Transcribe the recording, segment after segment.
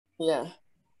Yeah.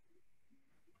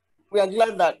 We are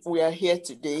glad that we are here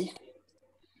today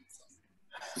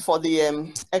for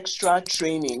the extra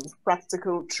training,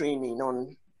 practical training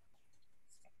on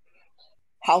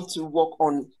how to work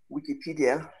on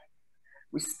Wikipedia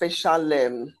with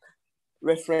special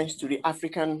reference to the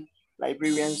African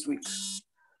Librarians Week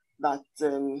that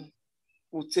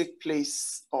will take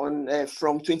place on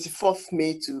from 24th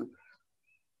May to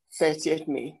 30th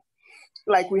May.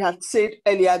 Like we had said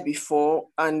earlier before,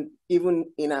 and even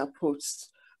in our posts,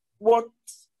 what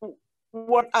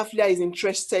AfLIA is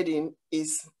interested in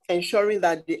is ensuring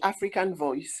that the African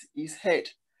voice is heard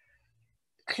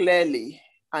clearly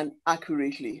and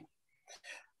accurately.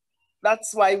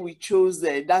 That's why we chose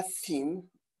that theme,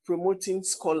 promoting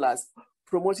scholars,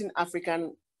 promoting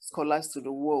African scholars to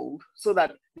the world, so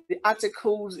that the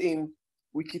articles in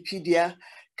Wikipedia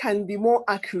can be more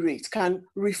accurate, can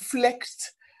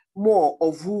reflect more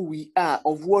of who we are,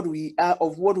 of what we are,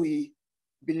 of what we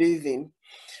believe in.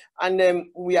 And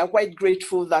we are quite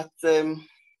grateful that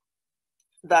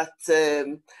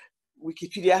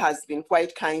Wikipedia has been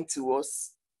quite kind to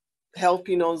us,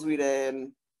 helping us with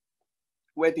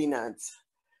webinars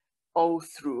all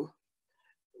through.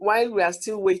 While we are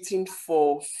still waiting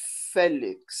for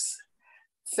Felix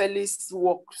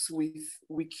works with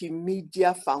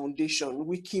Wikimedia Foundation.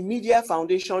 Wikimedia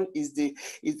Foundation is the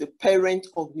parent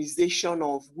organization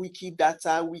of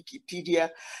Wikidata, Wikipedia,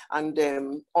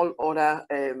 and all other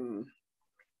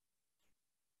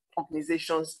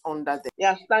organizations under them.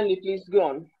 Yeah, Stanley, please go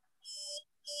on.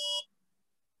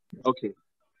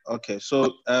 Okay.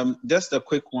 So just a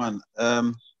quick one.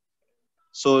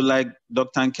 So like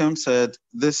Dr. Nkem said,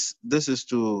 this is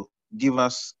to give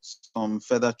us some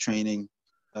further training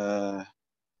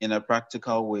in a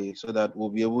practical way so that we'll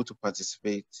be able to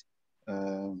participate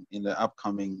in the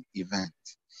upcoming event.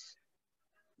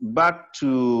 Back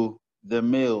to the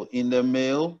mail. In the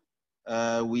mail,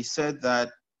 we said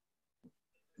that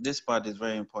this part is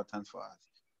very important for us.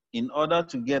 In order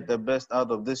to get the best out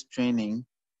of this training,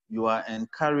 you are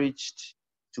encouraged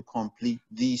to complete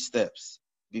these steps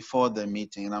before the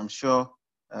meeting. And I'm sure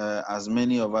as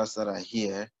many of us that are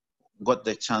here got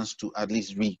the chance to at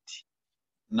least read.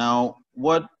 Now,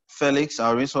 what Felix,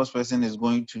 our resource person, is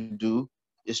going to do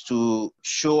is to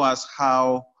show us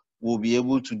how we'll be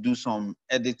able to do some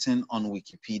editing on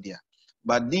Wikipedia.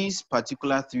 But these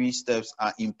particular 3 steps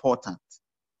are important.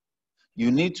 You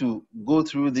need to go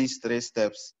through these 3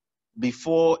 steps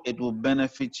before it will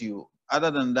benefit you.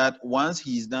 Other than that, once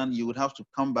he's done, you would have to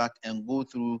come back and go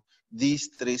through these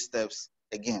 3 steps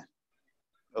again.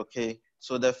 Okay,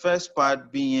 so the first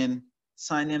part being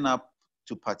signing up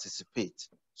to participate.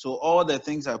 So all the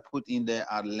things I put in there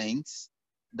are links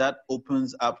that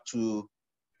opens up to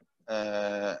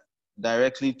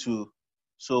directly to,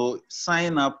 so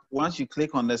sign up. Once you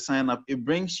click on the sign up, it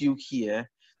brings you here.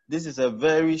 This is a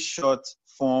very short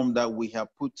form that we have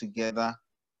put together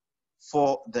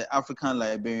for the African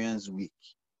Librarians Week.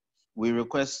 We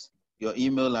request your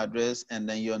email address and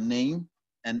then your name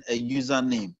and a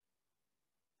username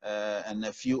and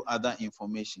a few other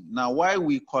information. Now, why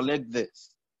we collect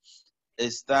this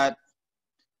is that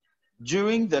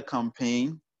during the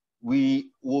campaign, we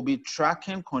will be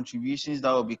tracking contributions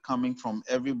that will be coming from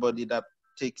everybody that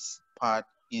takes part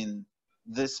in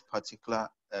this particular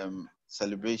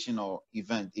celebration or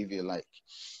event, if you like.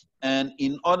 And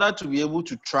in order to be able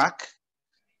to track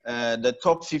the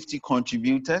top 50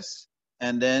 contributors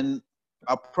and then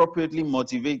appropriately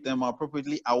motivate them,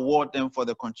 appropriately award them for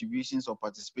the contributions or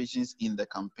participations in the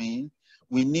campaign,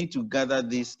 we need to gather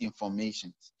this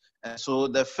information. And so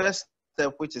the first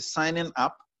step, which is signing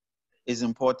up, is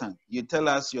important. You tell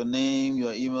us your name,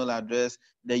 your email address,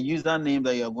 the username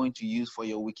that you're going to use for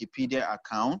your Wikipedia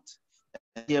account.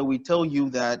 And here we tell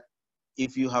you that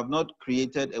if you have not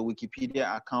created a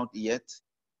Wikipedia account yet,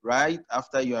 right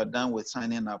after you are done with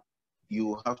signing up,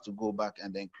 you have to go back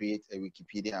and then create a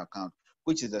Wikipedia account,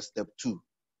 which is a step 2.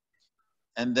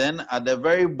 And then at the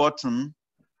very bottom,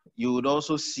 you would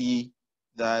also see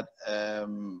that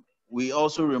we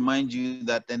also remind you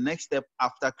that the next step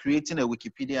after creating a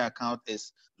Wikipedia account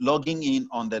is logging in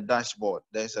on the dashboard.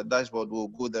 There's a dashboard, we'll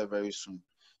go there very soon.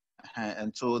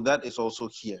 And so that is also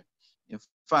here. In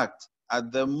fact,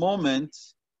 at the moment,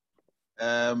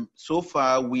 so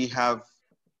far we have,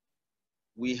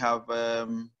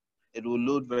 it will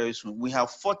load very soon. We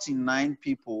have 49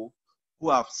 people who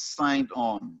have signed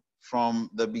on from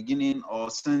the beginning or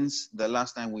since the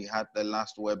last time we had the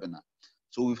last webinar.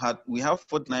 So we have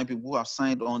 49 people who have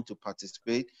signed on to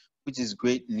participate, which is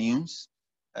great news.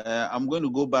 I'm going to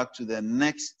go back to the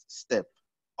next step.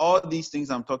 All these things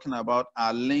I'm talking about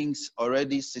are links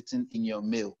already sitting in your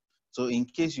mail. So in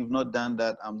case you've not done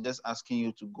that, I'm just asking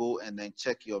you to go and then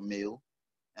check your mail,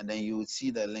 and then you will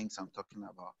see the links I'm talking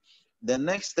about. The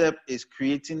next step is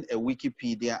creating a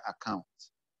Wikipedia account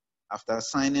after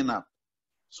signing up.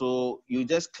 So you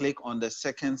just click on the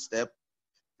second step,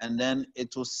 and then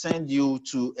it will send you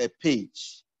to a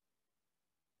page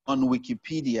on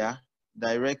Wikipedia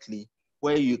directly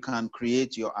where you can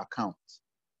create your account.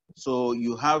 So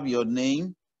you have your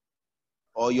name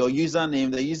or your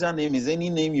username. The username is any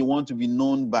name you want to be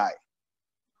known by.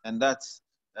 And that's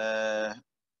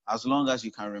as long as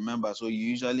you can remember. So you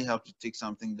usually have to take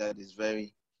something that is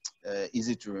very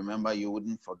easy to remember, you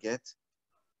wouldn't forget.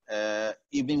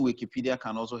 Even Wikipedia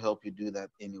can also help you do that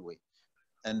anyway.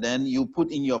 And then you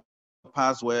put in your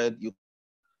password, you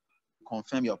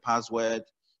confirm your password,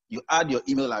 you add your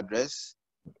email address,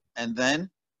 and then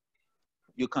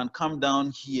you can come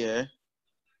down here,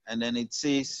 and then it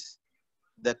says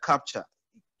the captcha.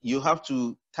 You have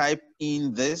to type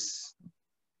in this.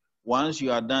 Once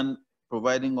you are done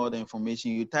providing all the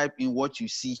information, you type in what you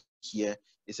see here.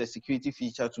 It's a security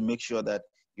feature to make sure that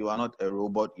you are not a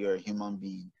robot, you're a human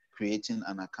being creating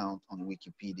an account on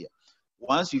Wikipedia.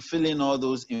 Once you fill in all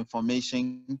those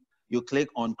information, you click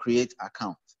on create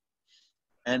account.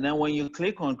 And then when you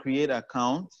click on create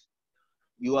account,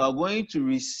 you are going to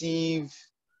receive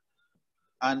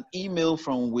an email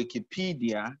from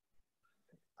Wikipedia.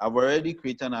 I've already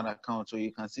created an account, so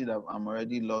you can see that I'm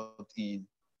already logged in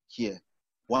here.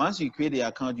 Once you create the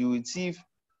account, you will receive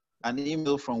an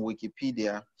email from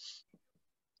Wikipedia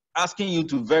asking you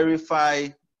to verify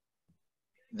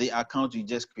the account you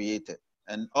just created.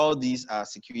 And all these are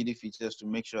security features to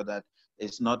make sure that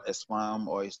it's not a spam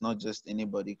or it's not just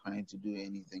anybody trying to do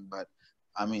anything, but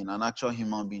I mean, an actual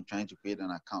human being trying to create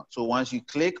an account. So once you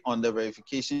click on the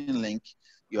verification link,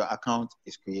 your account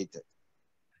is created.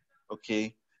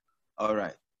 Okay, all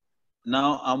right.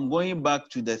 Now I'm going back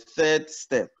to the third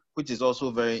step, which is also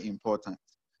very important.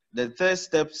 The third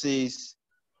step says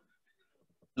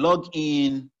log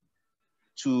in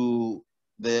to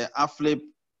the AfLIA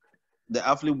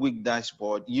Week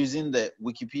dashboard using the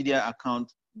Wikipedia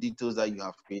account details that you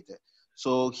have created.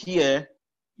 So here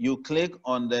you click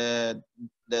on the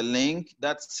link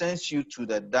that sends you to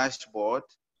the dashboard.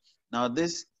 Now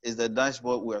this is the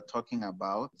dashboard we're talking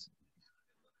about.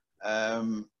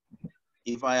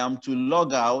 If I am to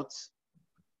log out,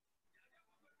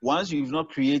 once you've not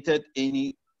created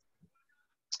any,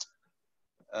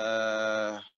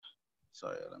 sorry,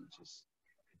 let me just.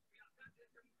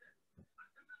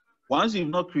 Once you've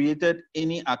not created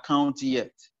any account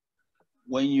yet,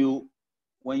 when you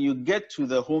get to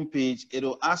the home page,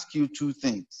 it'll ask you two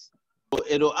things. So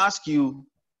it'll ask you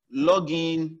log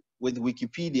in with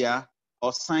Wikipedia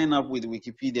or sign up with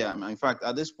Wikipedia. In fact,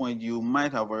 at this point, you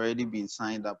might have already been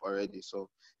signed up already. So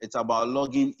it's about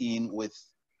logging in with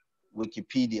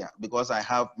Wikipedia because I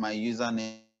have my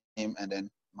username and then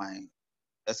my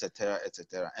etc.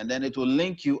 etc. And then it will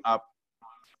link you up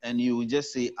and you will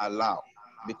just say allow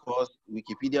because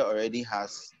Wikipedia already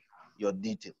has your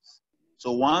details.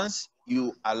 So once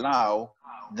you allow,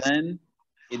 then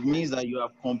it means that you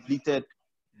have completed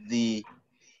the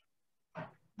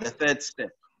third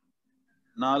step.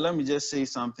 Now, let me just say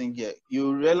something here.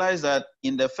 You realize that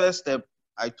in the first step,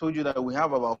 I told you that we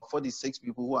have about 46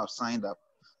 people who have signed up,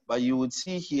 but you would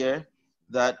see here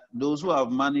that those who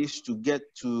have managed to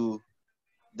get to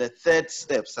the third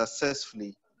step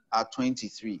successfully are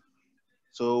 23.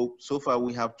 So far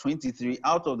we have 23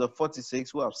 out of the 46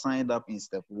 who have signed up in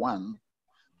step 1,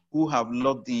 who have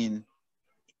logged in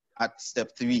at step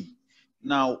 3.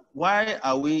 Now, why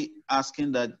are we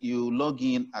asking that you log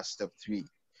in at step 3?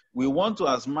 We want to,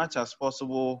 as much as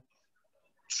possible,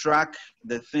 track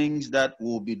the things that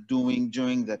we'll be doing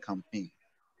during the campaign.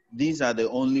 These are the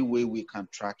only way we can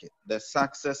track it. The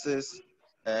successes,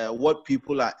 what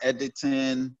people are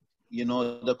editing, you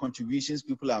know, the contributions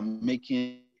people are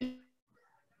making,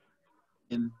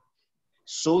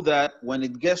 so that when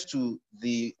it gets to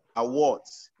the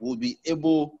awards, we'll be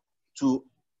able to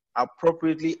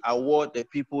appropriately award the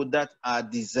people that are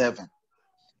deserving.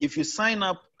 If you sign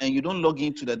up and you don't log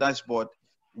into the dashboard,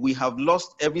 we have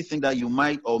lost everything that you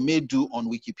might or may do on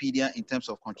Wikipedia in terms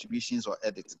of contributions or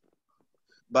editing.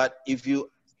 But if you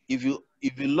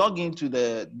log into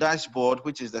the dashboard,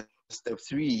 which is the step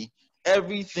 3,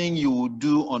 everything you will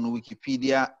do on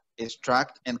Wikipedia is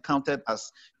tracked and counted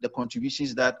as the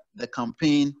contributions that the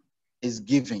campaign is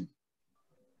giving.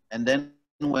 And then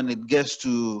when it gets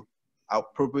to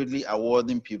appropriately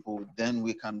awarding people, then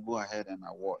we can go ahead and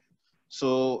award.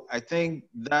 So I think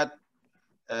that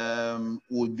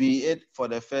would be it for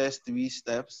the first 3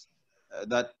 steps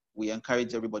that we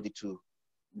encourage everybody to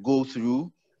go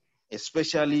through.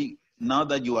 especially now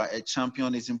that you are a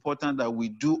champion, it's important that we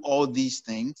do all these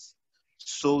things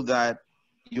so that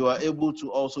you are able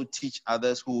to also teach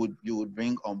others who you would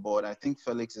bring on board. I think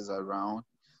Felix is around.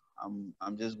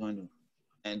 I'm just going to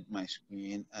end my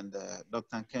screen, and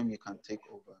Dr. Kem, you can take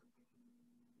over.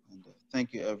 And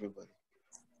thank you, everybody.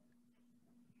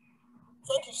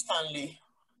 Thank you, Stanley.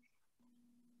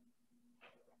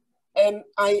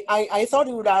 I thought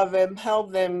it would have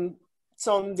helped them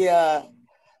turn their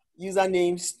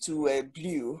usernames to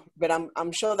blue, but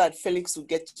I'm sure that Felix will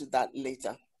get to that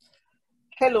later.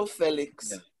 Hello,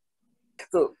 Felix. Yeah.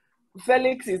 So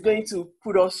Felix is going to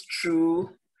put us through.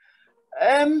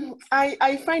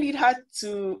 I find it hard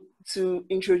to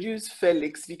introduce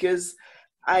Felix because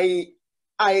I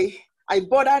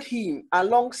bothered him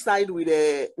alongside with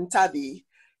Ntabi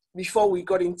before we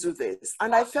got into this.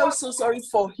 And I felt so sorry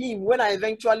for him when I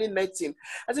eventually met him.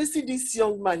 As I see this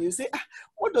young man, you say,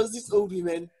 what does this old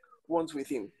woman want with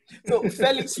him? So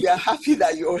Felix, we are happy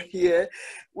that you're here.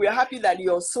 We are happy that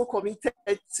you're so committed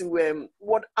to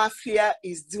what AfLIA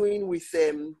is doing with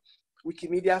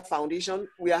Wikimedia Foundation.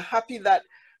 We are happy that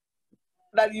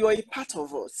you're a part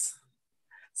of us.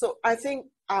 So I think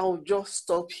I'll just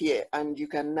stop here and you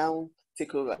can now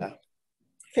take over.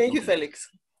 Thank you, Felix.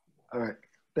 All right.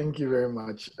 Thank you very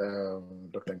much,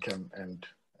 Dr. Kem. And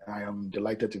I am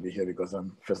delighted to be here because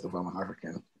first of all, I'm an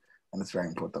African, and it's very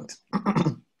important.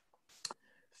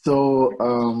 So,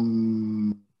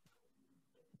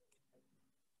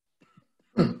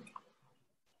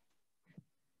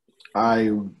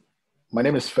 my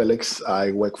name is Felix.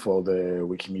 I work for the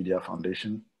Wikimedia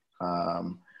Foundation.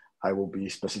 I will be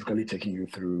specifically taking you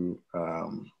through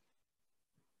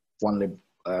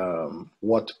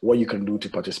what you can do to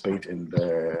participate in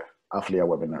the AfLIA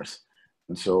webinars.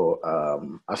 And so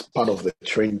as part of the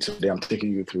training today, I'm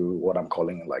taking you through what I'm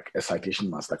calling like a citation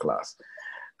masterclass.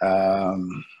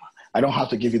 I don't have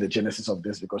to give you the genesis of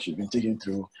this because you've been taking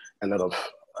through a lot of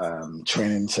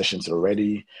training sessions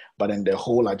already, but then the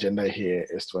whole agenda here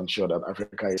is to ensure that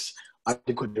Africa is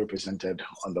adequately represented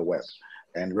on the web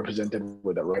and represented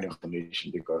with the right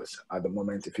information, because at the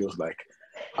moment it feels like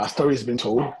our story is being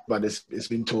told, but it's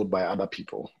been told by other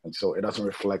people. And so it doesn't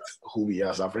reflect who we are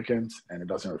as Africans, and it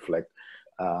doesn't reflect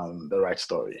the right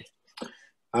story.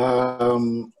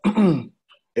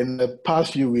 In the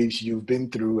past few weeks, you've been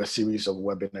through a series of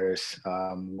webinars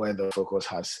where the focus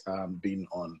has been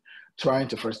on trying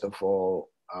to, first of all,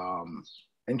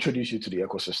 introduce you to the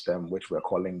ecosystem, which we're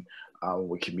calling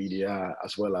Wikimedia,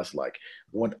 as well as like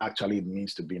what actually it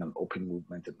means to be in an open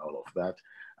movement and all of that.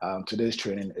 Today's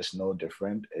training is no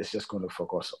different. It's just going to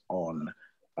focus on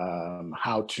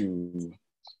how to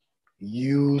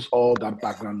use all that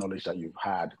background knowledge that you've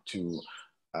had to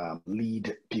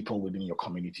lead people within your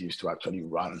communities to actually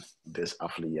run this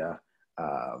AfLIA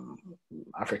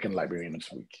African Librarians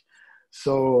Week.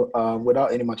 So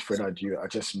without any much further ado, I'll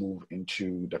just move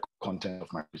into the content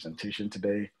of my presentation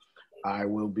today. I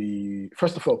will be,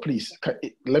 first of all, please,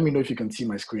 let me know if you can see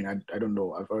my screen. I don't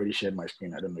know, I've already shared my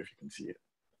screen. I don't know if you can see it.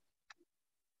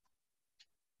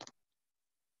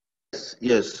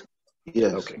 Yes,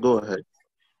 okay. Go ahead.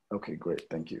 Okay, great,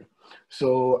 thank you.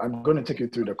 So I'm going to take you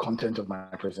through the content of my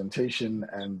presentation,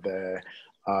 and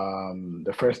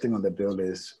the first thing on the bill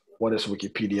is what is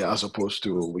Wikipedia as opposed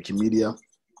to Wikimedia?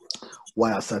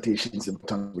 Why are citations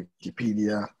important in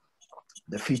Wikipedia?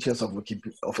 The features of a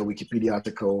Wikipedia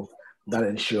article that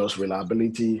ensures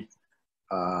reliability,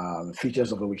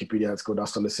 features of a Wikipedia article that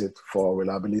solicit for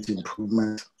reliability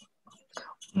improvement,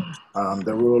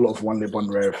 the role of One Lib, One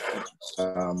Ref,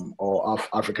 or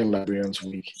African Librarians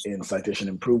Week in citation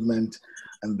improvement,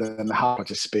 and then how to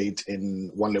participate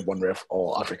in One Lib, One Ref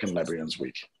or African Librarians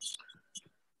Week.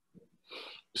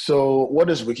 So what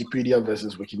is Wikipedia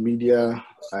versus Wikimedia?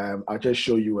 I'll just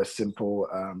show you a simple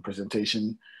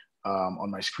presentation on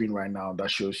my screen right now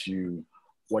that shows you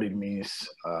what it means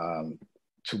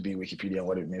to be Wikipedia and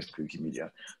what it means to be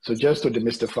Wikimedia. So just to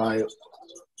demystify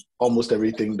almost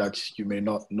everything that you may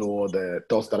not know, or the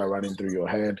thoughts that are running through your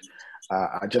head,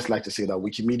 I'd just like to say that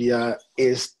Wikimedia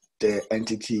is the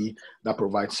entity that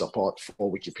provides support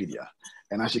for Wikipedia.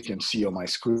 And as you can see on my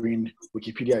screen,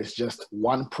 Wikipedia is just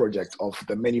one project of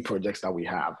the many projects that we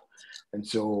have. And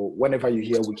so whenever you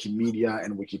hear Wikimedia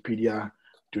and Wikipedia,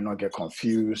 do not get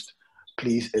confused.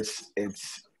 Please,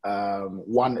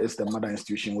 one is the mother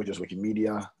institution, which is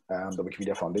Wikimedia, the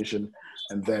Wikimedia Foundation,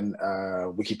 and then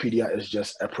Wikipedia is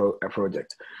just a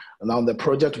project. Now the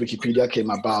project Wikipedia came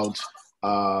about,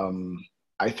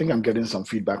 I think I'm getting some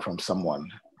feedback from someone,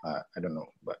 I don't know,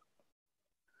 but.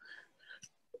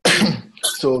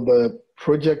 So the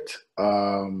project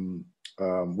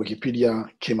Wikipedia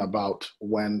came about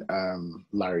when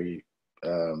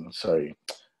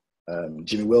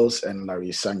Jimmy Wales and Larry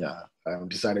Sanya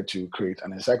decided to create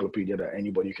an encyclopedia that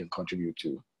anybody can contribute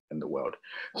to in the world.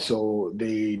 So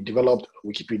they developed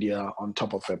Wikipedia on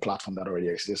top of a platform that already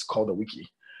exists called a wiki.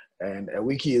 And a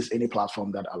wiki is any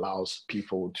platform that allows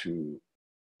people to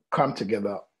come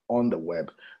together on the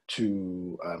web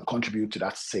to contribute to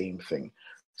that same thing.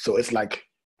 So it's like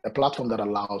a platform that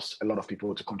allows a lot of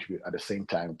people to contribute at the same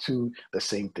time to the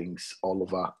same things all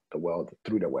over the world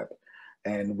through the web.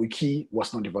 And Wiki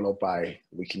was not developed by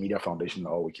Wikimedia Foundation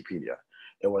or Wikipedia.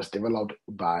 It was developed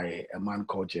by a man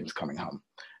called James Cunningham.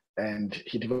 And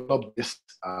he developed this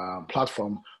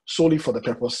platform solely for the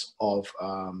purpose of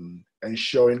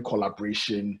ensuring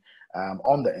collaboration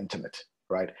on the internet,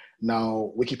 right?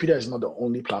 Now, Wikipedia is not the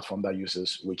only platform that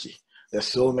uses Wiki. There's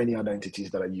so many other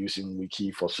entities that are using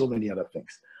Wiki for so many other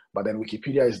things. But then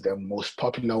Wikipedia is the most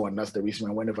popular one. That's the reason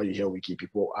why whenever you hear Wiki,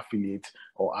 people affiliate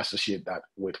or associate that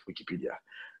with Wikipedia.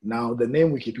 Now, the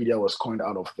name Wikipedia was coined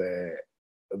out of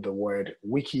the word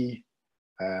wiki,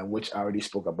 which I already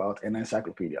spoke about, and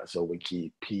encyclopedia, so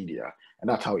Wikipedia, and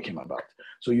that's how it came about.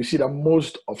 So you see that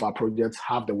most of our projects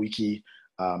have the wiki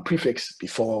prefix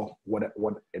before what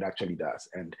it actually does.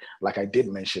 And like I did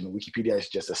mention, Wikipedia is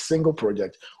just a single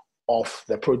project of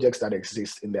the projects that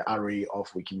exist in the array of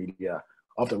Wikimedia,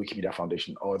 of the Wikimedia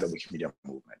Foundation or the Wikimedia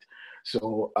movement.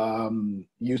 So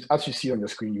as you see on your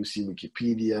screen, you see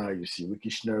Wikipedia, you see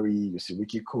Wiktionary, you see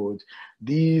Wikicode.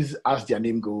 These, as their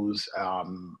name goes,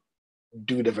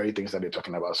 do the very things that they're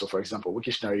talking about. So for example,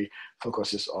 Wiktionary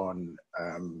focuses on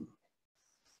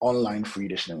online free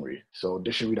dictionary. So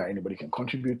dictionary that anybody can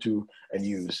contribute to and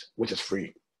use, which is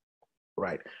free,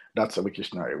 right? That's a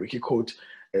Wiktionary. Wikicode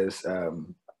is a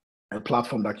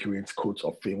platform that creates quotes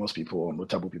of famous people or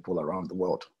notable people around the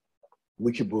world.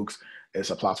 Wikibooks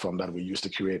is a platform that we use to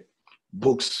create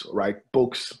books, write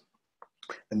books.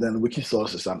 And then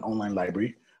Wikisource is an online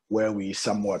library where we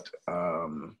somewhat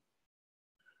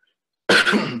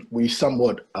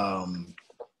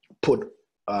put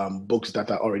books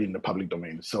that are already in the public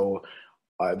domain. So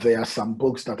there are some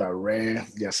books that are rare.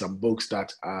 There are some books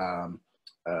that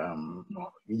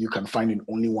you can find in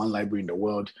only one library in the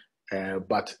world,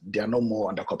 but they are no more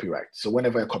under copyright. So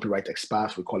whenever a copyright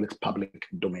expires, we call it public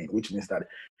domain, which means that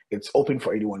it's open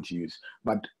for anyone to use.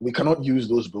 But we cannot use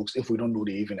those books if we don't know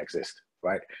they even exist,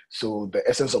 right? So the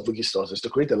essence of Wikistores is to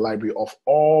create a library of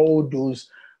all those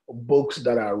books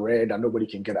that are rare that nobody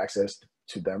can get access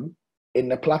to them in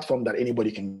a platform that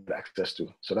anybody can get access to.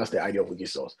 So that's the idea of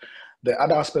Wikistores. The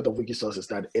other aspect of Wikistores is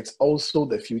that it's also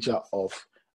the future of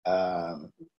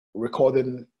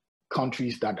recording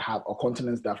countries that have, or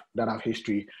continents that have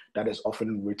history that is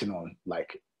often written on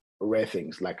like rare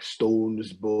things like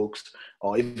stones, books,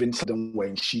 or even some of them were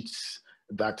in sheets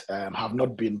that have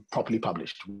not been properly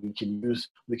published. We can use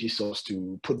Wikisource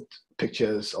to put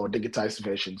pictures or digitized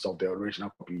versions of the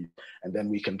original copy, and then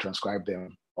we can transcribe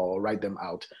them or write them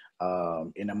out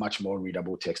in a much more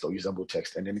readable text or usable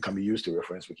text, and then it can be used to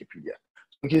reference Wikipedia.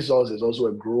 Wikisource is also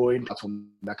a growing platform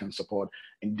that can support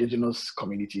indigenous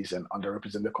communities and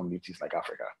underrepresented communities like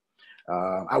Africa.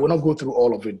 I will not go through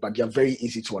all of it, but they're very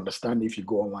easy to understand if you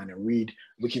go online and read.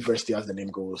 Wikiversity, as the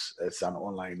name goes, it's an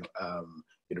online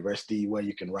university where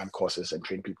you can run courses and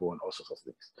train people on all sorts of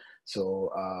things.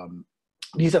 So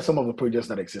these are some of the projects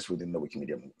that exist within the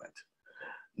Wikimedia movement.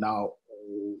 Now,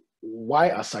 why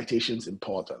are citations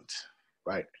important,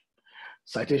 right?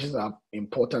 Citations are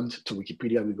important to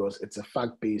Wikipedia because it's a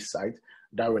fact-based site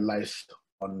that relies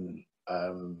on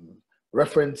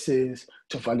references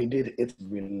to validate its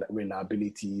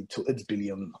reliability to its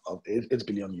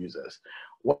billion users.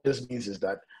 What this means is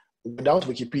that without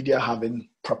Wikipedia having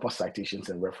proper citations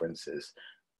and references,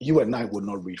 you and I would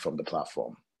not read from the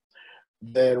platform.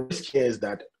 The risk here is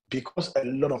that because a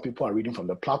lot of people are reading from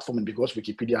the platform and because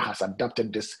Wikipedia has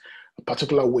adapted this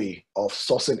particular way of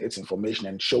sourcing its information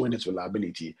and showing its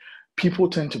reliability, people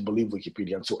tend to believe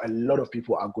Wikipedia. And so a lot of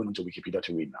people are going into Wikipedia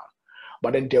to read now.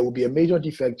 But then there will be a major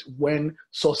defect when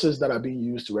sources that are being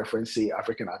used to reference, say,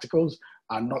 African articles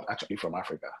are not actually from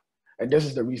Africa. And this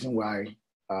is the reason why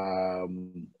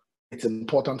it's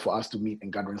important for us to meet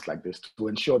in gatherings like this to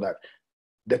ensure that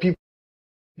the people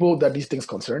that these things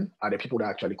concern are the people that are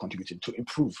actually contributing to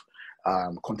improve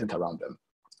content around them.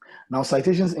 Now,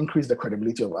 citations increase the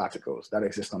credibility of articles that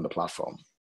exist on the platform.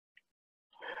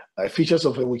 Features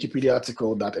of a Wikipedia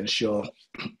article that ensure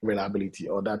reliability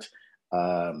or that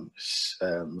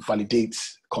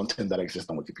validates content that exists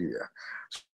on Wikipedia.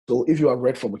 So if you have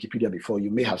read from Wikipedia before,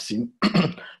 you may have seen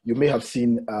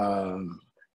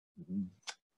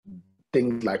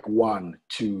things like 1,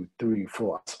 2, 3,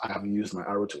 4. I have used my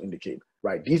arrow to indicate,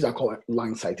 right? These are called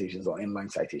line citations or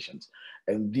inline citations.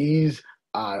 And these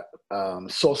are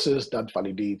sources that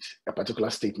validate a particular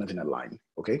statement in a line,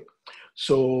 okay?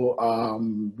 So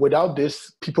without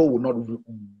this, people will not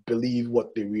believe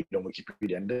what they read on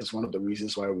Wikipedia. And this is one of the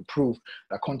reasons why we prove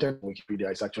that content on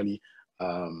Wikipedia is actually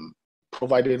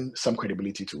providing some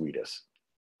credibility to readers.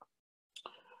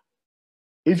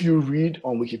 If you read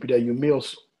on Wikipedia, you may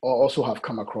also have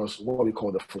come across what we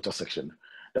call the footer section.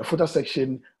 The footer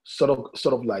section sort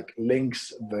of like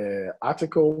links the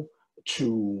article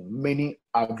to many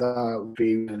other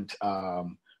variant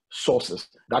sources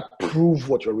that prove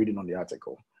what you're reading on the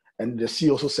article. And the See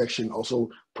Also section also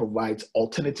provides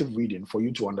alternative reading for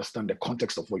you to understand the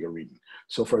context of what you're reading.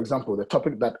 So for example, the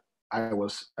topic that I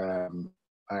was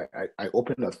I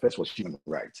opened at first was human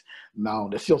rights. Now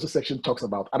the See Also section talks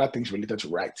about other things related to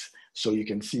rights. So you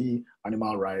can see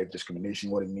animal rights, discrimination,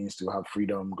 what it means to have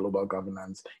freedom, global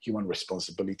governance, human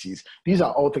responsibilities. These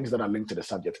are all things that are linked to the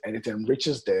subject, and it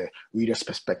enriches the reader's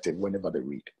perspective whenever they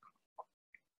read.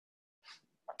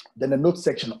 Then the notes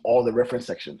section or the reference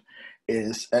section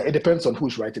is, it depends on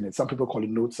who's writing it. Some people call it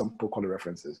notes, some people call it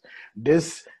references.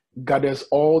 This gathers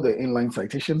all the inline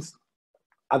citations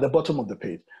at the bottom of the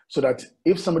page, so that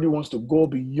if somebody wants to go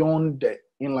beyond the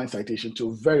inline citation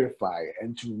to verify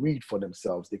and to read for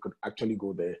themselves, they could actually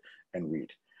go there and read.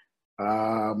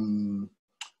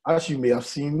 As you may have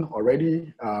seen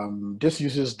already, this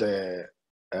uses the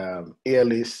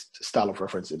ALA style of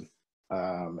referencing.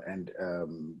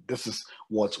 This is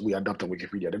what we adopt on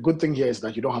Wikipedia. The good thing here is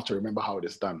that you don't have to remember how it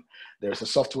is done. There's a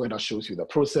software that shows you the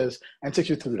process and takes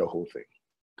you through the whole thing.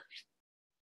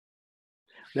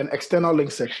 Then external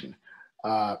link section.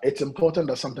 It's important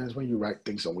that sometimes when you write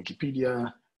things on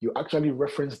Wikipedia, you actually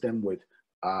reference them with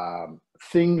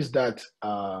things that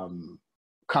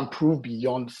can prove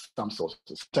beyond some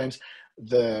sources. Sometimes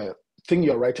the thing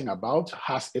you're writing about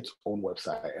has its own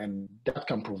website, and that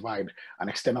can provide an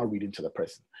external reading to the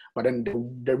person. But then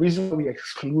the reason we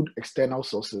exclude external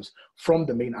sources from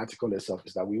the main article itself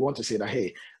is that we want to say that,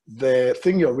 hey, the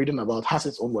thing you're reading about has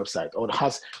its own website or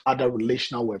has other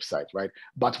relational websites, right?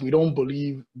 But we don't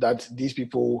believe that these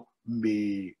people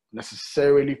may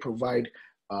necessarily provide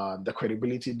the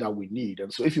credibility that we need.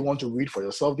 And so if you want to read for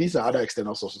yourself, these are other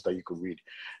external sources that you could read.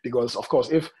 Because of course,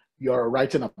 if you're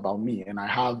writing about me and I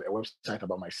have a website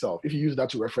about myself, if you use that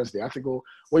to reference the article,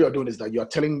 what you're doing is that you're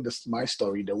telling my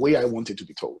story the way I want it to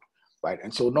be told, right?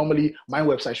 And so normally my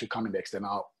website should come in the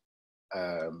external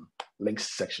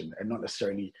links section and not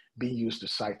necessarily be used to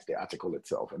cite the article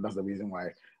itself. And that's the reason why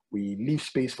we leave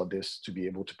space for this to be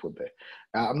able to put there.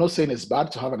 I'm not saying it's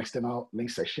bad to have an external link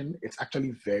section. It's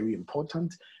actually very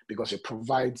important because it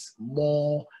provides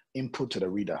more input to the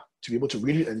reader to be able to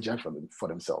really enjoy for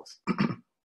themselves.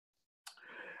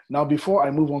 Now, before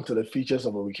I move on to the features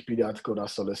of a Wikipedia article that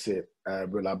solicit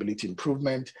reliability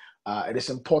improvement, it is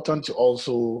important to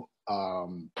also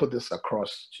put this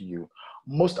across to you.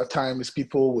 Most of the times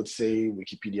people would say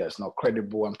Wikipedia is not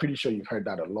credible. I'm pretty sure you've heard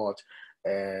that a lot.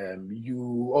 And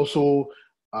you also,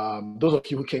 those of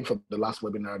you who came from the last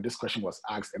webinar, this question was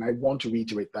asked, and I want to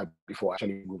reiterate that before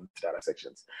actually moving to the other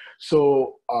sections.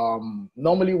 So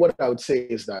normally what I would say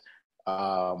is that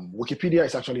Wikipedia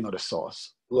is actually not a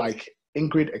source. Like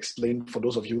Ingrid explained, for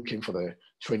those of you who came for the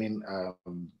training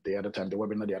the other time, the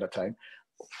webinar the other time,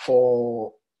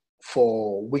 for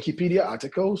Wikipedia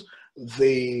articles,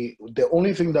 the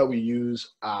only thing that we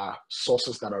use are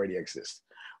sources that already exist.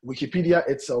 Wikipedia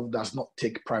itself does not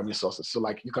take primary sources. So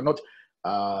like you cannot,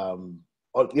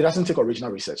 it doesn't take original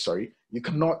research, sorry. You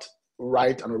cannot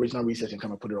write an original research and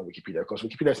come and put it on Wikipedia because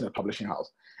Wikipedia is in a publishing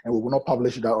house and we will not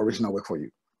publish that original work for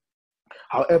you.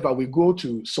 However, we go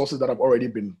to sources that have already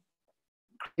been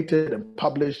created and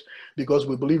published because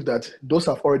we believe that those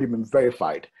have already been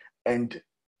verified and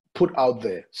put out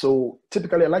there. So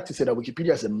typically I like to say that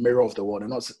Wikipedia is a mirror of the world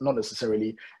and not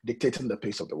necessarily dictating the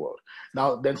pace of the world.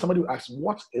 Now, then somebody asks,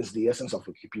 what is the essence of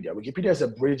Wikipedia? Wikipedia is a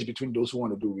bridge between those who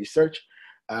want to do research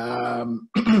and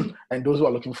those who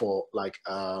are looking for like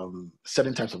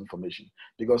certain types of information.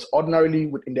 Because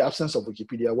ordinarily, in the absence of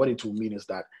Wikipedia, what it will mean is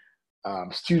that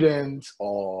students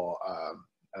or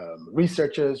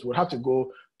researchers would have to go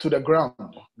to the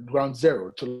ground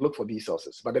zero to look for these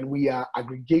sources. But then we are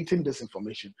aggregating this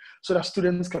information so that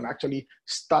students can actually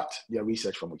start their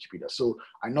research from Wikipedia. So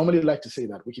I normally like to say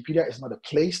that Wikipedia is not a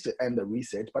place to end the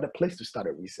research, but a place to start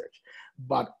a research.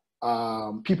 But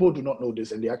people do not know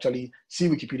this and they actually see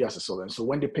Wikipedia as a source. And so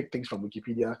when they pick things from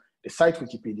Wikipedia, they cite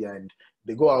Wikipedia and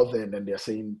they go out there and then they're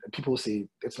saying, people say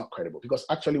it's not credible because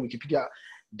actually Wikipedia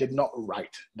did not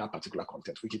write that particular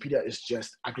content. Wikipedia is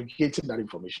just aggregating that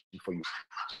information for you.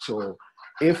 So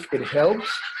if it helps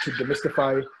to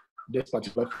demystify this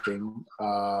particular thing,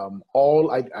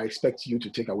 all I expect you to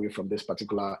take away from this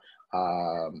particular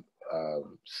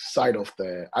side of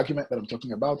the argument that I'm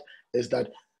talking about is that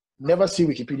never see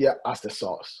Wikipedia as the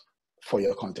source for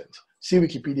your content. See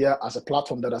Wikipedia as a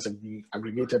platform that has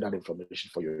aggregated that information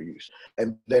for your use.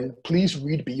 And then please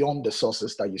read beyond the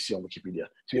sources that you see on Wikipedia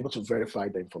to be able to verify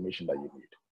the information that you need.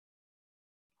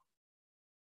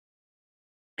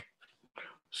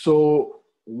 So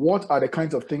what are the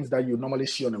kinds of things that you normally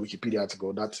see on a Wikipedia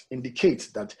article that indicate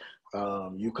that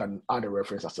you can add a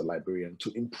reference as a librarian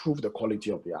to improve the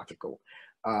quality of the article?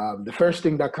 The first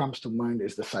thing that comes to mind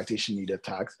is the citation needed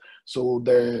tags. So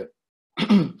the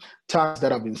tags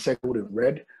that have been circled in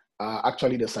red are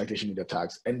actually the citation needed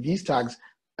tags. And these tags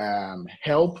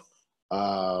help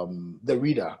the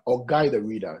reader or guide the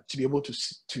reader to be able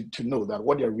to know that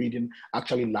what they're reading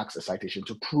actually lacks a citation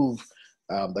to prove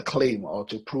the claim or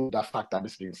to prove that fact that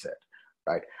is being said,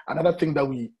 right? Another thing that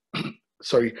we,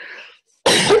 sorry,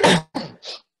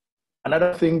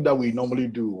 another thing that we normally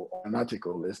do on an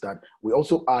article is that we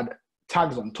also add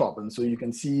tags on top. And so you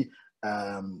can see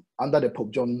under the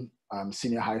Pope John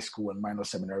Senior High School and Minor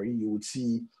Seminary, you would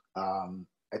see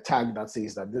a tag that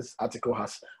says that this article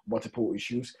has multiple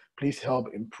issues. Please help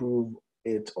improve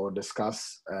it or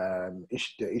discuss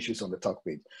the issues on the talk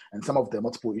page. And some of the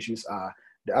multiple issues are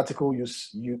the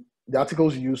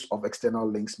article's use of external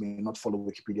links may not follow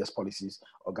Wikipedia's policies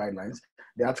or guidelines.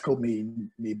 The article may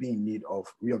be in need of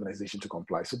reorganization to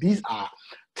comply. So these are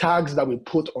tags that we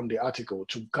put on the article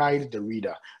to guide the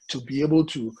reader to be able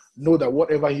to know that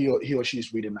whatever he or she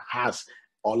is reading has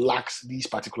or lacks these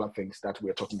particular things that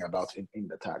we're talking about in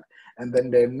the tag. And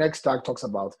then the next tag talks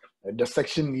about the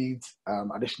section needs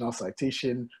additional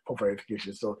citation for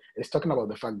verification. So it's talking about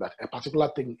the fact that a particular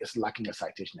thing is lacking a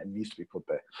citation and needs to be put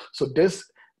there. So this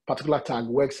particular tag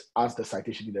works as the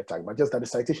citation needed tag, but just that the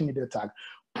citation needed tag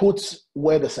puts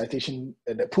where the citation,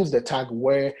 puts the tag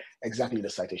where exactly the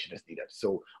citation is needed.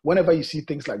 So whenever you see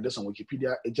things like this on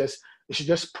Wikipedia, it should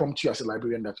just prompt you as a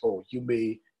librarian that, oh, you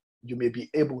may be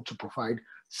able to provide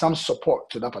some support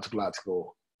to that particular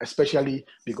article, especially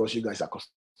because you guys are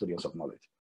custodians of knowledge.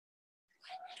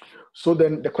 So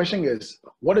then the question is,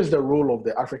 what is the role of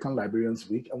the African Librarians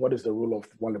Week and what is the role of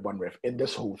One Lib One Ref in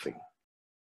this whole thing?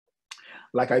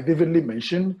 Like I vividly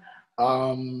mentioned,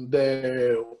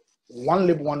 the One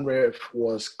Lib One Ref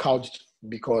was couched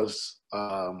because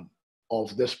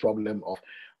of this problem of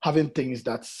having things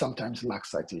that sometimes lack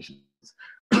citations.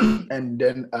 And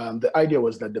then the idea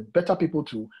was that the better people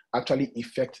to actually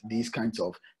effect these kinds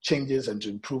of changes and to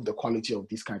improve the quality of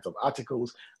these kinds of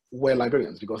articles were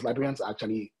librarians, because librarians are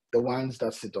actually the ones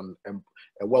that sit on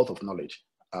a wealth of knowledge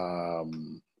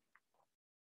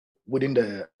within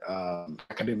the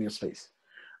academic space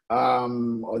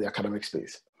or the academic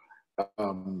space.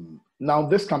 Now,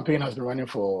 this campaign has been running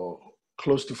for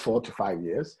close to 4 to 5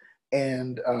 years.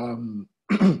 And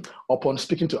upon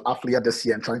speaking to AfLIA this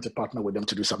year and trying to partner with them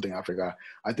to do something in Africa,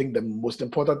 I think the most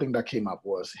important thing that came up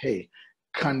was, hey,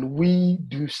 can we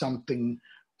do something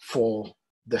for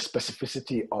the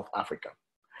specificity of Africa?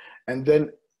 And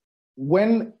then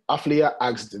when AfLIA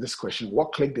asked this question,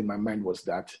 what clicked in my mind was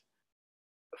that,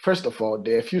 first of all,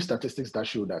 there are a few statistics that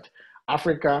show that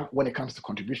Africa, when it comes to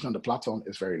contribution on the platform,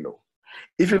 is very low.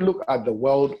 If you look at the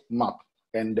world map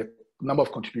and the number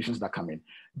of contributions that come in,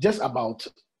 just about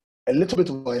a little bit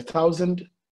over 1,000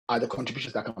 are the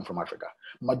contributions that come from Africa.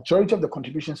 Majority of the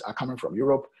contributions are coming from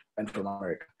Europe and from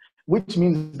America, which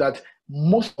means that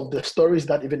most of the stories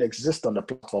that even exist on the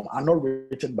platform are not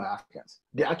written by Africans.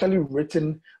 They're actually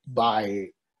written by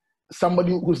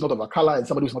somebody who's not of a color and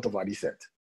somebody who's not of a descent.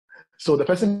 So the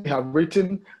person have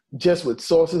written just with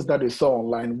sources that they saw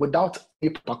online without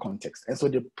any proper context. And so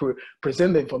they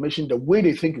present the information the way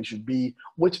they think it should be,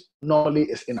 which normally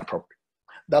is inappropriate.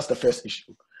 That's the first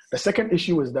issue. The second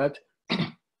issue is that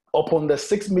upon the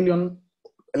 6 million,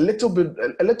 a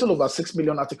little over 6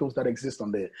 million articles that exist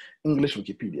on the English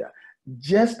Wikipedia,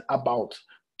 just about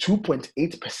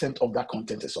 2.8% of that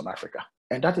content is on Africa.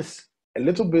 And that is a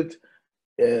little bit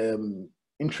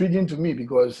intriguing to me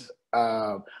because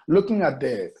looking at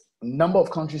the number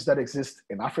of countries that exist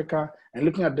in Africa and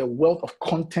looking at the wealth of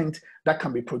content that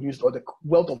can be produced or the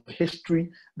wealth of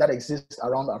history that exists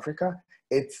around Africa,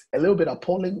 it's a little bit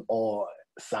appalling or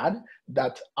sad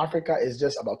that Africa is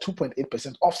just about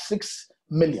 2.8% of 6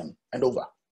 million and over,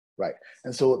 right?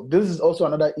 And so this is also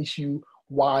another issue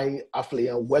why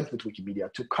AfLIA worked with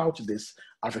Wikimedia to couch this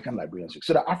African Librarians Week,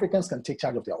 so that Africans can take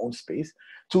charge of their own space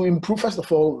to improve, first of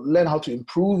all, learn how to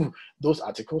improve those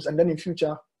articles, and then in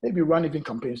future, maybe run even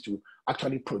campaigns to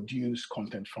actually produce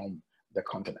content from the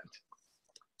continent.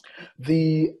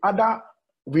 The other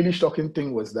really shocking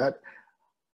thing was that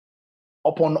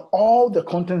upon all the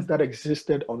contents that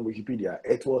existed on Wikipedia,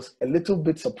 it was a little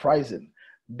bit surprising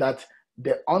that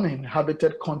the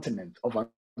uninhabited continent of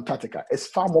Antarctica is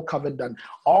far more covered than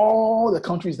all the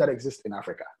countries that exist in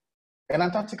Africa. And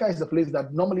Antarctica is a place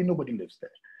that normally nobody lives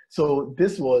there. So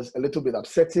this was a little bit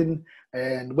upsetting.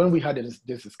 And when we had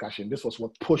this discussion, this was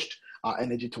what pushed our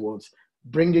energy towards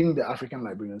bringing the African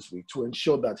Librarians Week to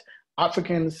ensure that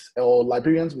Africans or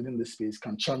librarians within this space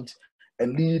can chant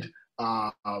and lead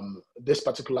this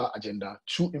particular agenda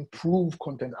to improve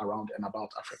content around and about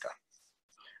Africa.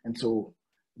 And so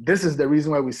this is the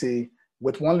reason why we say,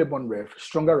 with one Lebanon ref,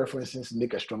 stronger references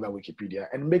make a stronger Wikipedia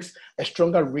and makes a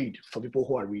stronger read for people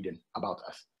who are reading about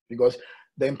us, because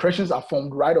the impressions are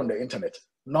formed right on the internet,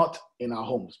 not in our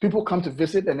homes. People come to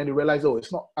visit and then they realize, oh,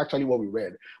 it's not actually what we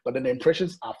read, but then the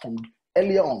impressions are formed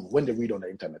earlier on when they read on the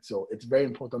internet. So it's very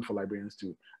important for librarians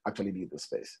to actually lead this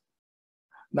space.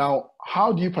 Now,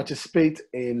 how do you participate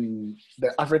in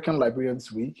the African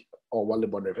Librarians Week or One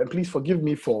Lebanon Ref? And please forgive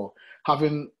me for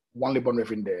having One Lebanon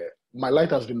Ref in there. My light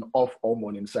has been off all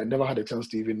morning, so I never had a chance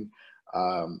to even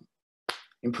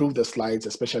improve the slides,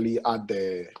 especially add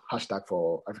the hashtag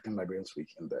for African Librarians Week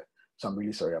in there. So I'm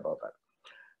really sorry about that.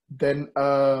 Then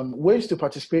ways to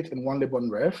participate in One Lebanon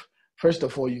Ref. First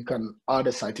of all, you can add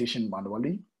a citation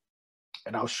manually,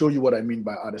 and I'll show you what I mean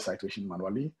by add a citation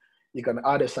manually. You can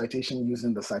add a citation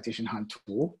using the citation hand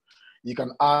tool. You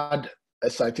can add a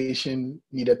citation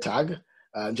needed tag,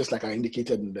 just like I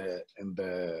indicated in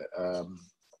the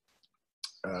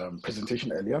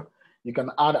presentation earlier. You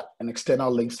can add an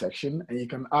external link section, and you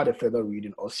can add a further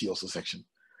reading or see also section.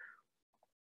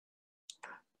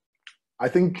 I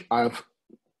think I've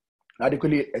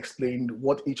adequately explained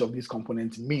what each of these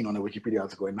components mean on a Wikipedia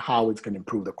article and how it can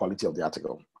improve the quality of the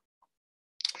article.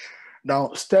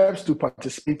 Now, steps to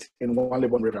participate in One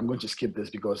Lebanon Ref. I'm going to skip this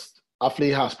because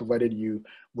AfLIA has provided you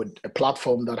with a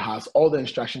platform that has all the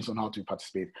instructions on how to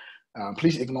participate.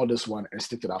 Please ignore this one and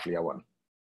stick to the AfLIA one.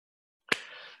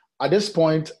 At this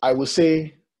point, I will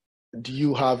say, do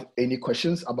you have any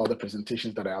questions about the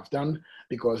presentations that I have done?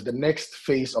 Because the next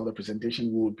phase of the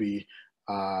presentation will be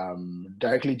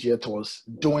directly geared towards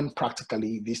doing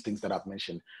practically these things that I've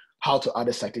mentioned: how to add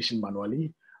a citation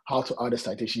manually, how to add a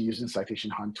citation using citation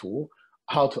hand tool,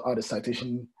 how to add a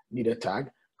citation needed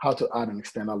tag, how to add an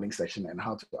external link section, and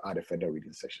how to add a further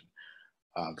reading section.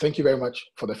 Thank you very much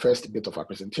for the first bit of our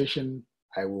presentation.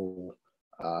 I will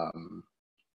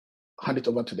hand it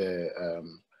over to the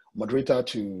moderator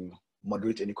to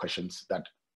moderate any questions that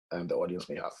the audience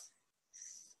may have.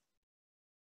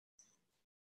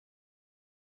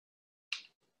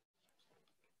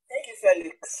 Thank you,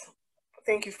 Felix.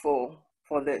 Thank you for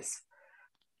this.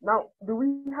 Now, do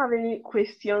we have any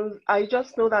questions? I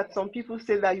just know that some people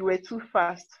say that you were too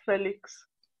fast, Felix.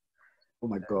 Oh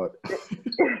my God.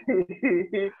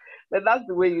 But that's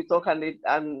the way you talk, and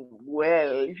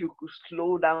well, if you could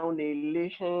slow down a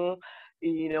little,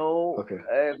 you know, okay.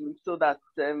 So that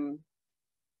but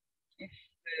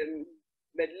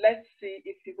let's see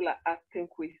if people are asking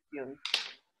questions,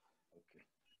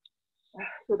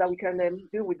 so that we can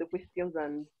deal with the questions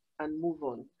and move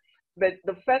on. But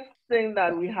the first thing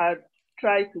that we had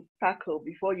tried to tackle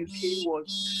before you came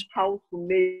was how to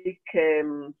make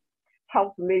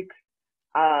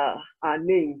our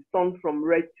name turn from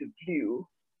red to blue.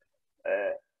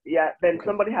 Yeah. Then okay.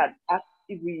 Somebody had asked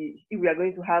if we are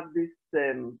going to have this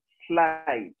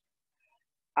slide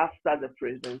after the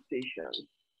presentation.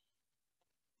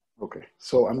 Okay.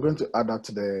 So I'm going to add that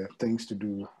to the things to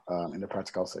do in the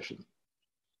practical session.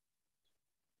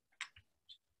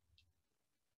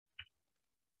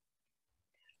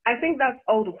 I think that's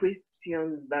all the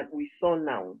questions that we saw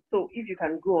now. So if you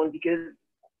can go on, because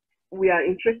we are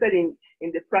interested in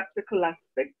the practical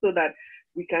aspect so that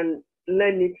we can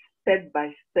learn it step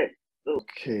by step. So.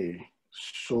 Okay,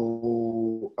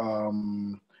 so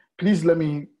please let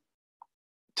me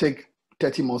take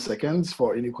 30 more seconds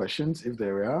for any questions. If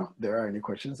there are any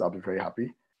questions, I'll be very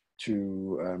happy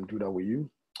to do that with you.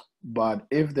 But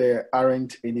if there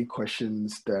aren't any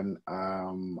questions, then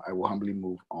I will humbly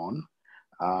move on.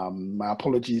 My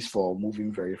apologies for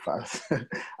moving very fast.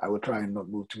 I will try and not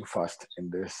move too fast in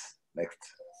this next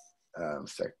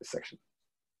section.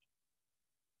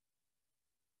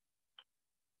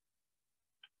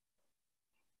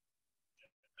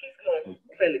 Please go on,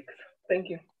 Felix. Thank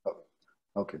you.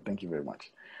 Okay, thank you very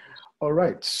much. All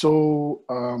right. So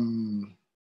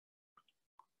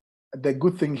the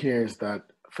good thing here is that,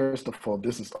 first of all,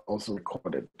 this is also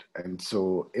recorded. And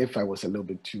so if I was a little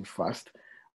bit too fast,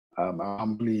 I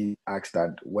humbly ask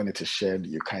that when it is shared,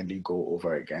 you kindly go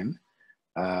over again.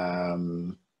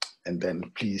 And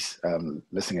then please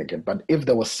listen again. But if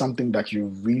there was something that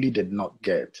you really did not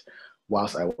get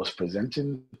whilst I was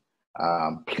presenting,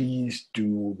 please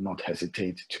do not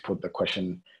hesitate to put the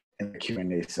question in the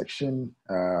Q&A section.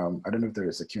 I don't know if there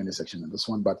is a Q&A section in this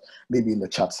one, but maybe in the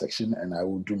chat section, and I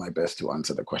will do my best to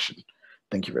answer the question.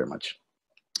 Thank you very much.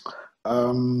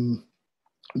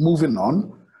 Moving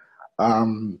on,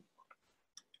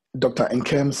 Dr.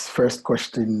 Nkem's first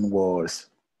question was,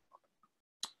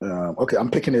 okay, I'm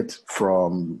picking it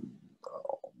from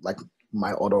like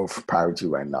my order of priority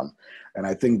right now. And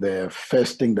I think the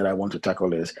first thing that I want to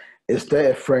tackle is there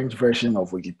a French version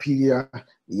of Wikipedia?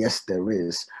 Yes, there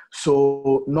is.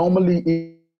 So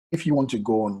normally, if you want to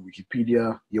go on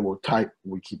Wikipedia, you will type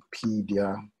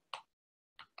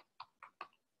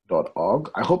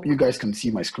wikipedia.org. I hope you guys can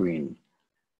see my screen.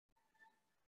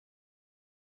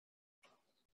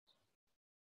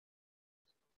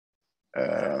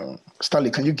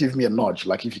 Stanley, can you give me a nudge,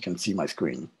 like if you can see my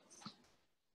screen?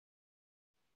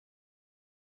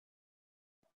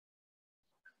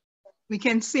 We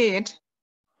can see it.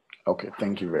 Okay,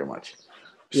 thank you very much.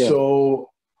 Yeah.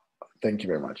 So, thank you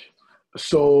very much.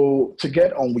 So, to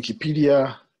get on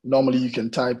Wikipedia, normally you can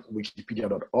type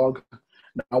wikipedia.org.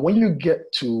 Now, when you get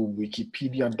to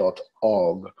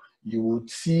wikipedia.org, you will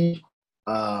see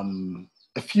a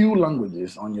few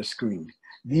languages on your screen.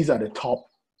 These are the top,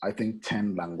 I think,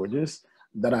 10 languages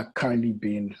that are currently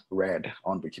being read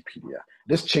on Wikipedia.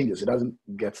 This changes, it doesn't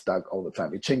get stuck all the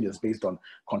time. It changes based on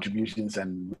contributions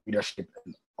and readership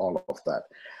and all of that.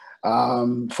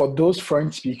 For those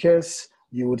French speakers,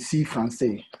 you would see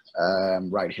Francais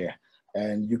right here.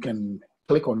 And you can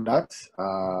click on that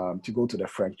to go to the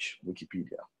French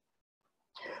Wikipedia.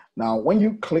 Now, when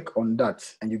you click on that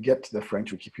and you get to the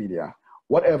French Wikipedia,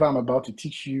 whatever I'm about to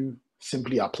teach you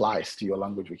simply applies to your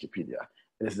language Wikipedia.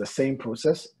 It is the same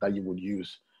process that you would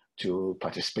use to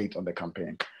participate on the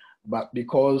campaign. But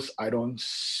because I don't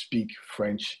speak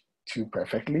French too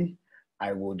perfectly,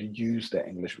 I would use the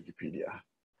English Wikipedia.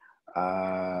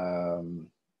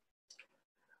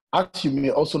 As you may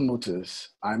also notice,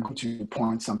 I'm going to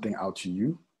point something out to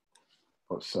you.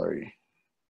 Oh, sorry.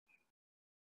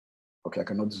 Okay, I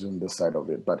cannot zoom this side of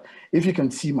it, but if you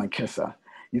can see my cursor,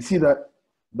 you see that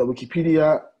the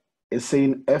Wikipedia is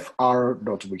saying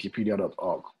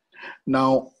fr.wikipedia.org.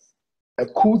 Now, a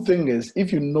cool thing is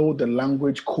if you know the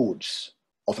language codes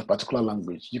of a particular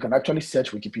language, you can actually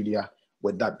search Wikipedia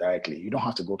with that directly. You don't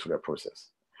have to go through the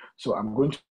process. So I'm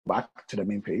going to go back to the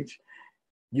main page.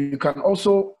 You can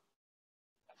also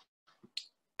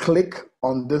click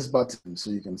on this button so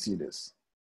you can see this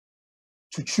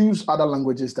to choose other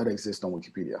languages that exist on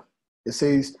Wikipedia. It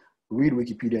says read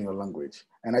Wikipedia in your language.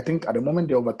 And I think at the moment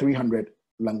there are over 300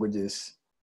 languages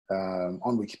on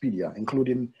Wikipedia,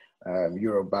 including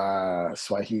Yoruba,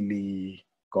 Swahili,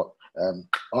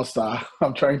 Xhosa.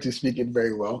 I'm trying to speak it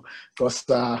very well.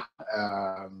 Xhosa,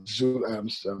 Zulu,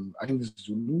 I think it's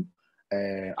Zulu,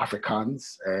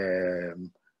 Afrikaans,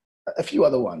 a few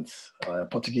other ones,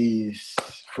 Portuguese,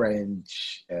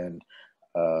 French, and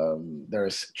there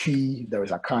is Twi, there is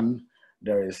Akan,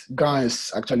 there is Ga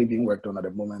is actually being worked on at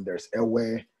the moment. There's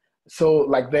Ewe. So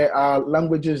like there are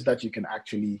languages that you can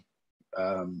actually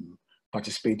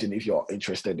participate in if you're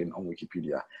interested in on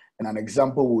Wikipedia. And an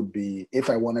example would be if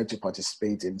I wanted to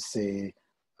participate in, say,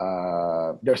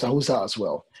 there's Hausa as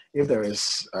well. If there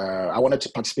is, I wanted to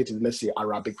participate in, let's say,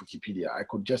 Arabic Wikipedia, I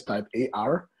could just type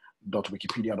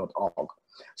ar.wikipedia.org.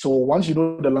 So once you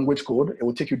know the language code, it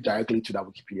will take you directly to that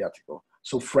Wikipedia article.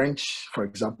 So French, for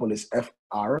example, is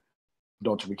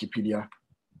fr.wikipedia.org.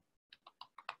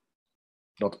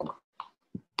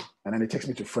 And then it takes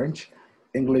me to French.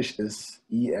 English is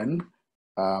EN.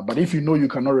 But if you know you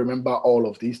cannot remember all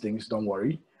of these things, don't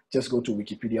worry. Just go to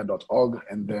wikipedia.org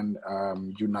and then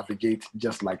you navigate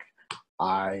just like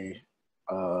I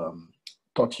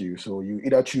taught you. So you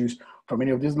either choose from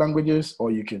any of these languages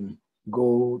or you can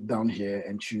go down here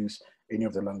and choose any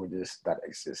of the languages that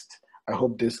exist. I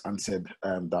hope this answered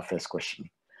that first question.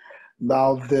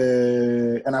 Now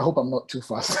and I hope I'm not too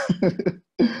fast.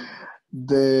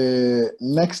 The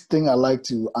next thing I like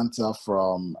to answer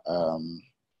from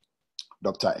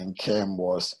Dr. Nkem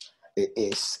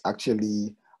is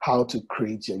actually how to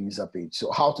create your user page. So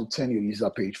how to turn your user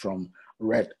page from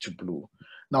red to blue.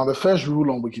 Now, the first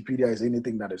rule on Wikipedia is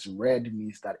anything that is red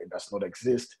means that it does not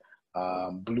exist.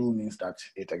 Blue means that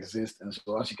it exists. And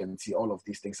so as you can see, all of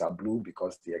these things are blue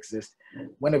because they exist.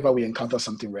 Whenever we encounter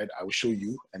something red, I will show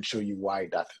you why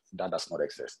that does not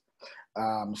exist.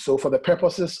 So for the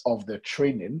purposes of the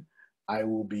training, I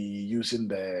will be using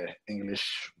the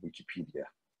English Wikipedia.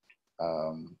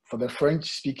 For the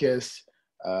French speakers,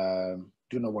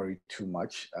 do not worry too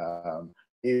much.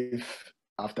 If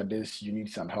after this you need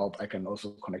some help, I can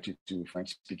also connect you to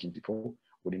French-speaking people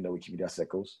within the Wikipedia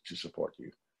circles to support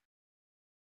you.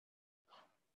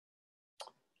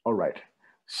 All right.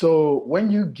 So when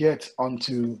you get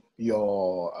onto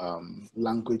your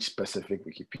language-specific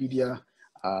Wikipedia,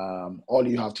 all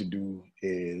you have to do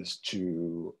is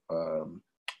to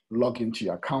log into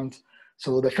your account.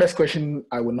 So the first question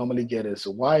I would normally get is,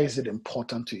 why is it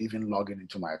important to even log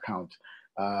into my account?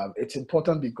 It's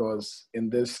important because in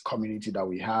this community that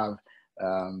we have,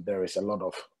 there is a lot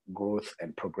of growth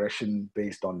and progression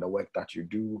based on the work that you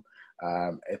do.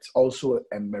 It's also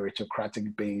a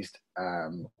meritocratic-based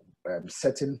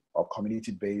setting or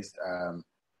community-based,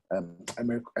 a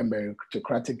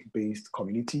meritocratic-based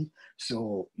community.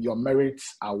 So your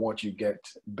merits are what you get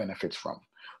benefits from.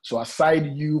 So aside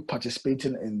you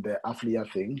participating in the AfLIA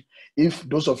thing, if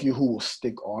those of you who will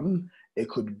stick on, it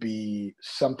could be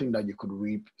something that you could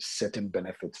reap certain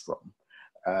benefits from.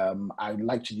 I'd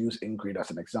like to use Ingrid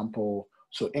as an example.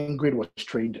 So Ingrid was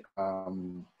trained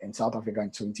in South Africa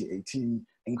in 2018.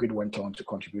 Ingrid went on to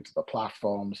contribute to the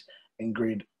platforms.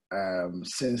 Ingrid,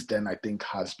 since then, I think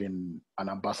has been an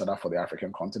ambassador for the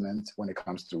African continent when it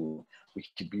comes to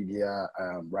Wikipedia,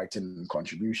 writing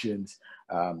contributions.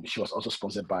 She was also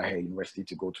sponsored by her university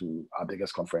to go to our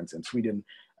biggest conference in Sweden.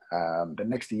 The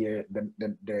next year,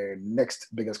 the next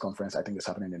biggest conference, I think, is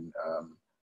happening in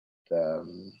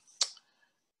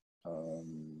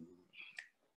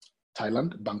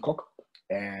Thailand, Bangkok,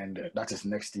 and that is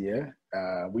next year.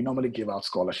 We normally give out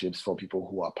scholarships for people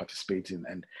who are participating,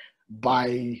 and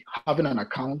by having an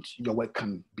account, your work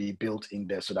can be built in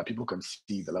there so that people can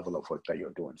see the level of work that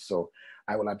you're doing. So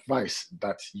I will advise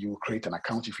that you create an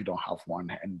account if you don't have one,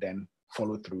 and then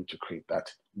follow through to create that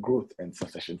growth and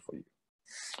succession for you.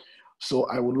 So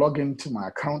I will log into my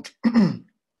account.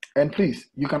 And please,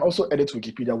 you can also edit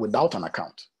Wikipedia without an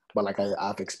account. But like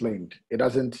I've explained, it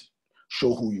doesn't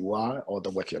show who you are or the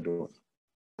work you're doing.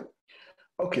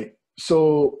 Okay,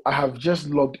 so I have just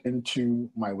logged into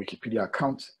my Wikipedia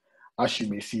account. As you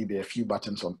may see, there are a few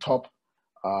buttons on top.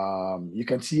 You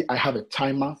can see I have a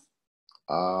timer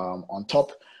on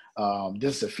top.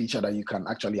 This is a feature that you can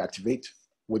actually activate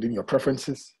within your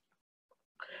preferences.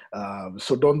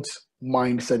 So don't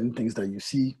mind certain things that you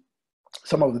see.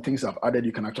 Some of the things I've added,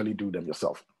 you can actually do them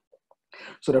yourself.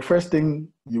 So the first thing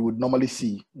you would normally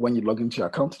see when you log into your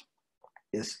account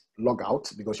is log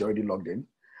out, because you're already logged in.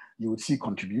 You would see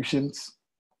contributions.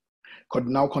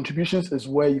 Now contributions is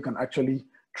where you can actually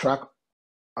track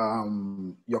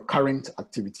your current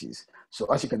activities. So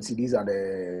as you can see, these are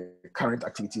the current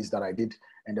activities that I did.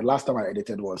 And the last time I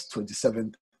edited was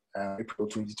 27th April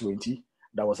 2020.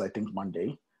 That was, I think,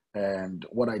 Monday. And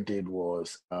what I did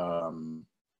was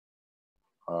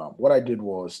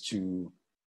to,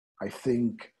 I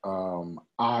think,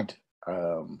 add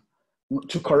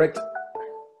to correct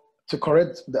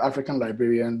the African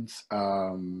librarians'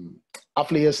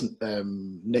 AfLIA's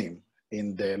name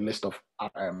in the list of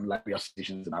library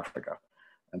associations in Africa.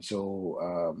 And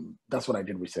so that's what I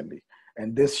did recently.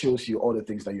 And this shows you all the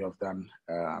things that you have done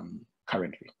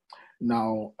currently.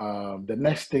 Now, the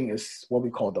next thing is what we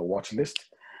call the watch list.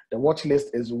 The watch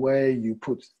list is where you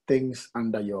put things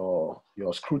under your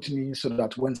scrutiny so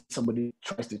that when somebody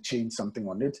tries to change something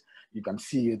on it, you can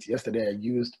see it. Yesterday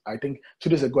I think 2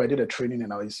 days ago, I did a training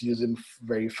and I was using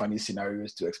very funny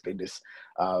scenarios to explain this.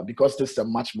 Because this is a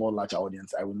much more larger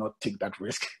audience, I will not take that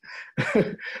risk.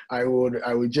 I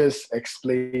would just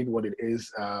explain what it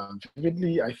is.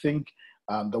 Vividly, I think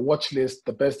the watch list,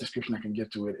 the best description I can give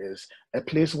to it is a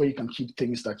place where you can keep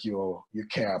things that you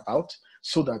care about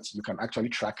so that you can actually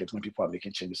track it when people are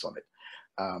making changes on it.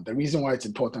 The reason why it's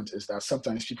important is that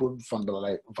sometimes people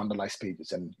vandalize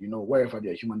pages, and wherever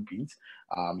there are human beings,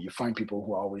 you find people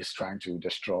who are always trying to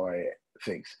destroy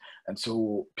things. And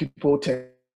so people tend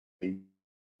to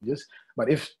pages, but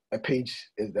if a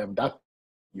page is that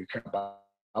you care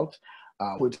about,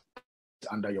 put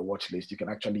under your watch list, you can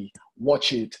actually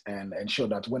watch it and ensure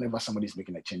that whenever somebody is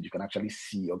making a change, you can actually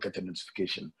see or get a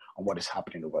notification on what is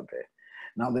happening over there.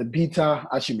 Now, the beta,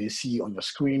 as you may see on your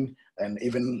screen and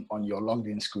even on your logged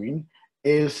in screen,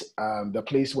 is the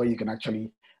place where you can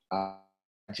actually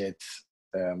get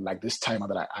like this timer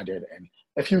that I added and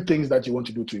a few things that you want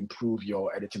to do to improve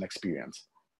your editing experience.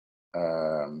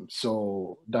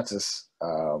 So that is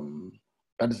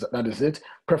That is it.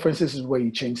 Preferences is where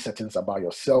you change settings about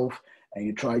yourself and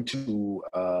you try to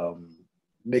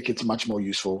make it much more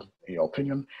useful in your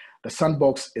opinion. The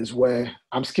sandbox is where,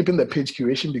 I'm skipping the page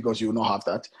curation because you will not have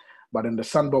that, but in the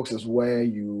sandbox is where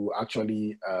you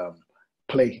actually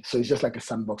play. So it's just like a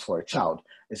sandbox for a child.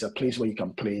 It's a place where you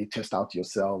can play, test out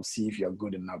yourself, see if you're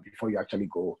good enough before you actually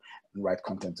go and write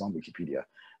content on Wikipedia.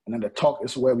 And then the talk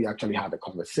is where we actually have a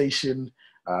conversation.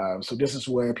 So this is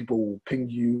where people will ping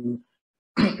you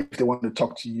if they want to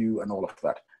talk to you and all of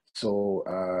that. So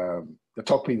the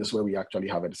talk page is where we actually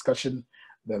have a discussion.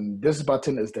 Then this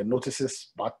button is the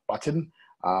notices button.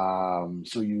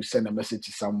 So you send a message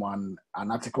to someone,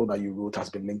 an article that you wrote has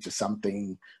been linked to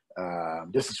something.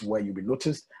 This is where you'll be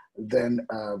noticed. Then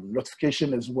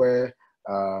notification is where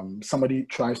somebody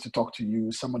tries to talk to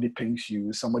you, somebody pings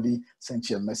you, somebody sends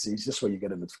you a message. This is where you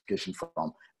get a notification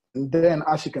from. And then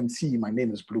as you can see, my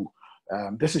name is blue.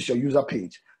 This is your user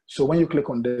page. So when you click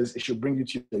on this, it should bring you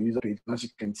to your user page. And as you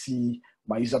can see,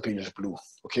 my user page is blue,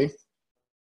 okay?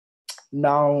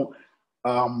 Now,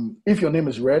 if your name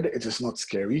is red, it is not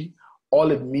scary.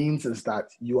 All it means is that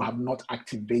you have not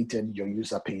activated your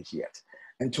user page yet.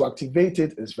 And to activate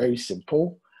it is very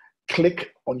simple.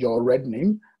 Click on your red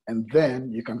name, and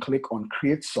then you can click on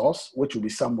create source, which will be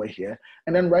somewhere here,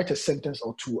 and then write a sentence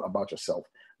or two about yourself,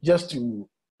 just to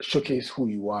showcase who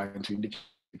you are and to indicate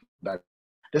that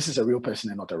this is a real person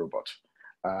and not a robot.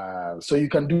 So you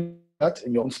can do that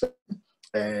in your own space,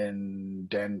 and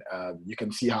then you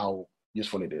can see how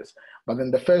useful it is. But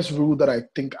then the first rule that I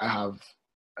think I have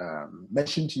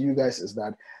mentioned to you guys is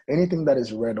that anything that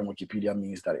is read on Wikipedia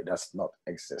means that it does not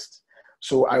exist.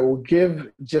 So I will give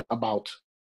just about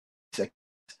a second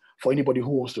for anybody who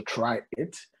wants to try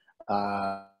it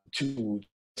to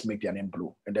make their name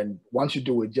blue. And then once you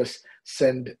do it, just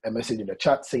send a message in the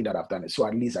chat saying that I've done it. So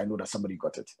at least I know that somebody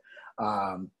got it.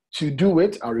 To do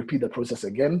it, I'll repeat the process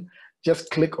again.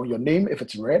 Just click on your name if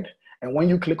it's red. And when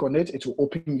you click on it, it will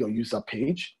open your user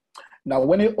page. Now,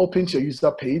 when it opens your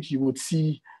user page, you would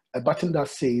see a button that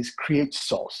says create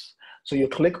source. So you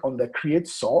click on the create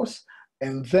source,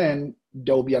 and then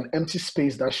there will be an empty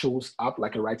space that shows up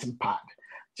like a writing pad.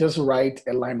 Just write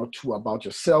a line or two about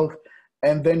yourself,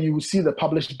 and then you will see the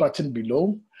publish button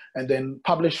below, and then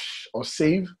publish or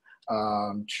save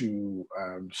to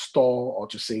store or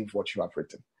to save what you have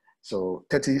written. So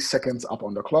 30 seconds up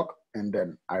on the clock, and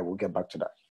then I will get back to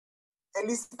that.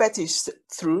 Elizabeth is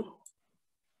through.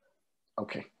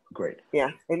 Okay, great.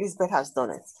 Yeah, Elizabeth has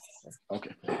done it.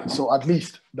 Okay, so at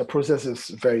least the process is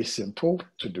very simple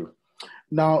to do.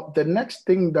 Now, the next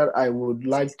thing that I would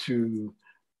like to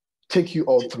take you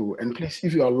all through, and please,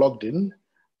 if you are logged in,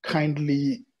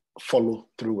 kindly follow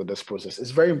through with this process.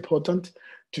 It's very important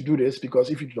to do this because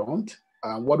if you don't,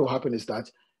 what will happen is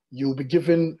that you'll be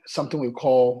given something we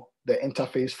call the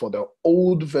interface for the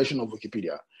old version of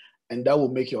Wikipedia, and that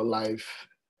will make your life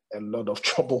a lot of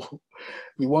trouble.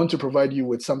 We want to provide you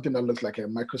with something that looks like a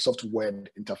Microsoft Word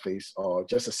interface or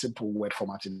just a simple word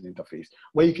formatting interface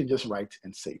where you can just write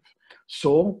and save.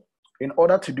 So in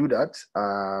order to do that,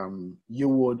 you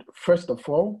would first of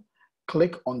all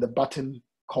click on the button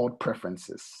called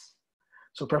Preferences.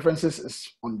 So Preferences is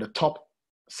on the top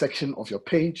section of your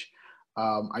page.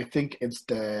 I think it's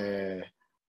the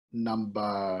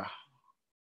number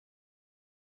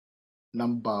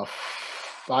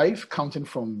 5, counting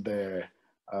from the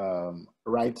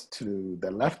right to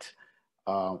the left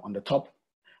on the top.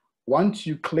 Once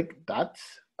you click that,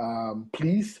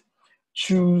 please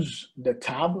choose the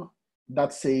tab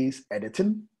that says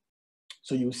editing.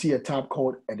 So you'll see a tab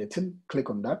called editing, click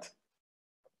on that.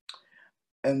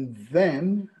 And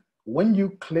then when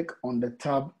you click on the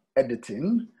tab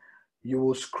editing, you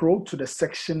will scroll to the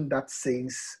section that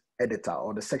says editor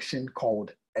or the section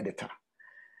called editor.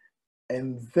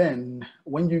 And then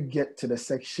when you get to the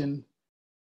section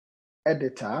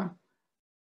editor,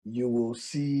 you will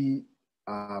see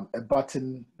a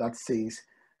button that says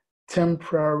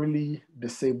temporarily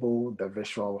disable the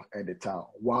visual editor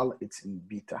while it's in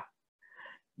beta.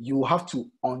 You have to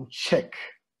uncheck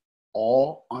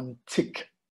or untick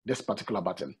this particular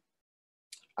button.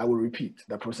 I will repeat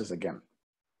the process again.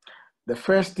 The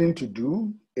first thing to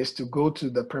do is to go to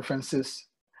the Preferences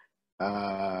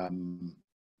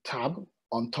tab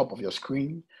on top of your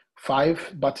screen,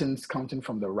 5 buttons counting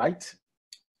from the right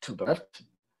to the left,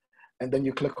 and then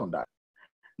you click on that.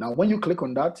 Now, when you click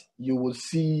on that, you will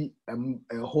see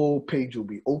a whole page will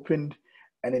be opened,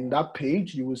 and in that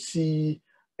page, you will see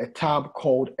a tab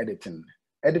called Editing.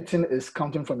 Editing is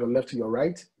counting from your left to your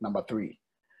right, number 3.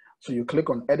 So you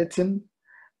click on Editing,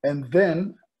 and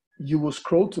then you will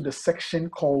scroll to the section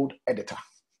called Editor.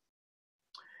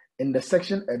 In the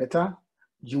section Editor,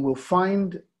 you will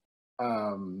find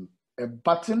a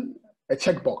button, a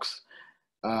checkbox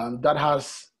that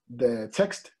has the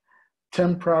text,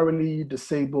 temporarily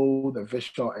disable the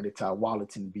visual editor while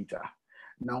it's in beta.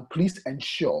 Now, please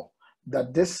ensure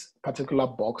that this particular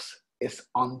box is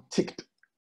unticked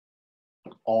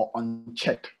or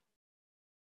unchecked.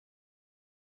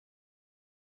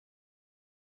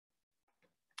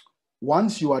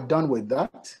 Once you are done with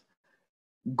that,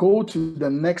 go to the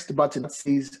next button that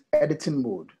says editing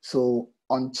mode. So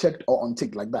unchecked or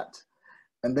unticked like that.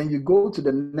 And then you go to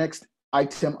the next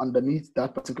item underneath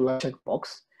that particular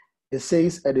checkbox. It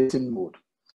says editing mode.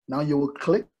 Now you will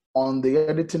click on the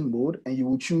editing mode and you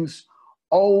will choose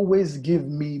always give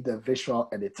me the visual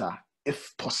editor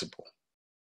if possible.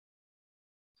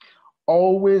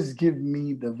 Always give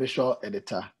me the visual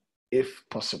editor if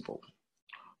possible.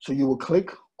 So you will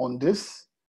click on this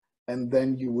and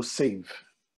then you will save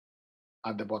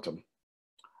at the bottom.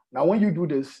 Now, when you do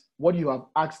this, what you have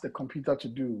asked the computer to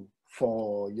do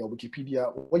for your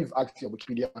Wikipedia, what you've asked your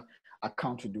Wikipedia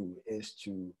account to do is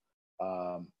to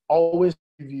always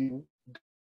give you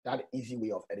that easy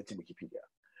way of editing Wikipedia.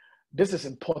 This is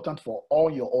important for all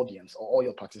your audience or all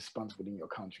your participants within your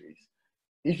countries.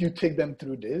 If you take them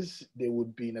through this, they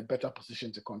would be in a better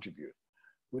position to contribute.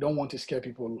 We don't want to scare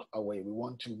people away. We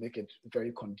want to make it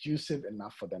very conducive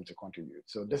enough for them to contribute.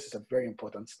 So this is a very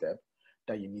important step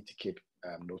that you need to keep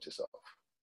notice of.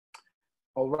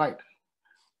 All right.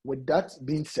 With that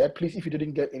being said, please, if you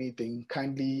didn't get anything,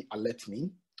 kindly alert me,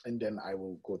 and then I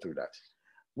will go through that.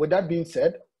 With that being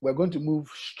said, we're going to move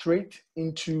straight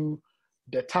into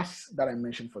the tasks that I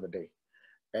mentioned for the day.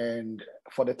 And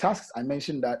for the tasks, I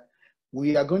mentioned that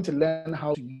we are going to learn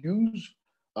how to use,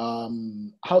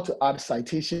 how to add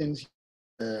citations,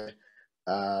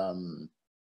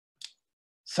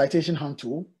 citation hand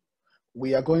tool.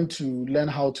 We are going to learn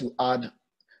how to add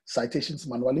citations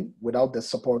manually without the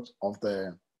support of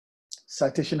the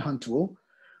citation hand tool.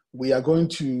 We are going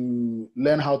to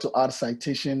learn how to add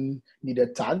citation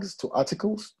needed tags to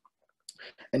articles.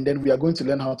 And then we are going to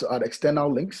learn how to add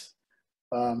external links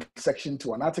section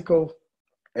to an article.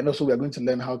 And also we are going to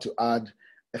learn how to add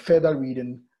a further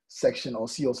reading section or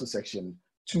see also section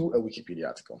to a Wikipedia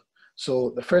article.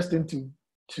 So the first thing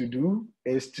to do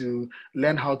is to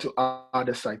learn how to add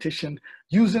a citation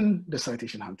using the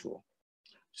citation hand tool.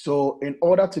 So in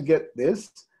order to get this,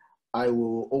 I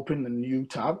will open a new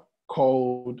tab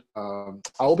called, I'll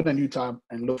open a new tab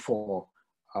and look for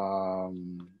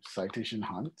citation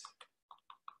hand,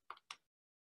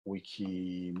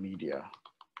 Wikimedia.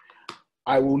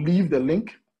 I will leave the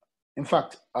link. In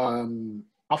fact,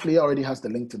 AfLIA already has the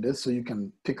link to this, so you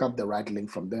can pick up the right link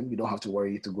from them. You don't have to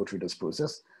worry to go through this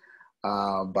process.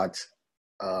 But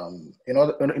in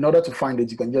order to find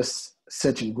it, you can just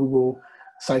search in Google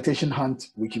citation hunt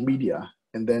Wikimedia,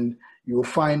 and then you will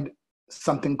find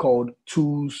something called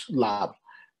Tools Lab.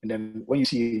 And then when you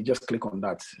see it, you just click on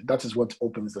that. That is what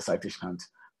opens the citation hunt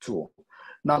tool.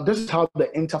 Now, this is how the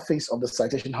interface of the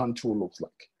citation hunt tool looks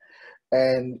like.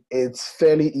 And it's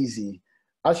fairly easy.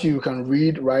 As you can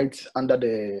read right under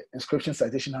the inscription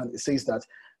citation hunt, it says that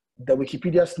the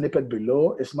Wikipedia snippet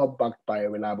below is not backed by a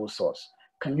reliable source.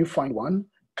 Can you find one?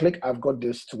 Click I've got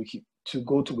this to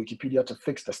go to Wikipedia to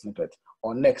fix the snippet,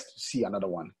 or next to see another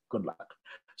one. Good luck.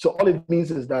 So all it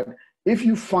means is that if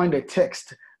you find a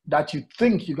text that you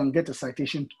think you can get a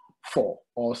citation for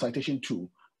or citation to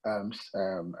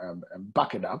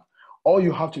back it up, all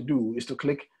you have to do is to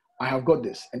click I have got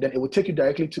this, and then it will take you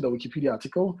directly to the Wikipedia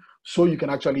article so you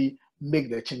can actually make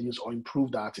the changes or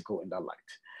improve the article in that light.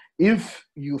 If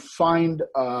you find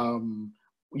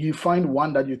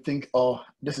one that you think, oh,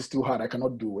 this is too hard, I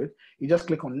cannot do it, you just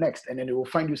click on next, and then it will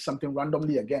find you something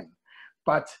randomly again.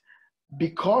 But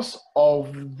because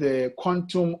of the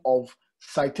quantum of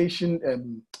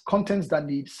citation contents that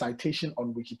need citation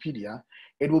on Wikipedia,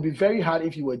 it will be very hard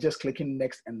if you were just clicking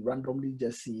next and randomly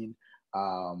just seeing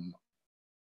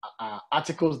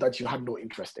articles that you had no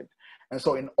interest in. And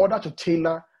so in order to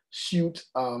tailor suit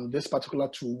this particular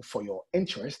tool for your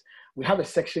interest, we have a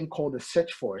section called the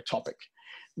search for a topic.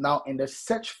 Now in the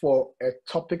search for a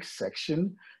topic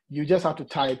section, you just have to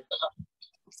type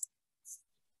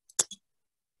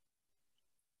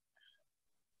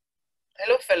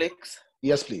Hello, Felix.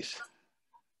 Yes, please.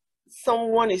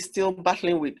 Someone is still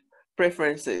battling with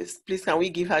preferences. Please, can we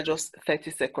give her just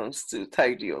 30 seconds to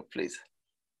tidy up, please?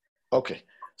 Okay.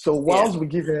 So whilst we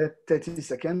give her 30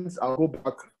 seconds, I'll go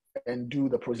back and do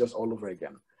the process all over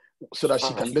again so that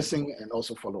she can listen and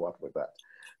also follow up with that.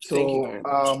 So thank you very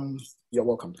much. You're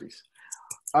welcome, please.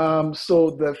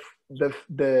 So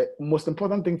the most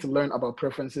important thing to learn about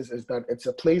preferences is that it's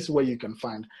a place where you can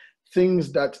find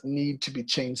things that need to be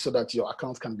changed so that your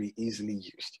account can be easily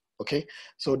used. Okay,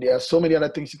 so there are so many other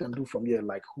things you can do from here,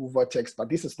 like hover text, but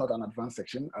this is not an advanced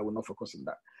section. I will not focus on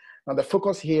that. Now, the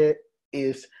focus here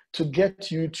is to get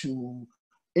you to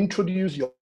introduce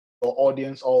your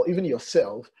audience or even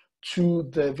yourself to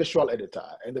the visual editor.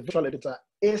 And the visual editor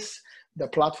is the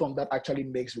platform that actually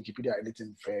makes Wikipedia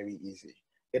editing very easy.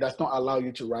 It does not allow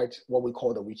you to write what we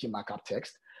call the wiki markup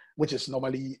text, which is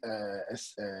normally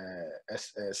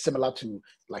similar to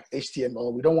like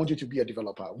HTML. We don't want you to be a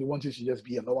developer. We want you to just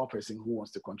be a normal person who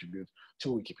wants to contribute to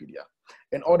Wikipedia.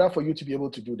 In order for you to be able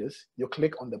to do this, you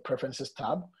click on the Preferences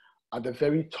tab at the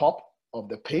very top of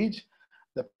the page.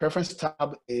 The Preferences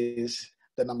tab is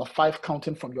the number 5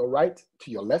 counting from your right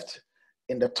to your left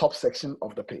in the top section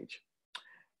of the page.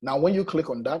 Now, when you click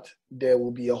on that, there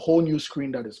will be a whole new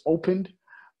screen that is opened.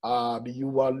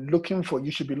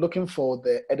 You should be looking for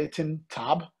the editing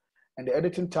tab, and the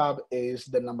editing tab is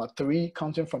the number 3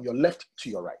 counting from your left to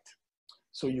your right.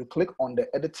 So you click on the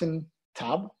editing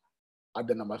tab at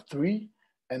the number 3,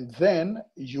 and then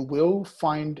you will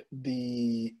find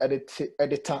the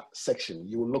editor section.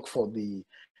 You will look for the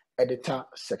editor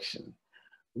section.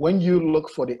 When you look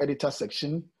for the editor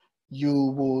section, you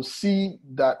will see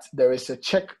that there is a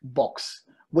check box,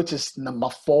 which is number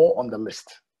 4 on the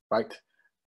list, right?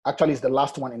 Actually, it's the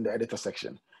last one in the editor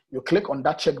section. You click on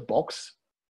that check box.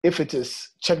 If it is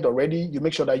checked already, you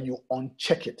make sure that you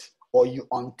uncheck it or you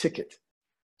untick it.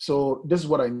 So this is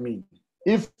what I mean.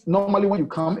 If normally when you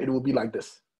come, it will be like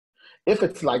this. If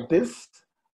it's like this,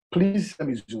 please let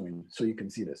me zoom in so you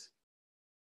can see this.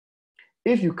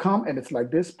 If you come and it's like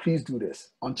this, please do this.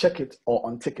 Uncheck it or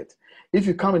untick it. If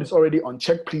you come and it's already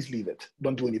unchecked, please leave it.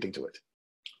 Don't do anything to it.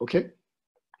 Okay?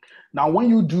 Now, when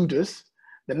you do this,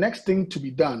 the next thing to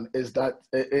be done is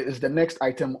the next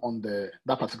item on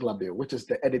that particular bill, which is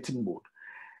the editing mode.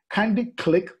 Kindly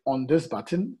click on this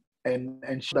button and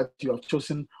ensure that you have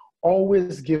chosen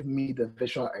always give me the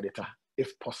visual editor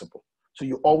if possible. So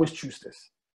you always choose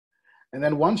this. And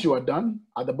then once you are done,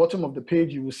 at the bottom of the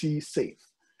page, you will see save.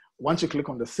 Once you click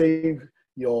on the save,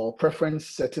 your preference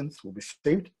settings will be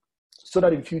saved so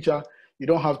that in future, you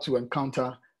don't have to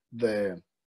encounter the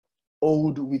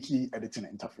old wiki editing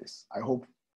interface. I hope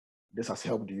this has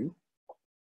helped you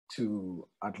to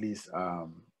at least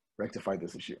rectify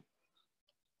this issue.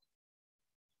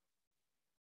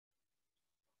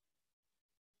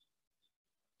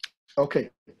 Okay,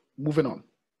 moving on.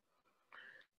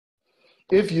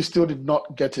 If you still did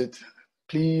not get it,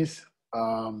 please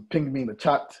ping me in the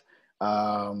chat.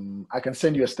 I can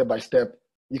send you a step-by-step.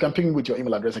 You can ping me with your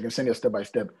email address. I can send you a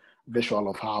step-by-step visual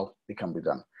of how it can be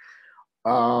done.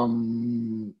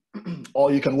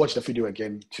 Or you can watch the video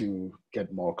again to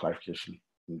get more clarification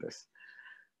in this.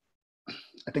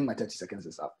 I think my 30 seconds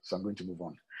is up, so I'm going to move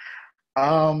on.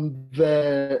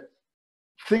 The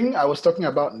thing I was talking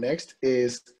about next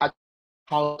is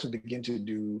how to begin to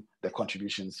do the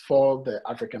contributions for the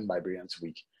African Librarians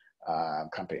Week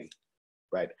campaign,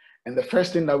 right? And the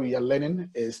first thing that we are learning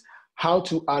is how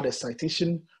to add a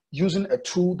citation using a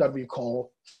tool that we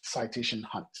call Citation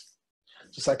Hunt.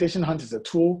 So Citation Hunt is a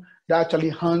tool that actually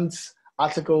hunts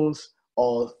articles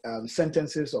or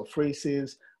sentences or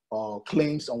phrases or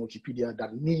claims on Wikipedia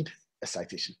that need a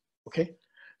citation, okay?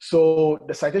 So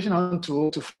the Citation Hunt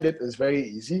tool, to find it is very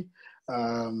easy.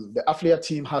 The AfLIA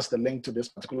team has the link to this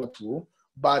particular tool,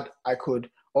 but I could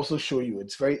also show you.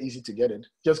 It's very easy to get it.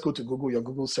 Just go to Google, your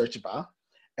Google search bar,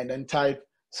 and then type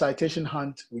Citation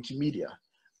Hunt Wikimedia.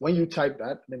 When you type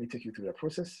that, let me take you through the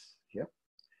process here.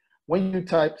 When you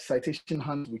type Citation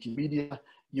Hunt Wikimedia,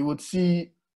 you would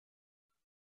see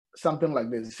something like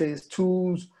this. It says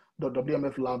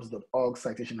tools.wmflabs.org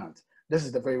citation hunt. This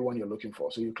is the very one you're looking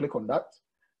for. So you click on that,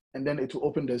 and then it will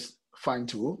open this find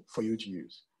tool for you to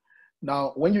use.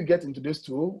 Now, when you get into this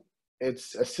tool,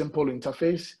 it's a simple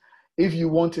interface. If you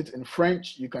want it in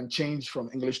French, you can change from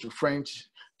English to French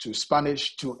to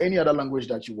Spanish to any other language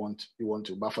that you want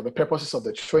to. But for the purposes of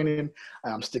the training,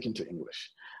 I am sticking to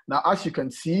English. Now, as you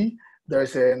can see,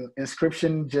 there's an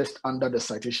inscription just under the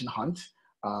Citation Hunt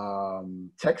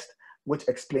text, which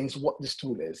explains what this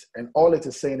tool is. And all it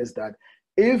is saying is that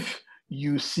if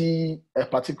you see a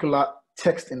particular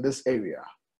text in this area,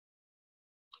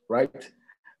 right,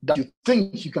 that you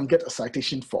think you can get a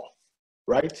citation for,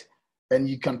 right, and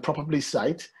you can probably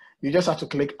cite, you just have to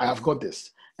click, I have got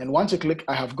this. And once you click,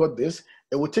 I have got this,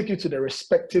 it will take you to the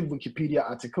respective Wikipedia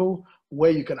article where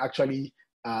you can actually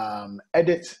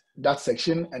edit that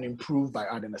section and improve by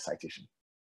adding a citation.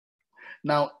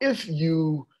 Now, if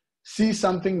you see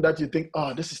something that you think,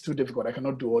 oh, this is too difficult, I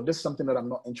cannot do, or this is something that I'm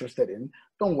not interested in,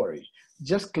 don't worry.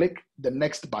 Just click the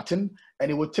next button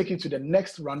and it will take you to the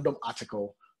next random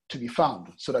article to be found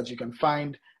so that you can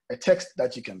find a text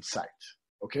that you can cite,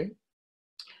 okay?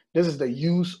 This is the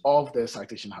use of the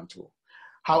citation hand tool.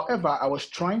 However, I was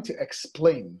trying to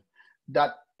explain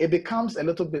that it becomes a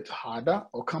little bit harder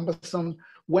or cumbersome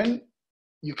when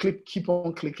you keep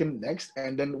on clicking next,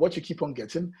 and then what you keep on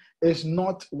getting is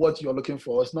not what you're looking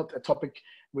for. It's not a topic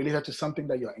related to something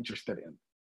that you're interested in.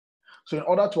 So in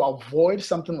order to avoid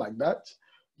something like that,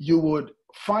 you would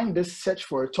find this search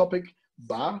for a topic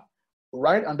bar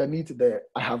right underneath the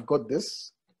I have got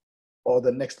this or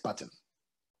the next button.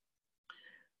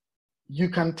 You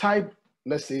can type,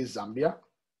 let's say, Zambia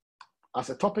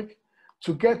as a topic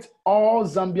to get all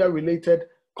Zambia related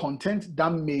content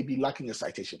that may be lacking a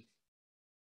citation.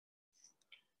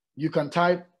 You can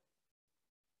type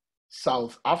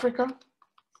South Africa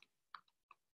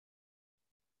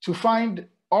to find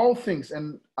all things,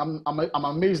 and I'm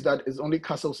amazed that it's only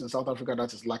castles in South Africa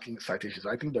that is lacking citations.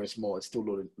 I think there is more. It's still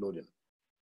loading.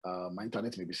 My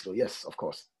internet may be slow. Yes, of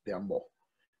course, there are more.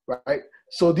 Right.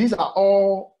 So these are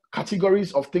all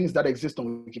categories of things that exist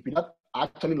on Wikipedia that are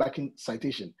actually lacking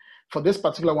citation. For this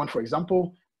particular one, for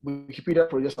example, Wikipedia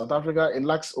Project South Africa, it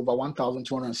lacks over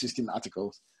 1,216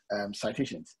 articles,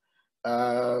 citations.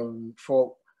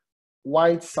 For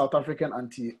white South African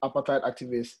anti-apartheid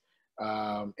activists,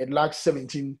 it lacks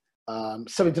 17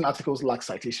 articles lack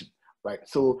citation, right?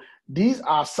 So these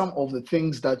are some of the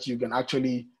things that you can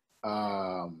actually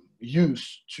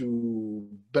use to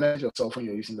benefit yourself when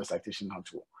you're using the citation hand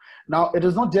tool. Now, it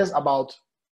is not just about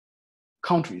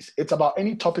countries, it's about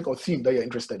any topic or theme that you're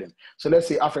interested in. So let's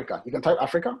say Africa, you can type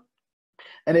Africa,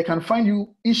 and it can find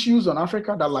you issues on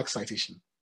Africa that lack citation.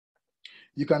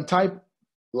 You can type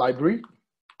library,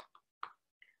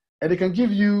 and it can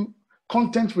give you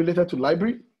content related to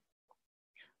library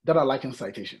that are lacking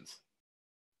citations,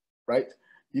 right?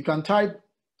 You can type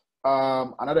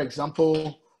another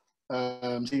example,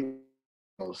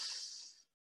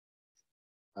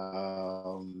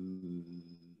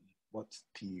 what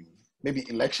theme? Maybe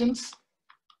elections.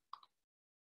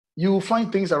 You will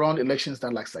find things around elections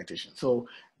that lack citation. So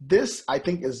this, I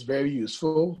think, is very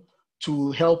useful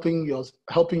to helping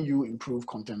you improve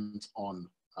content on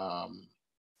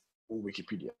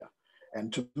Wikipedia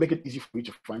and to make it easy for you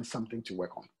to find something to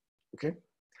work on, okay?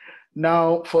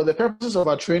 Now, for the purposes of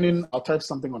our training, I'll type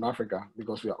something on Africa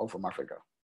because we are all from Africa.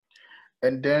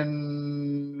 And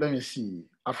then, let me see,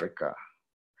 Africa.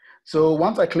 So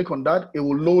once I click on that, it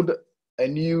will load a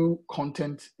new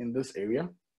content in this area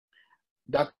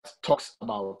that talks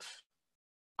about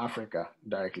Africa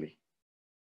directly.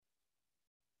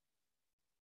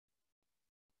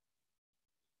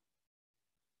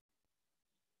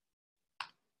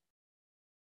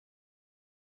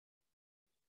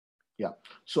 Yeah,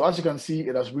 so as you can see,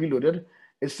 it has reloaded.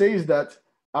 It says that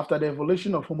after the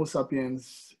evolution of Homo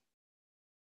sapiens,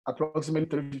 approximately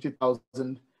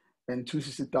 350,000 and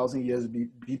 260,000 years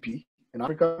BP in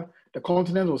Africa, the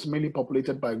continent was mainly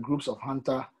populated by groups of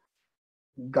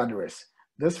hunter-gatherers.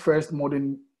 This first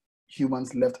modern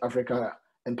humans left Africa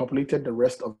and populated the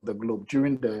rest of the globe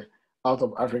during the out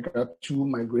of Africa 2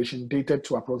 migration dated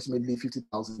to approximately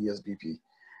 50,000 years BP.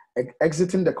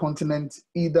 Exiting the continent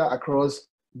either across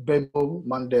Bab-el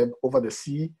Mandeb over the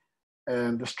sea,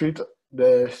 and the Strait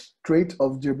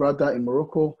of Gibraltar in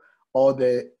Morocco, or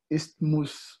the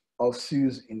Isthmus of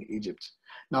Suez in Egypt.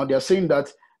 Now they're saying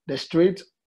that the Strait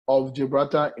of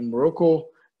Gibraltar in Morocco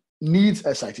needs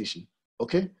a citation,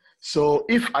 okay? So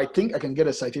if I think I can get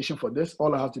a citation for this,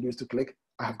 all I have to do is to click,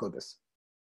 I have got this.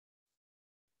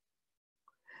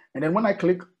 And then when I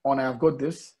click on I have got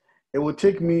this, it will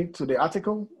take me to the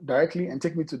article directly and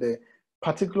take me to the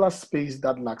particular space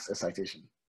that lacks a citation,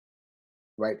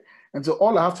 right? And so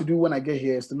all I have to do when I get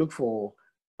here is to look for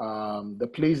the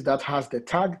place that has the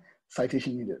tag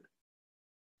citation needed.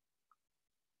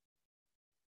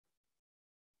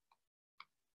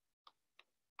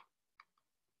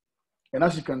 And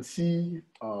as you can see,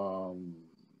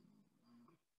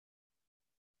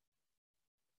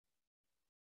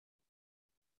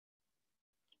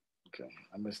 okay,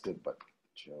 I missed it, but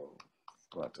Joe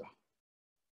Plata.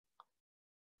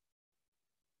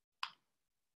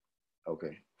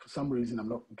 Okay, for some reason I'm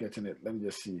not getting it. Let me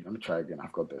just see. Let me try again.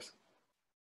 I've got this.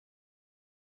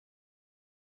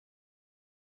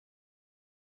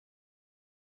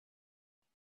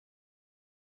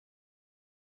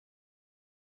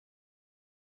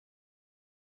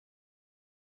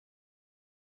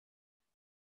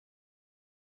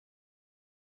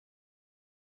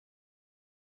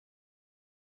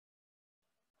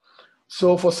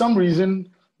 So for some reason,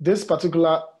 this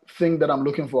particular thing that I'm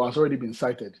looking for has already been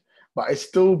cited, but it's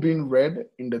still being read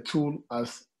in the tool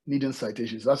as needing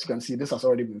citations. As you can see, this has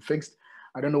already been fixed.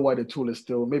 I don't know why the tool is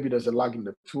still, maybe there's a lag in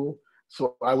the tool.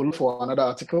 So I will look for another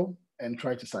article and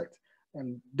try to cite.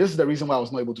 And this is the reason why I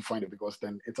was not able to find it, because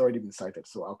then it's already been cited.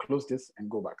 So I'll close this and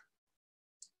go back.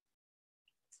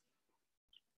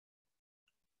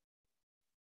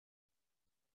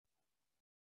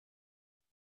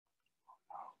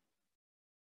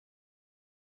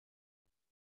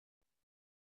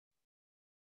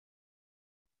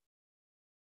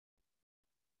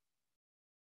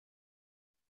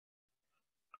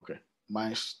 Okay,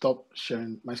 my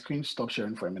screen stopped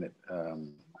sharing for a minute.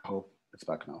 I hope it's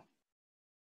back now.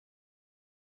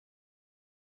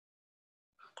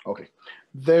 Okay,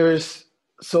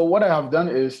 so what I have done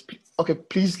is, okay,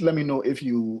 please let me know if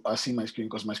you are seeing my screen,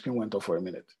 because my screen went off for a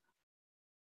minute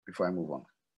before I move on.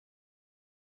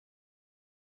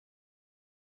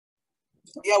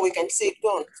 Yeah, we can see it. Go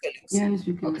on, Felix. Yes,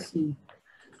 we can see.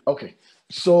 Okay,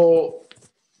 so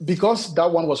because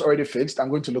that one was already fixed, I'm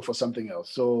going to look for something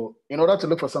else. So in order to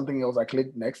look for something else, I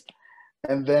click next.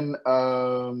 And then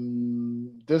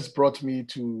this brought me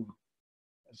to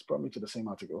the same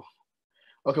article.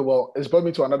 Okay, well, it's brought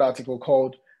me to another article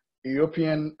called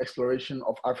European Exploration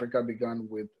of Africa Began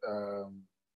with,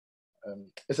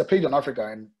 it's a page on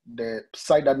Africa, and the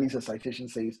site that needs a citation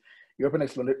says, European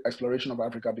exploration of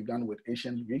Africa began with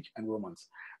ancient Greek and Romans.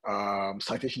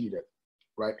 Citation needed,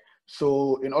 right?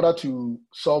 So in order to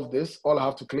solve this, all I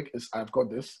have to click is I've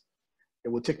got this. It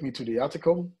will take me to the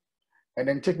article and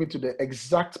then take me to the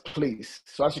exact place.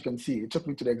 So as you can see, it took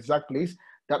me to the exact place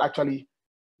that actually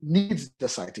needs the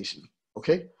citation,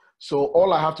 okay? So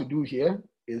all I have to do here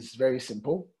is very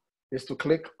simple, is to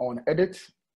click on edit.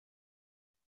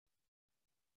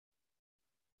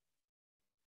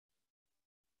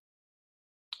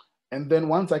 And then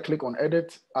once I click on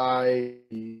edit, I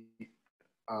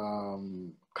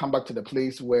come back to the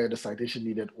place where the citation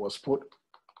needed was put.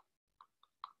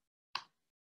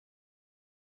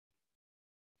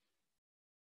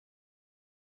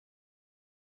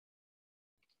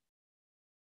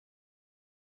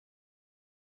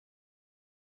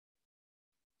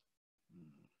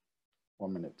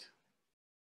 One minute.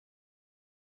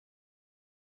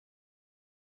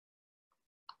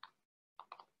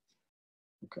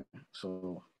 Okay,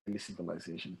 so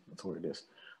civilization, that's what it is.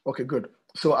 Okay, good.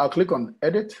 So I'll click on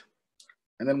edit.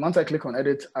 And then once I click on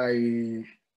edit, I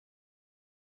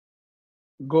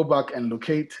go back and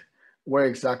locate where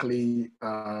exactly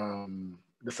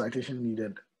the citation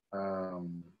needed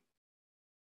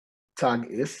tag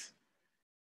is.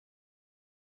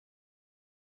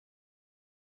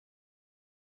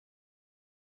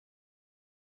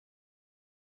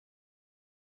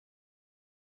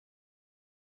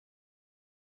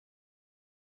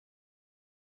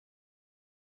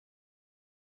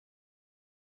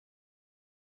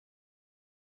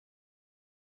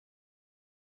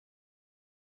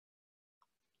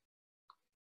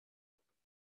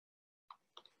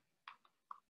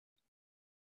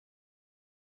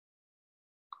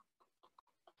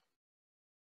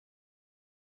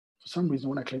 For some reason,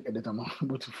 when I click edit, I'm not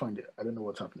able to find it. I don't know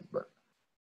what's happening, but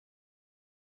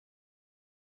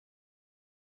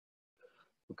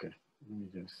okay, let me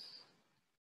just.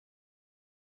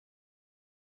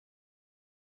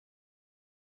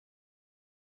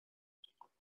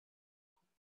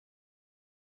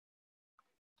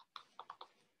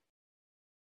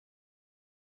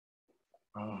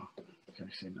 Oh, okay,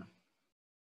 I see now.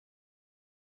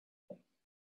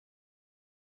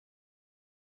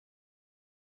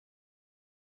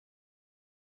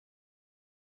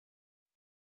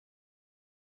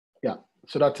 Yeah,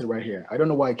 so that's it right here. I don't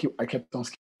know why I kept on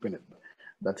skipping it, but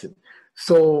that's it.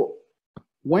 So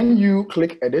when you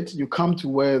click edit, you come to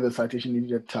where the citation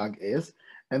needed tag is.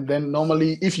 And then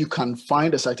normally, if you can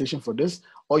find a citation for this,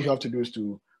 all you have to do is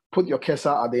to put your cursor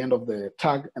at the end of the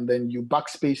tag and then you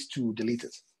backspace to delete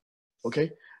it, okay?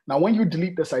 Now, when you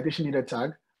delete the citation needed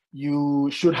tag,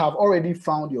 you should have already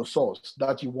found your source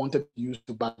that you wanted to use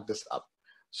to back this up.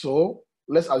 So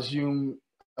let's assume,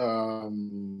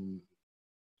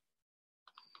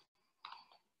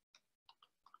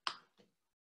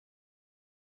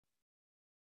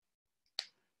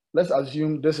 let's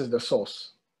assume this is the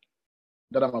source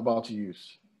that I'm about to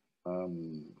use.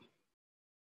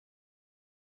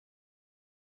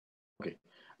 Okay,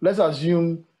 let's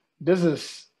assume this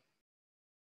is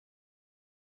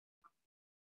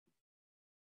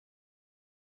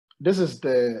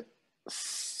the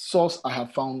source I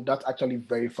have found that actually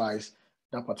verifies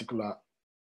that particular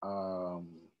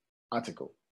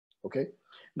article, okay?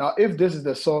 Now, if this is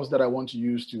the source that I want to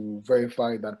use to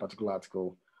verify that particular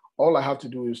article, all I have to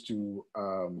do is to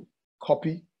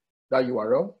copy that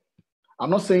URL. I'm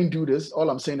not saying do this. All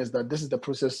I'm saying is that this is the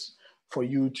process for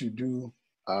you to do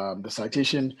the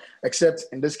citation, except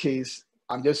in this case,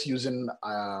 I'm just using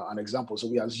an example. So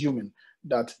we are assuming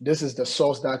that this is the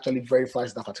source that actually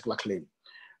verifies that particular claim.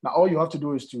 Now, all you have to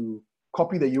do is to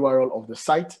copy the URL of the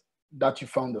site that you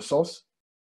found the source.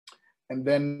 And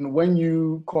then when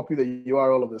you copy the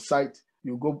URL of the site,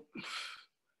 you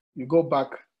go back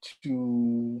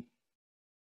to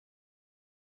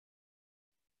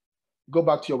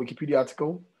your Wikipedia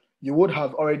article. You would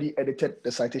have already edited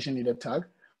the citation needed tag.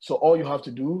 So all you have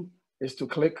to do is to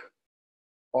click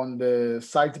on the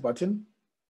cite button,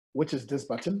 which is this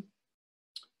button.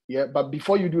 Yeah, but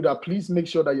before you do that, please make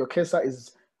sure that your cursor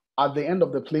is at the end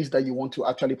of the place that you want to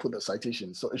actually put the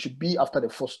citation. So it should be after the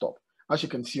full stop, as you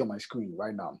can see on my screen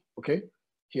right now, okay?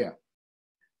 Here.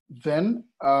 Then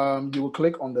you will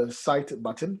click on the cite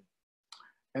button.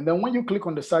 And then when you click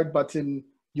on the cite button,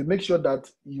 you make sure that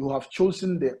you have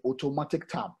chosen the automatic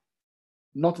tab,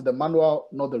 not the manual,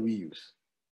 not the reuse,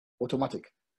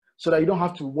 automatic. So that you don't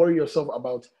have to worry yourself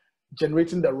about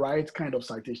generating the right kind of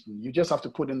citation. You just have to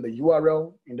put in the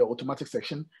URL in the automatic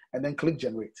section and then click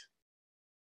generate.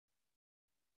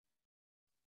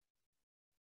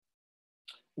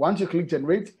 Once you click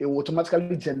generate, it will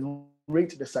automatically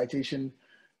generate the citation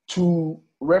to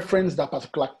reference that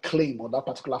particular claim or that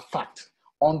particular fact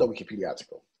on the Wikipedia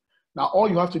article. Now, all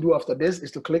you have to do after this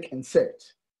is to click insert.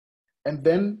 And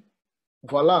then,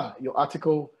 voila, your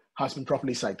article has been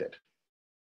properly cited.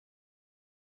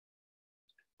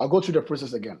 I'll go through the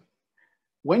process again.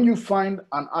 When you find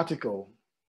an article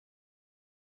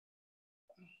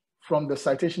from the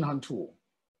citation hunt tool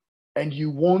and you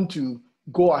want to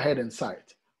go ahead and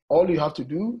cite, all you have to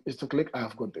do is to click, I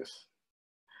have got this.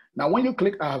 Now, when you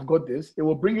click, I have got this, it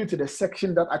will bring you to the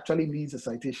section that actually needs a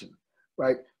citation,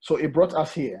 right? So it brought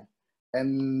us here.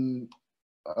 And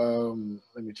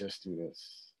let me just do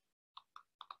this.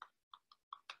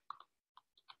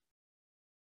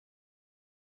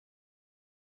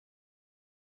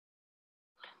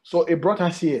 So it brought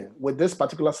us here with this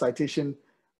particular citation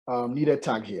needed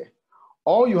tag here.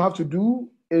 All you have to do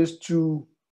is to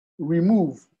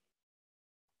remove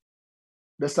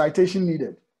the citation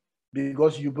needed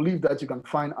because you believe that you can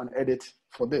find an edit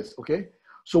for this, okay?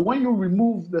 So when you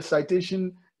remove the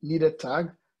citation needed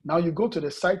tag, now you go to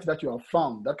the site that you have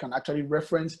found that can actually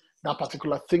reference that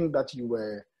particular thing that you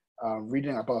were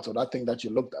reading about or that thing that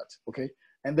you looked at, okay?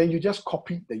 And then you just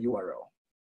copy the URL.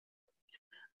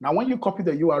 Now, when you copy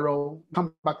the URL,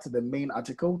 come back to the main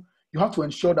article, you have to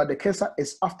ensure that the cursor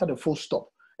is after the full stop,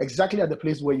 exactly at the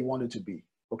place where you want it to be,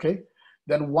 okay?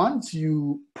 Then once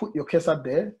you put your cursor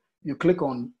there, you click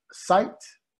on Cite,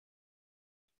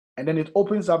 and then it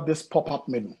opens up this pop-up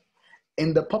menu.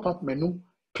 In the pop-up menu,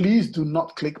 please do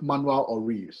not click manual or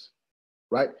reuse,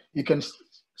 right? You can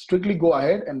strictly go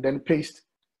ahead and then paste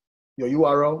your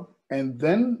URL, and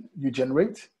then you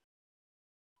generate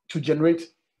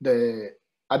the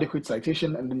adequate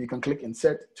citation, and then you can click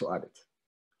insert to add it.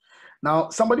 Now,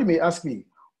 somebody may ask me,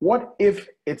 what if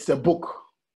it's a book?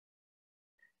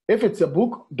 If it's a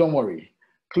book, don't worry.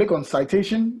 Click on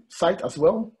citation, cite as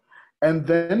well, and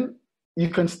then you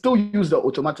can still use the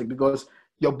automatic because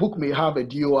your book may have a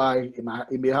DOI,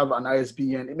 it may have an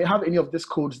ISBN, it may have any of these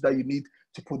codes that you need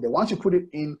to put there. Once you put it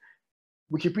in,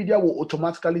 Wikipedia will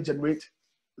automatically generate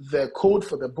the code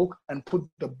for the book and put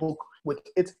the book with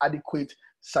its adequate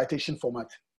citation format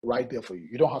right there for you.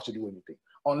 You don't have to do anything.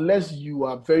 Unless you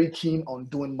are very keen on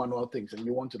doing manual things and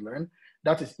you want to learn,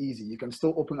 that is easy. You can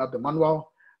still open up the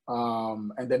manual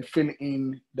and then fill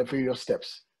in the various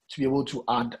steps to be able to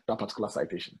add that particular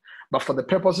citation. But for the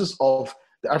purposes of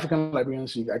the African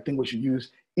Librarians Week, I think we should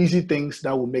use easy things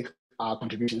that will make our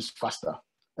contributions faster.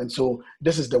 And so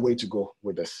this is the way to go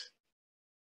with this.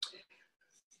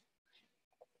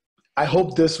 I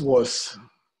hope this was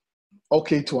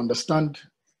okay to understand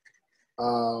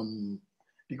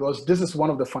because this is one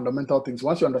of the fundamental things.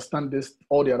 Once you understand this,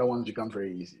 all the other ones become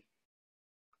very easy.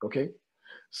 Okay,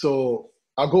 so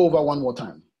I'll go over one more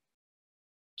time.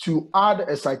 To add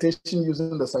a citation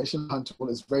using the citation hunt tool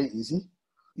is very easy.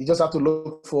 You just have to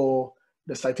look for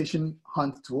the citation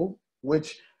hunt tool,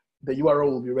 which the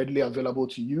URL will be readily available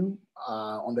to you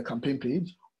on the campaign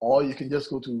page, or you can just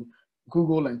go to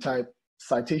Google and type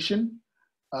citation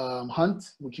hunt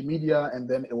Wikimedia, and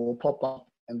then it will pop up,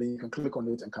 and then you can click on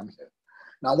it and come here.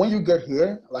 Now, when you get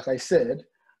here, like I said,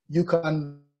 you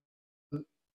can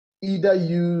either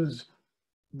use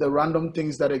the random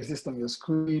things that exist on your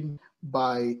screen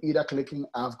by either clicking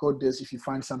I've got this if you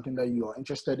find something that you are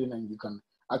interested in and you can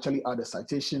actually add a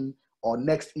citation, or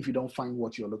next if you don't find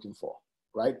what you're looking for,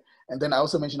 right? And then I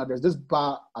also mentioned that there's this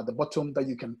bar at the bottom that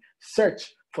you can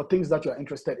search for things that you're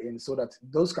interested in, so that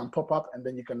those can pop up, and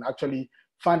then you can actually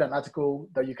find an article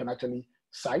that you can actually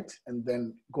cite and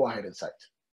then go ahead and cite.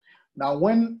 Now,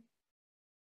 when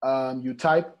you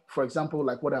type, for example,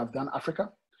 like what I've done,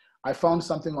 Africa, I found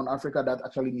something on Africa that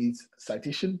actually needs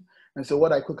citation. And so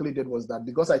what I quickly did was that,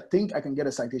 because I think I can get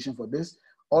a citation for this,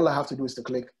 all I have to do is to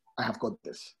click, I have got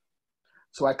this.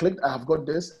 So I clicked, I have got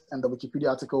this, and the Wikipedia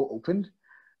article opened.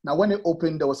 Now, when it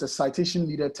opened, there was a citation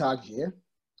needed tag here.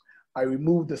 I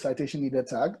removed the citation needed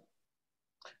tag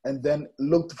and then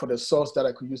looked for the source that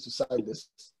I could use to cite this.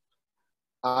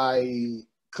 I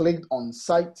clicked on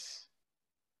cite,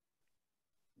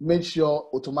 made sure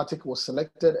automatic was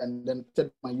selected, and then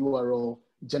set my URL,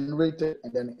 generated,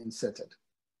 and then inserted.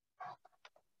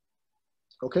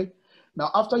 Okay. Now,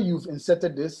 after you've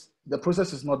inserted this, the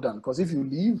process is not done, because if you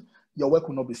leave, your work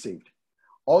will not be saved.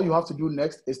 All you have to do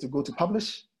next is to go to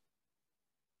publish.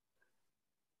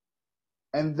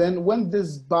 And then when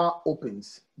this bar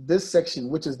opens, this section,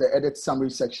 which is the edit summary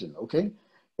section, okay,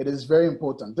 it is very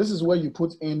important. This is where you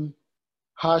put in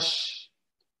hash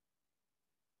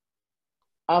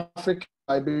African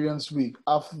Librarians Week,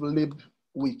 AfLib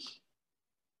Week,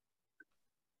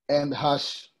 and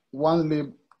hash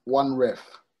OneLib1Ref.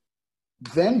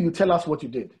 Then you tell us what you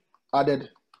did, added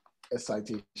a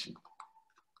citation,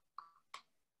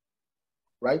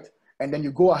 right? And then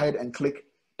you go ahead and click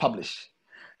publish.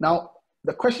 Now,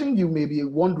 the question you may be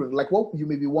wondering, like what you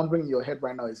may be wondering in your head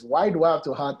right now is, why do I have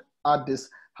to add this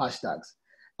hashtags?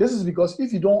 This is because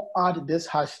if you don't add these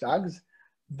hashtags,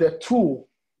 the tool,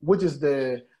 which is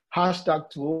the hashtag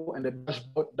tool and the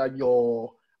dashboard that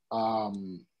your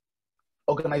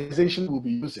organization will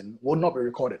be using, will not be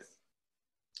recorded.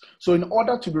 So in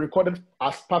order to be recorded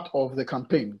as part of the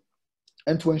campaign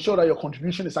and to ensure that your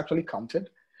contribution is actually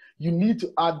counted, you need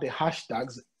to add the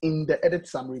hashtags in the edit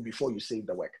summary before you save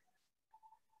the work.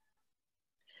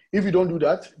 If you don't do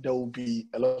that, there will be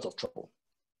a lot of trouble.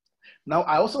 Now,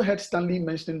 I also heard Stanley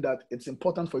mention that it's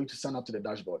important for you to sign up to the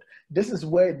dashboard. This is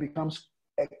where it becomes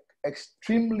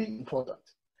extremely important,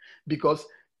 because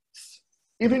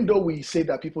even though we say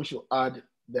that people should add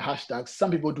the hashtags,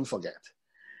 some people do forget.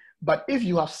 But if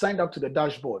you have signed up to the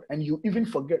dashboard and you even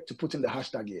forget to put in the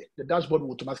hashtag here, the dashboard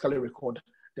will automatically record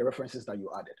the references that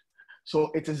you added.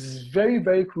 So it is very,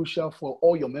 very crucial for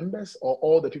all your members or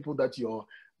all the people that you're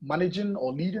managing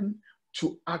or leading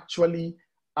to actually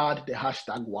add the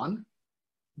hashtag one.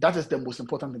 That is the most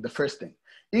important thing, the first thing.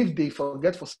 If they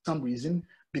forget for some reason,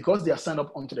 because they are signed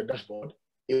up onto the dashboard,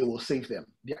 it will save them.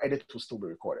 Their edit will still be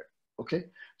recorded, okay?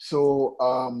 So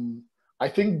I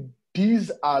think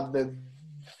these are the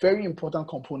very important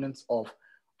components of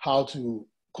how to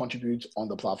contribute on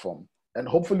the platform. And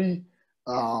hopefully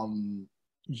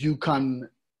you can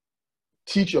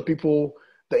teach your people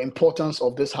the importance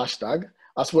of this hashtag,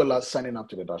 as well as signing up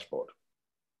to the dashboard.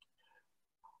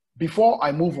 Before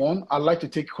I move on, I'd like to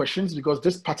take questions, because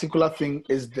this particular thing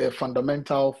is the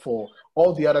fundamental for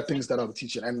all the other things that I'll be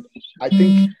teaching. And I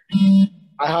think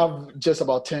I have just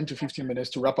about 10 to 15 minutes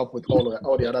to wrap up with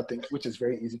all the other things, which is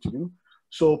very easy to do.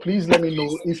 So please let me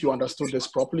know if you understood this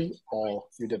properly or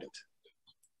you didn't.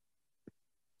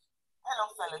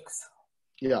 Hello, Felix.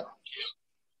 Yeah.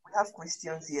 We have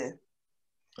questions here.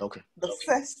 Okay. The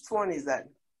first one is that,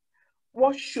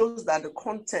 what shows that the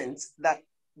content that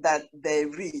there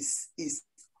is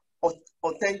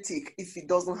authentic if it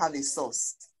doesn't have a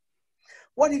source?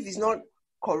 What if it's not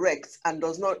correct and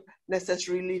does not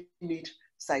necessarily need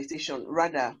citation,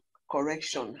 rather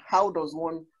correction? How does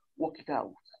one work it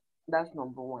out? That's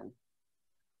number one.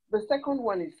 The second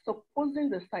one is, supposing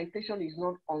the citation is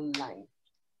not online,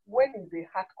 when is a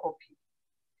hard copy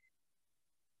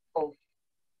of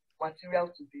material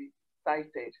to be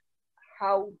cited?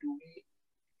 How do we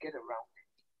get around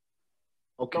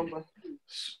it? Okay. Number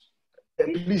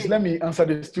three. Please let me answer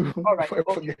this too. All right. Before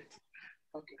I forget.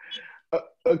 Okay.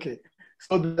 Okay.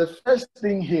 So the first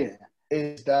thing here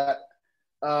is that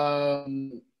I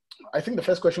think the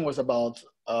first question was about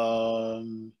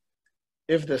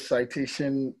if the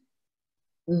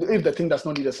thing does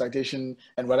not need a citation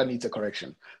and rather needs a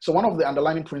correction. So one of the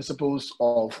underlying principles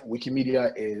of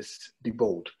Wikimedia is be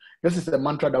bold. This is the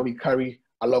mantra that we carry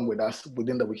along with us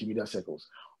within the Wikimedia circles.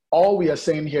 All we are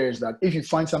saying here is that if you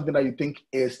find something that you think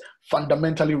is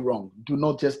fundamentally wrong, do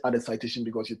not just add a citation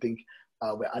because you think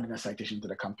we're adding a citation to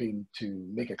the campaign to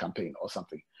make a campaign or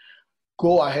something.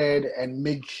 Go ahead and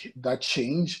make that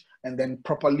change and then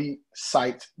properly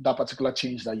cite that particular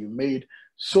change that you made,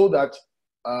 so that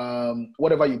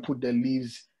whatever you put there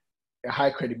leaves a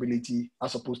high credibility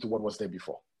as opposed to what was there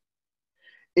before.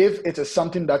 If it is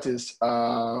something that is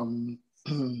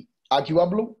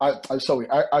arguable,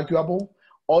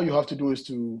 all you have to do is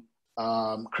to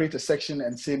create a section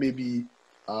and say maybe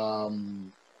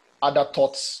other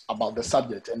thoughts about the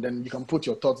subject, and then you can put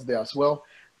your thoughts there as well,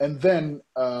 and then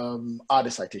add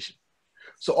a citation.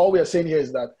 So all we are saying here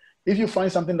is that if you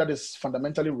find something that is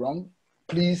fundamentally wrong,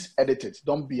 please edit it.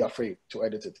 Don't be afraid to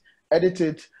edit it. Edit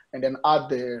it and then add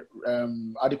the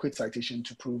adequate citation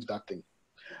to prove that thing.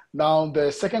 Now,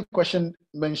 the second question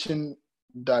mentioned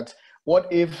that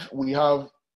what if we have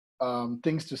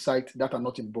things to cite that are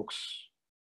not in books?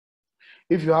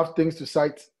 If you have things to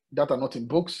cite that are not in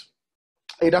books,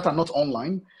 that are not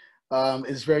online,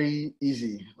 it's very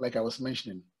easy, like I was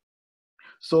mentioning.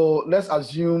 So let's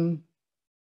assume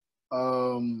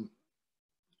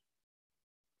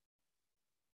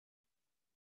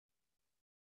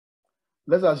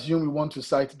we want to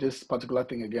cite this particular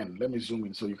thing again. Let me zoom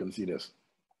in so you can see this.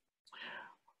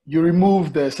 You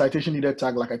remove the citation needed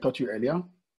tag like I taught you earlier.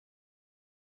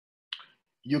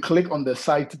 You click on the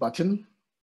cite button.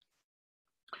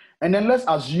 And then let's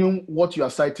assume what you are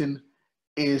citing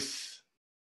is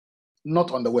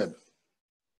not on the web,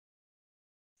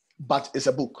 but it's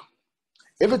a book.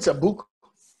 If it's a book,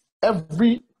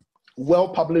 every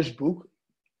well-published book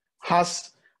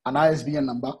has an ISBN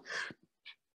number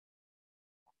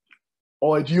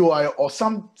or a DOI or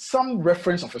some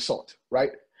reference of a sort,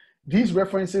 right? These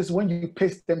references, when you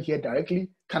paste them here directly,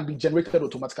 can be generated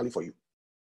automatically for you,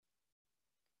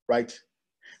 right?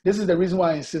 This is the reason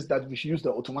why I insist that we should use the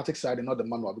automatic side and not the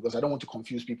manual, because I don't want to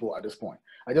confuse people at this point.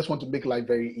 I just want to make life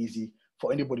very easy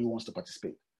for anybody who wants to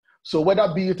participate. So whether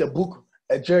be it a book,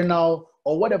 a journal,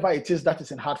 or whatever it is that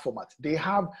is in hard format, they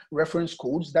have reference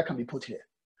codes that can be put here.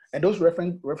 And those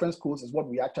reference codes is what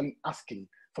we're actually asking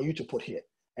for you to put here.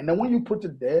 And then when you put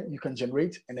it there, you can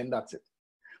generate, and then that's it.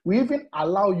 We even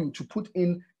allow you to put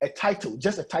in a title,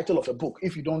 just a title of a book.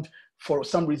 If you don't, for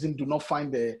some reason, do not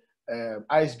find the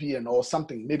ISBN or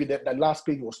something, maybe the last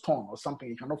page was torn or something,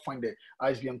 you cannot find the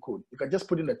ISBN code. You can just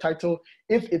put in the title.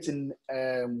 If it's in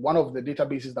one of the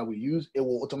databases that we use, it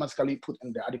will automatically put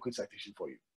in the adequate citation for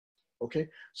you. Okay,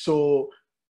 so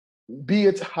be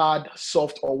it hard,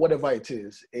 soft, or whatever it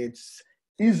is, it's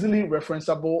easily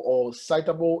referenceable or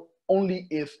citable only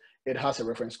if it has a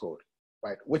reference code,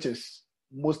 right? Which is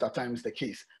most of the times the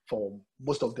case for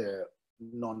most of the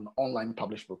non-online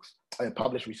published books,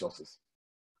 published resources.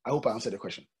 I hope I answered the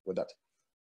question with that.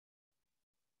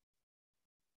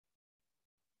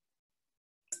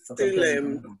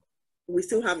 We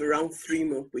still have around 3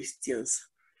 more questions.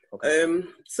 Okay.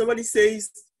 Somebody says,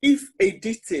 if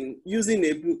editing using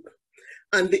a book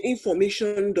and the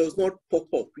information does not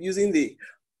pop up using the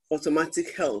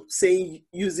automatic help,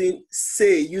 using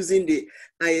the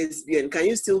ISBN, can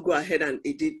you still go ahead and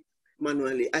edit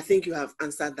manually? I think you have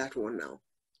answered that one now.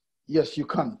 Yes, you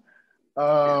can.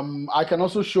 I can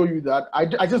also show you that. I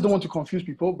just don't want to confuse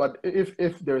people, but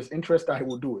if there's interest, I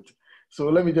will do it. So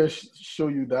let me just show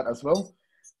you that as well.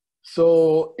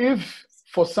 So if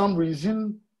for some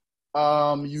reason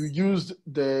you used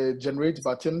the generate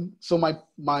button, so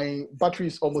my battery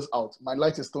is almost out. My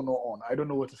light is still not on. I don't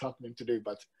know what is happening today,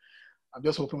 but I'm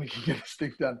just hoping we can get this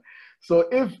thing done. So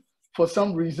if for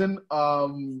some reason, let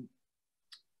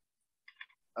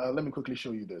me quickly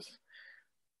show you this.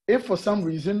 If for some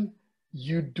reason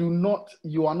you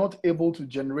are not able to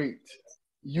generate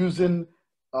using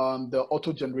the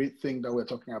auto generate thing that we're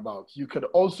talking about, you could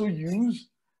also use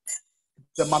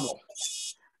the manual.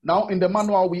 Now in the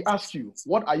manual, we ask you,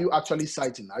 what are you actually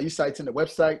citing? Are you citing a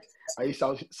website? Are you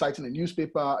citing a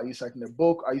newspaper? Are you citing a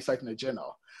book? Are you citing a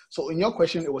journal? So in your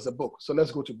question, it was a book. So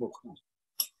let's go to book.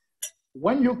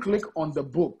 When you click on the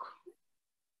book,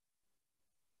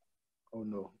 oh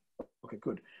no, okay,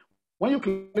 good. When you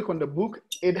click on the book,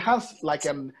 it has like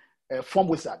a form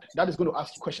wizard that is going to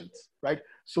ask you questions, right?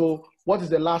 So what is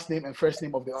the last name and first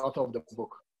name of the author of the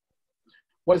book?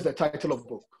 What is the title of the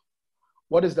book?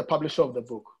 What is the publisher of the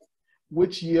book?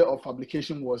 Which year of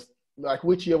publication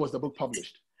which year was the book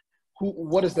published?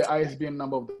 What is the ISBN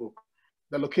number of the book?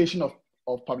 The location of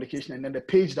publication, and then the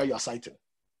page that you are citing,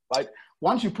 right?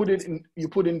 Once you put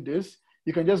in this,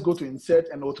 you can just go to insert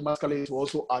and automatically it will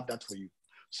also add that for you.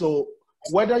 So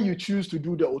whether you choose to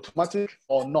do the automatic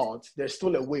or not, there's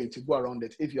still a way to go around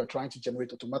it if you're trying to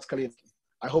generate automatically.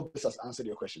 I hope this has answered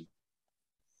your question.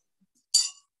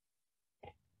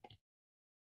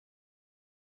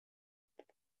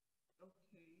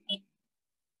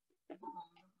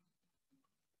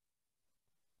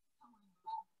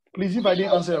 Please, if I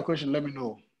didn't answer your question, let me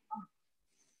know.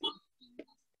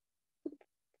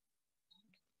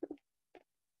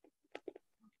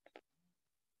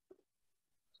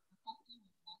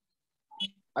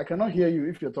 I cannot hear you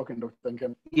if you're talking, Dr.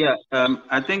 Nkem. Yeah,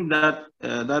 I think that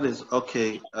that is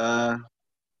okay.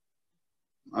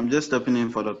 I'm just stepping in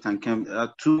for Dr.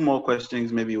 Nkem. 2 more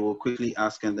questions, maybe we'll quickly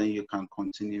ask and then you can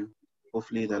continue.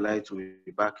 Hopefully the light will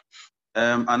be back.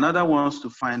 Another wants to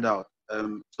find out,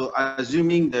 so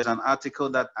assuming there's an article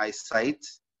that I cite,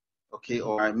 okay,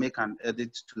 or I make an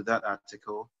edit to that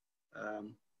article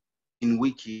in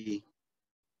Wiki,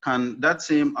 can that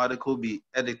same article be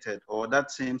edited, or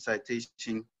that same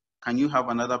citation, can you have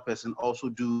another person also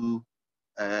do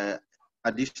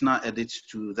additional edits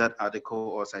to that article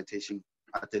or citation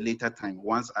at a later time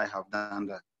once I have done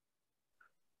that?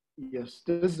 Yes,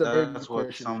 this is a very good That's what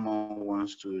question. someone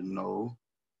wants to know.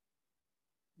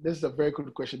 This is a very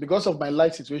good question. Because of my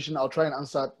light situation, I'll try and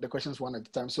answer the questions one at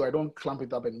a time so I don't clamp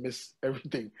it up and miss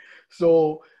everything.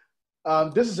 So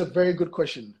this is a very good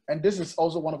question. And this is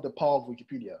also one of the power of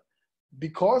Wikipedia.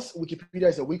 Because Wikipedia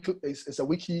is a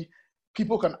wiki,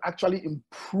 people can actually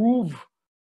improve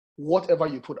whatever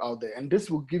you put out there. And this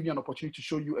will give you an opportunity to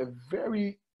show you a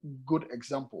very good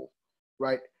example,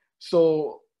 right?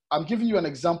 So I'm giving you an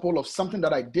example of something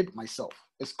that I did myself.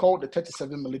 It's called the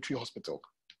 37 Military Hospital.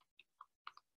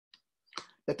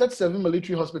 The 37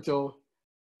 Military Hospital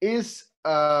is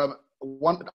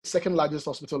second largest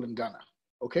hospital in Ghana,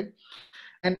 okay?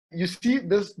 And you see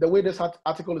this, the way this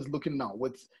article is looking now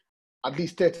with at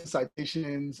least 30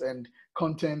 citations and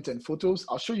content and photos.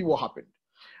 I'll show you what happened.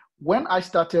 When I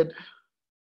started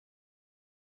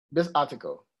this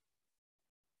article,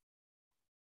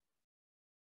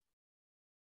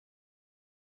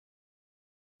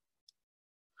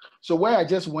 so where I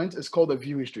just went is called the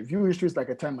view history. View history is like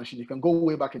a time machine. You can go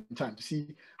way back in time to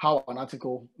see how an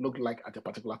article looked like at a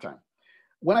particular time.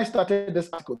 When I started this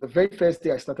article, the very first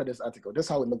day I started this article, this is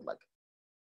how it looked like.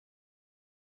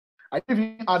 I didn't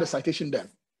even add a citation then.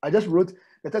 I just wrote,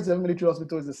 the 37 Military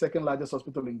Hospital is the second largest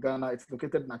hospital in Ghana. It's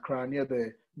located in Accra near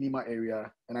the Nima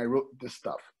area. And I wrote this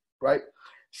stuff, right?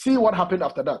 See what happened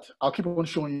after that. I'll keep on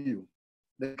showing you.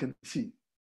 They can see.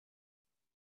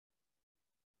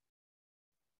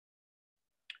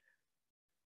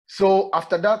 So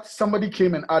after that, somebody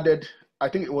came and added, I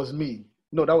think it was me.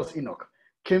 No, that was Enoch.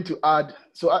 Came to add,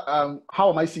 so how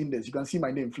am I seeing this? You can see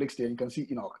my name flexed here. You can see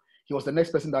Enoch. He was the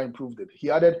next person that improved it. He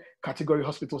added category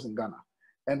hospitals in Ghana.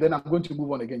 And then I'm going to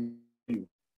move on again.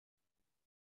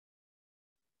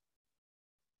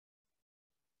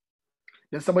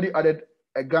 Then somebody added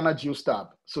a Ghana geostab.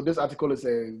 So this article is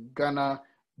a Ghana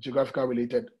geographical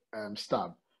related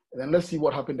stab. And then let's see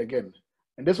what happened again.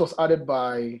 And this was added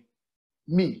by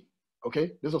me,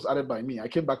 okay? This was added by me. I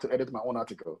came back to edit my own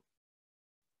article.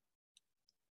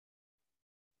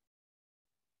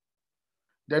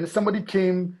 Then somebody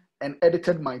came and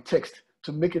edited my text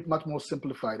to make it much more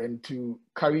simplified and to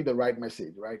carry the right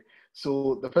message, right?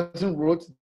 So the person wrote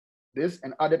this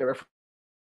and added a reference.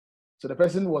 So the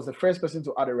person was the first person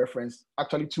to add a reference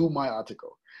actually to my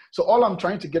article. So all I'm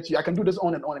trying to get to you, I can do this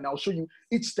on, and I'll show you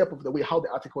each step of the way how the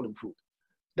article improved.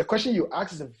 The question you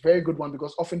asked is a very good one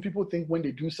because often people think when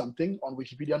they do something on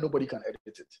Wikipedia, nobody can edit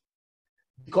it.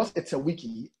 Because it's a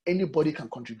wiki, anybody can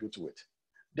contribute to it.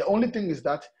 The only thing is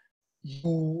that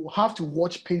you have to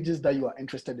watch pages that you are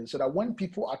interested in so that when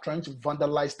people are trying to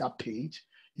vandalize that page,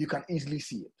 you can easily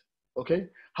see it, okay?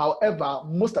 However,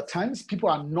 most of the times, people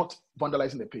are not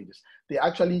vandalizing the pages. They're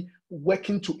actually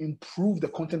working to improve the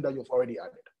content that you've already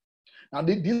added. Now,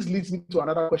 this leads me to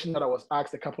another question that I was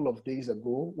asked a couple of days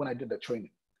ago when I did the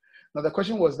training. Now, the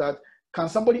question was that, can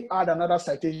somebody add another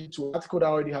citation to an article that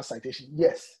already has citation?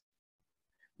 Yes,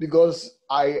 because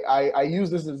I use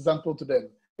this example to them.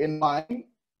 In my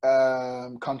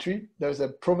country, there's a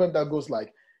proverb that goes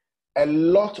like, a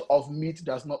lot of meat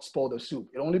does not spoil the soup.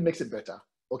 It only makes it better,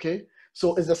 okay?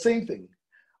 So it's the same thing.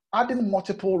 Adding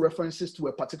multiple references to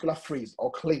a particular phrase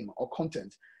or claim or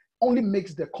content only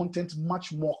makes the content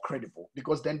much more credible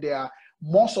because then there are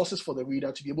more sources for the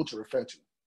reader to be able to refer to.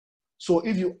 So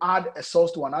if you add a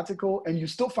source to an article and you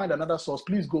still find another source,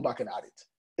 please go back and add it.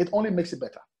 It only makes it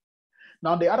better.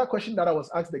 Now, the other question that I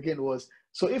was asked again was,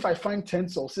 so if I find 10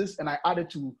 sources and I add it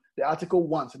to the article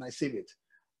once and I save it,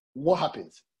 what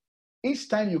happens? Each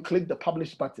time you click the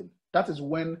publish button, that is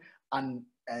when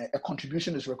a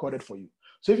contribution is recorded for you.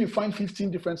 So if you find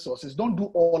 15 different sources, don't do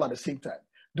all at the same time.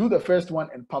 Do the first one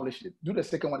and publish it. Do the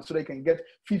second one so they can get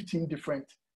 15 different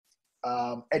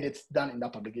edits done in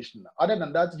that publication. Other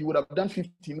than that, you would have done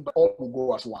 15, but all will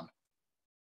go as one.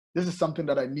 This is something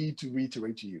that I need to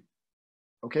reiterate to you,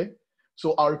 okay?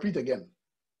 So I'll repeat again.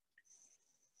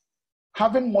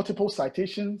 Having multiple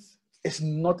citations is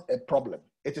not a problem.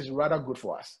 It is rather good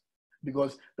for us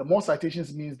because the more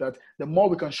citations means that the more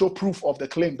we can show proof of the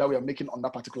claim that we are making on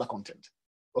that particular content,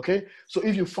 Okay, so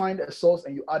if you find a source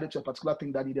and you add it to a particular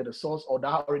thing that needed a source or that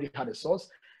already had a source,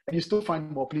 and you still find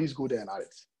more, please go there and add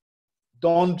it.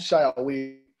 Don't shy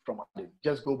away from adding.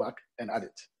 Just go back and add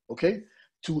it, okay,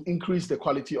 to increase the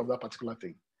quality of that particular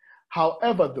thing.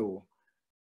 However, though,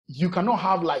 you cannot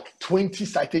have like 20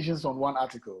 citations on one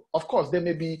article. Of course, there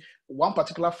may be one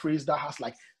particular phrase that has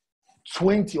like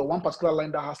 20 or one particular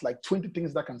line that has like 20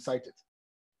 things that can cite it.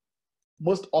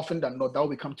 Most often than not, that will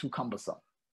become too cumbersome,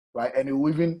 right? And it will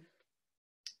even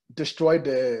destroy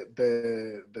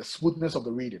the smoothness of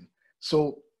the reading.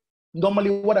 So normally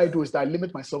what I do is that I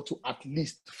limit myself to at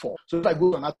least 4. So if I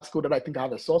go to an article that I think I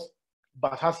have a source,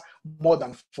 but has more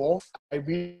than 4, I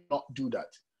really not do that.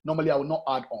 Normally I will not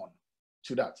add on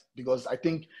to that because I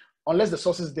think unless the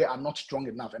sources there are not strong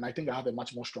enough, and I think I have a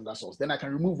much more stronger source, then I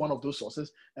can remove one of those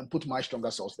sources and put my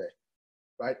stronger source there,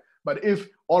 right? But if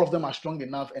all of them are strong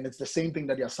enough and it's the same thing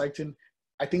that you're citing,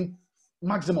 I think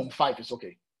maximum 5 is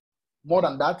okay. More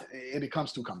than that, it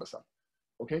becomes too cumbersome,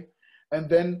 okay? And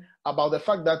then about the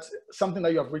fact that something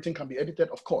that you have written can be edited,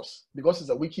 of course, because it's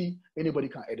a wiki, anybody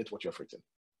can edit what you have written.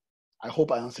 I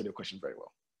hope I answered your question very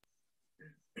well.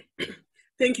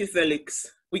 Thank you,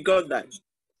 Felix. We got that.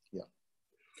 Yeah.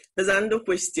 There's another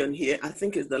question here. I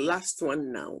think it's the last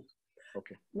one now.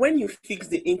 Okay. When you fix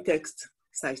the in-text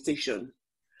citation,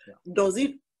 does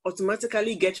it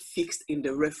automatically get fixed in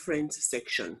the reference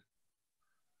section?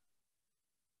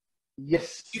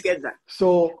 Yes. You get that?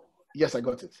 So, yes, I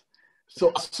got it.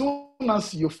 So as soon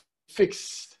as you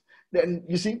fix, then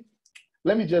you see,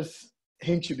 let me just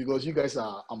hint you because you guys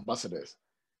are ambassadors.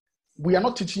 We are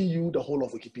not teaching you the whole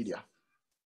of Wikipedia.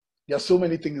 There are so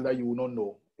many things that you will not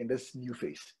know in this new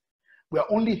phase. We are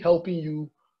only helping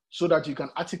you so that you can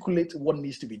articulate what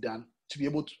needs to be done to be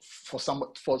able to, for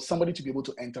somebody to be able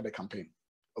to enter the campaign,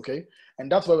 okay? And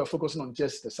that's why we're focusing on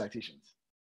just the citations.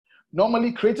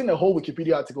 Normally, creating a whole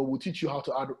Wikipedia article will teach you how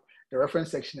to add the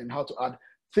reference section and how to add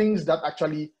things that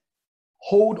actually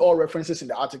hold all references in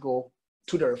the article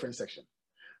to the reference section.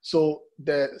 So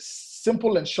the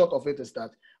simple and short of it is that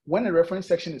when a reference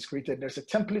section is created, there's a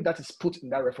template that is put in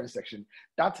that reference section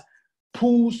that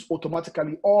pulls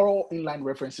automatically all inline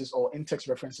references or in-text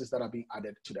references that are being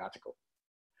added to the article.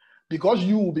 Because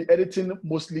you will be editing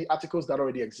mostly articles that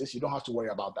already exist, you don't have to worry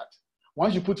about that.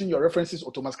 Once you put in your references,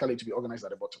 automatically to be organized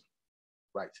at the bottom,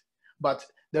 right? But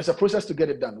there's a process to get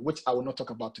it done, which I will not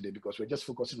talk about today because we're just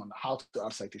focusing on how to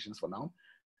add citations for now,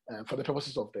 for the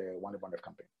purposes of the One Live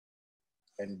campaign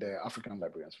and the African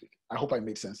Librarians Week. I hope I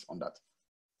made sense on that.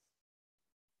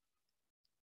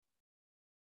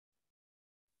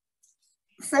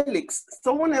 Felix,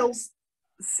 someone else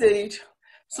said,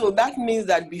 so that means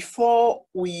that before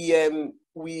we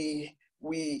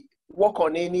work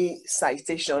on any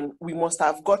citation, we must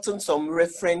have gotten some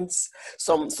reference,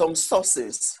 some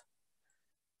sources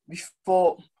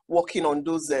before working on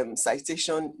those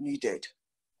citation needed.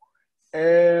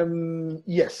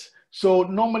 Yes. So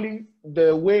normally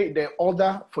the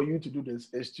order for you to do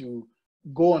this is to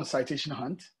go on citation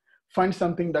hunt, find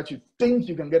something that you think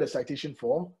you can get a citation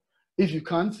for. If you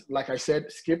can't, like I said,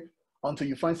 skip until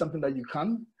you find something that you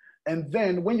can. And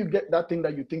then when you get that thing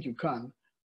that you think you can,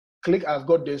 click I've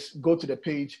got this, go to the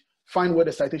page, find where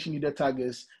the citation needed tag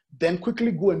is, then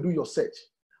quickly go and do your search.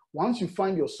 Once you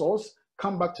find your source,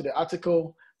 come back to the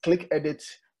article, click edit,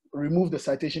 remove the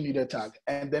citation needed tag,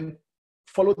 and then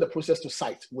follow the process to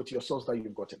cite with your source that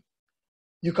you've gotten.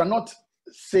 You cannot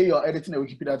say you're editing a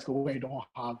Wikipedia article when you don't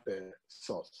have the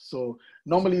source. So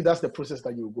normally that's the process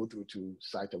that you go through to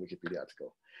cite a Wikipedia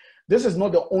article. This is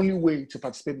not the only way to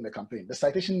participate in the campaign.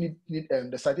 The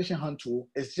the citation hunt tool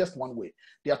is just one way.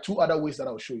 There are 2 other ways that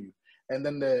I'll show you. And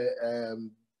then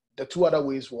the 2 other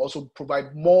ways will also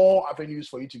provide more avenues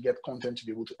for you to get content to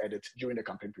be able to edit during the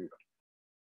campaign period.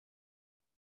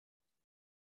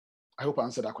 I hope I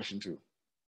answered that question too.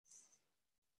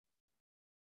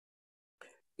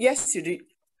 Yes, you did,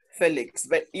 Felix.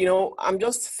 But, I'm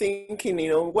just thinking,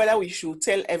 whether we should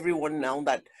tell everyone now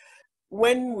that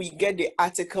when we get the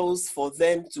articles for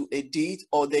them to edit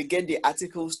or they get the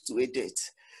articles to edit,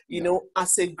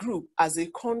 as a group, as a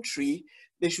country,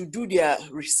 they should do their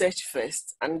research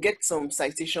first and get some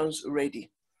citations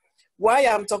ready. Why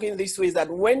I'm talking this way is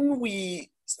that when we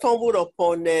stumbled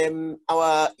upon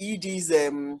our ED's,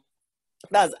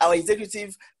 that's our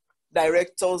executive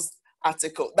director's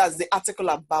article, that's the article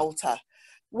about her.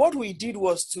 What we did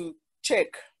was to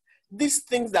check these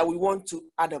things that we want to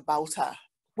add about her.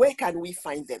 Where can we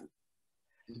find them?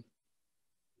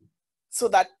 So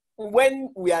that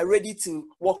when we are ready to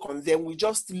work on them, we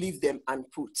just leave them and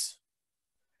put.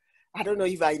 I don't know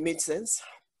if I made sense.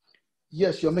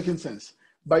 Yes, you're making sense.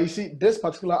 But you see, this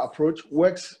particular approach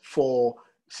works for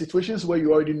situations where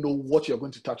you already know what you're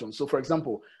going to touch on. So, for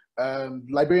example,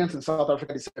 librarians in South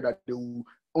Africa decided that they will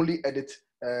only edit.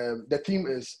 The theme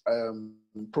is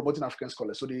promoting African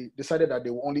scholars, so they decided that they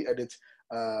will only edit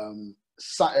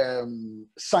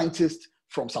scientists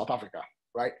from South Africa,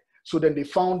 right? So then they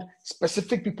found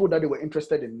specific people that they were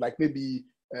interested in, like maybe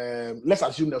let's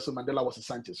assume Nelson Mandela was a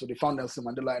scientist. So they found Nelson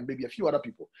Mandela and maybe a few other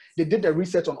people. They did the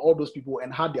research on all those people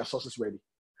and had their sources ready.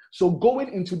 So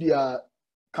going into their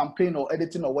campaign or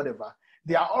editing or whatever,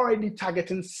 they are already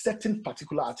targeting certain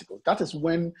particular articles. That is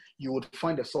when you would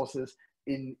find the sources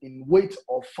in wait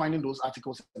of finding those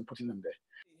articles and putting them there.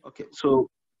 Okay, so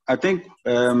I think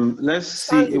let's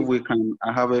see if we can.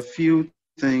 I have a few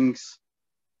things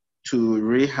to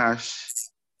rehash,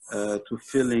 to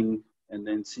fill in, and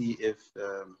then see if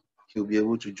he'll be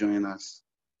able to join us,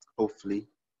 hopefully.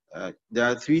 There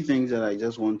are three things that I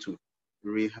just want to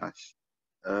rehash.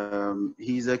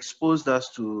 He's exposed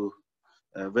us to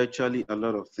virtually a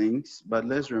lot of things, but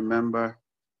let's remember,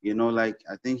 you know, like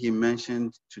I think he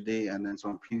mentioned today and then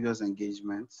some previous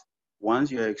engagements,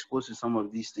 once you're exposed to some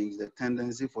of these things, the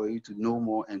tendency for you to know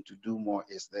more and to do more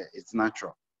is there. It's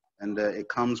natural, and it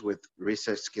comes with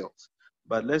research skills.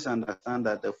 But let's understand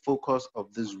that the focus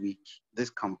of this week, this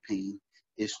campaign,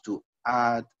 is to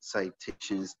add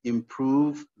citations,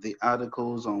 improve the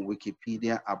articles on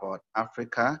Wikipedia about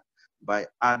Africa by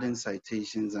adding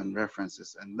citations and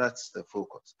references, and that's the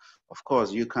focus. Of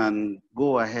course, you can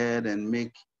go ahead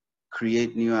and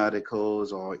create new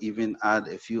articles or even add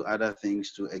a few other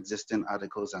things to existing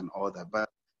articles and all that, but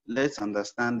let's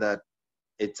understand that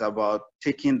it's about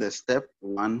taking the step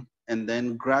one, and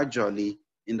then gradually,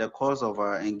 in the course of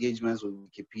our engagements with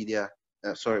Wikimedia,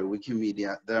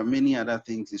 there are many other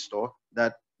things in store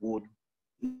that would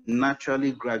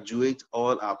naturally graduate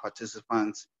all our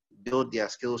participants, build their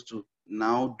skills to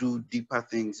now do deeper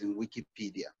things in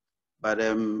Wikipedia. But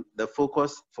the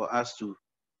focus for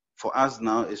us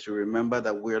now is to remember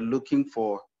that we're looking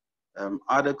for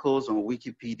articles on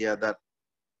Wikipedia that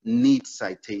need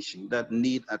citation, that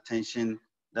need attention,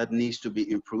 that needs to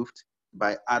be improved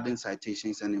by adding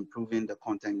citations and improving the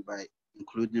content by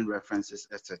including references,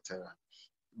 etc.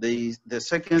 The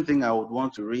second thing I would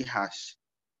want to rehash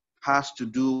has to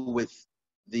do with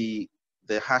the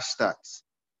hashtags.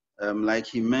 Like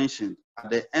he mentioned, at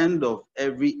the end of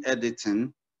every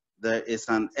editing, there is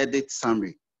an edit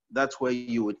summary. That's where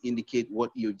you would indicate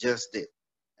what you just did.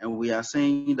 And we are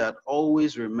saying that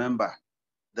always remember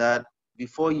that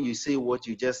before you say what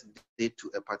you just did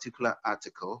to a particular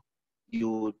article, you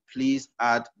would please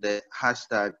add the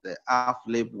hashtag, the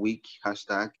AfLIA week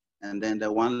hashtag, and then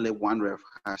the OneLib1Ref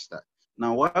hashtag.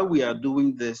 Now, why we are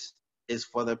doing this is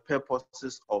for the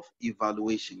purposes of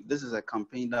evaluation. This is a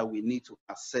campaign that we need to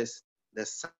assess the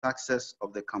success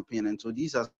of the campaign. And so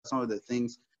these are some of the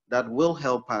things that will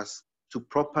help us to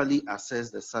properly assess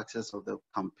the success of the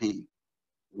campaign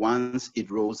once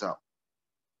it rolls out.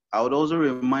 I would also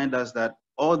remind us that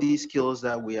all these skills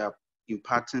that we are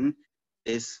imparting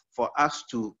is for us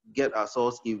to get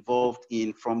ourselves involved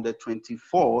in from the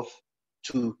 24th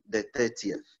to the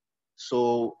 30th.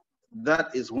 So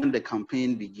that is when the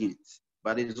campaign begins.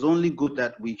 But it is only good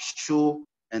that we show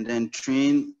and then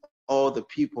train all the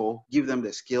people, give them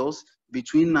the skills.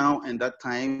 Between now and that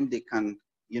time, they can,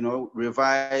 you know,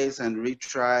 revise and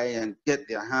retry and get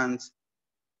their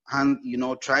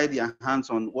try their hands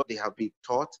on what they have been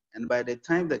taught. And by the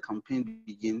time the campaign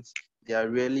begins, they are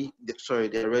ready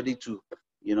to,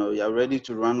 you are ready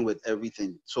to run with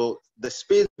everything. So the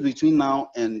space between now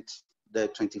and the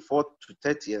 24th to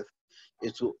 30th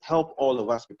is to help all of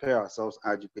us prepare ourselves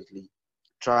adequately,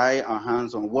 try our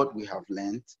hands on what we have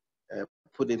learned,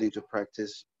 put it into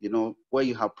practice. You know, where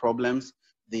you have problems,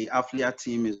 the AfLIA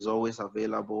team is always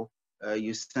available.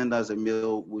 You send us a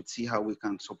mail, we'll see how we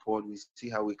can support, we see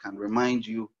how we can remind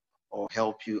you or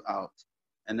help you out.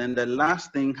 And then the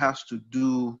last thing has to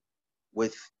do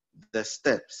with the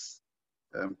steps.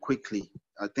 Quickly,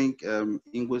 I think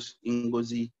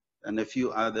Ngozi and a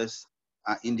few others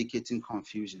are indicating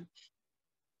confusion.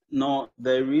 Now,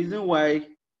 the reason why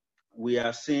we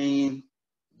are saying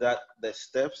that the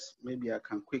steps, maybe I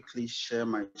can quickly share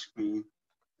my screen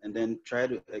and then try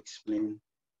to explain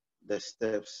the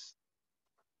steps.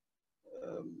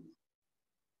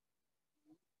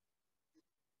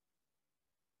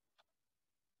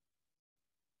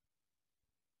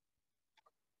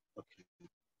 Okay.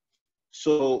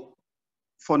 So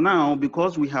for now,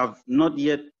 because we have not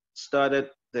yet started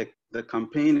the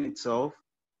campaign itself,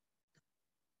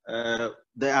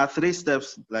 there are 3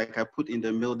 steps, like I put in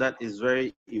the mail, that is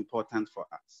very important for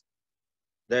us.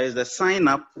 There is the sign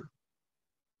up,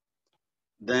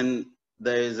 then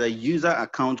there is a user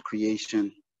account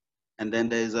creation, and then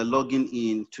there is a login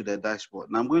in to the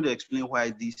dashboard. Now I'm going to explain why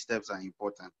these steps are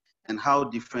important and how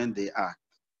different they are.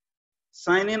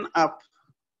 Signing up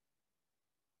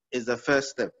is the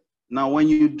first step. Now, when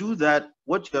you do that,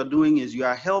 what you're doing is you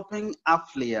are helping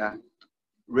AfLIA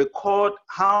record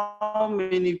how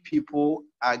many people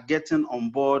are getting on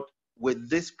board with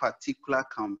this particular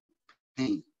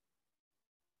campaign.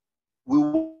 We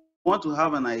want to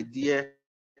have an idea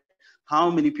how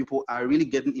many people are really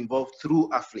getting involved through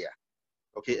AfLIA.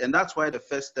 Okay, and that's why the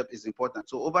first step is important.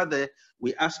 So over there,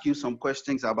 we ask you some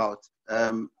questions about,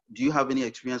 do you have any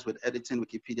experience with editing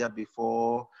Wikipedia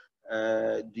before?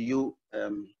 Do you,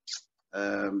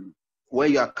 where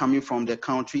you are coming from, the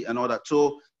country and all that.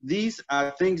 So these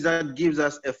are things that gives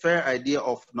us a fair idea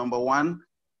of, number one,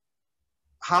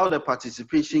 how the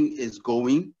participation is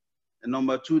going, and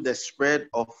number two, the spread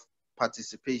of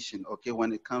participation, okay,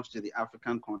 when it comes to the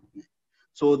African continent.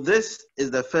 So this is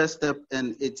the first step,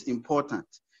 and it's important.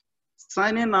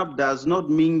 Signing up does not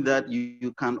mean that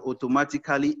you can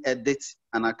automatically edit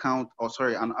an account, or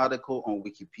sorry, an article on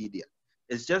Wikipedia.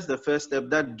 It's just the first step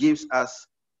that gives us,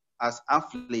 as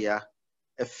AfLIA,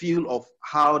 a feel of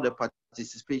how the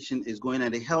participation is going,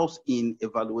 and it helps in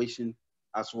evaluation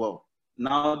as well.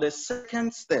 Now, the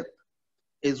second step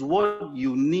is what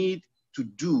you need to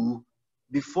do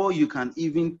before you can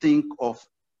even think of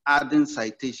adding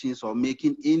citations or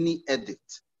making any edit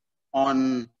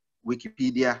on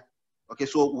Wikipedia. Okay,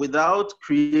 so without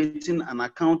creating an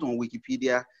account on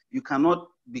Wikipedia, you cannot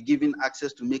be given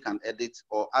access to make an edit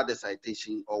or add a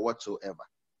citation or whatsoever.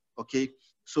 Okay,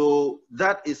 so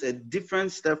that is a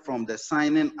different step from the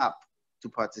signing up to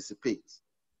participate.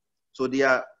 So they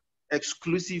are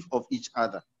exclusive of each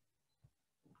other.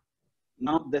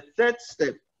 Now, the third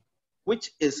step,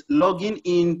 which is logging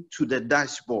in to the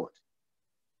dashboard,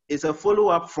 is a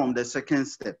follow-up from the second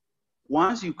step.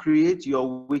 Once you create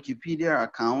your Wikipedia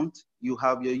account, you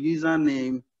have your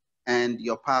username and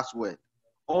your password.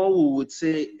 All we would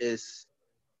say is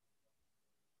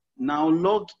now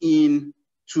log in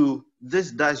to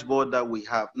this dashboard that we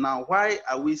have. Now, why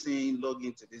are we saying log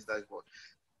into this dashboard?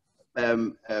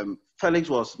 Felix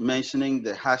was mentioning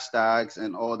the hashtags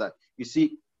and all that. You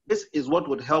see, this is what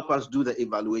would help us do the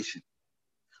evaluation.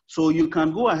 So you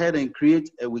can go ahead and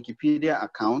create a Wikipedia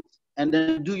account and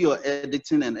then do your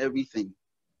editing and everything.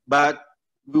 But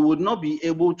we would not be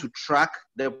able to track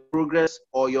the progress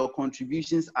or your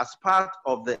contributions as part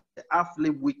of the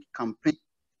AfLIA Week campaign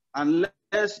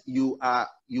unless you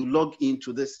log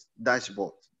into this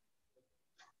dashboard.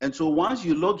 And so once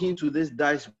you log into this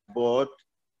dashboard,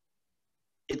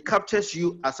 it captures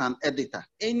you as an editor.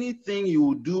 Anything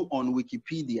you do on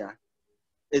Wikipedia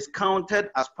is counted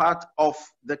as part of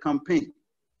the campaign.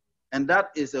 And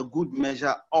that is a good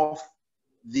measure of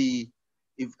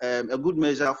a good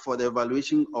measure for the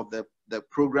evaluation of the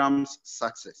program's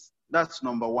success. That's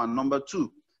number one. Number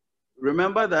two,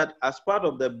 remember that as part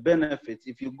of the benefits,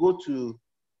 if you go to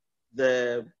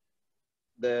the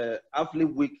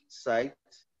AfLIA Week site,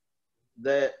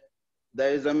 there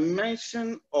is a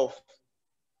mention of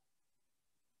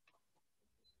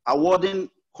awarding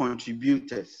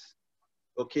contributors.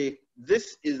 Okay,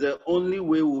 this is the only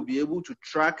way we'll be able to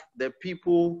track the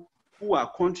people who are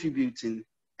contributing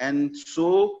and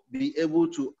so be able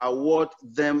to award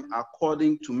them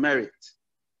according to merit.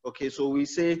 Okay, so we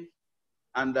say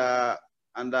under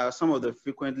some of the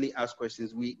frequently asked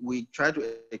questions, we try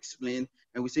to explain,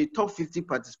 and we say top 50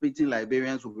 participating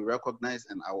librarians will be recognized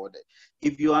and awarded.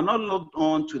 If you are not logged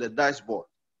on to the dashboard,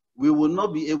 we will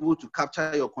not be able to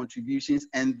capture your contributions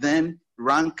and then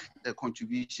rank the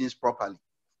contributions properly.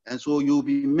 And so you'll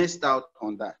be missed out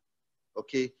on that,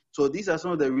 okay? So these are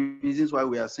some of the reasons why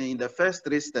we are saying the first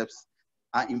three steps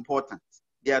are important.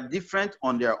 They are different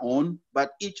on their own,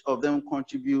 but each of them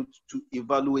contributes to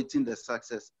evaluating the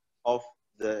success of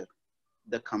the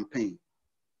campaign.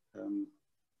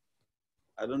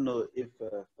 I don't know if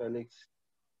Felix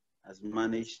has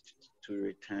managed to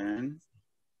return,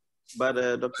 but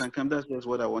Dr. Nkam, that's just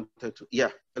what I wanted to, yeah,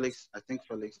 Felix, I think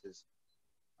Felix is,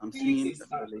 I'm seeing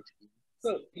Felix.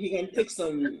 So he can take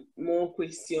some more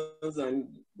questions and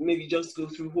maybe just go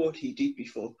through what he did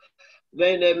before.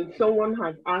 Then someone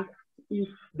has asked if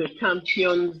the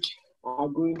champions are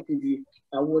going to be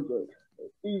awarded.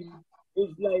 It's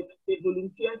like a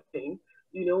volunteer thing.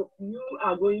 You know, you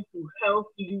are going to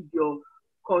help lead your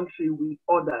country with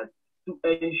others to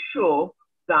ensure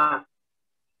that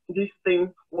this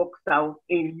thing works out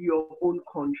in your own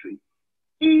country.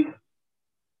 If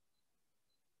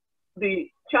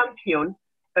the champion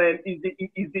is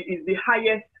the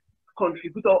highest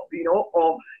contributor, you know,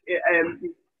 or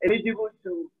is eligible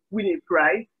to win a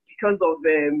prize because of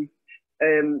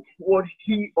what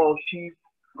he or she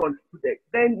contributed,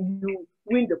 then you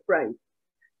win the prize.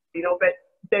 You know, but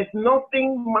there's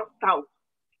nothing marked out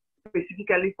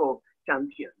specifically for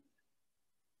champions.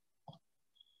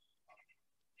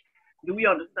 Do we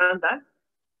understand that?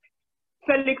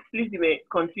 Felix, please, you may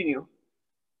continue.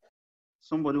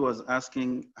 Somebody was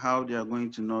asking how they are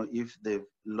going to know if they've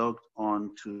logged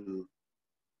on to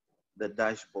the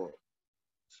dashboard.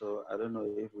 So I don't know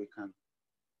if we can.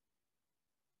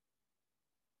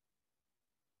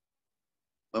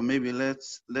 Or maybe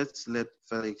let's let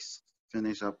Felix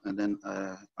finish up, and then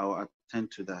I'll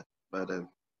attend to that. But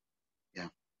yeah.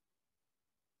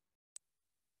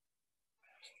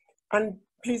 And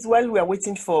please, while we are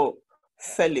waiting for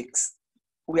Felix,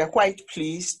 we are quite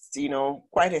pleased, you know,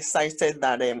 quite excited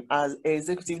that as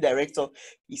executive director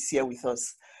is here with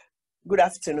us. Good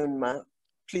afternoon, ma.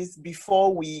 Please,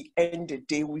 before we end the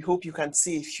day, we hope you can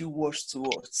say a few words to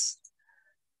us.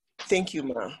 Thank you,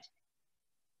 ma.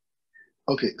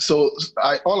 Okay, so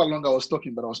all along I was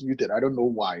talking, but I was muted. I don't know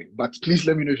why, but please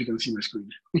let me know if you can see my screen.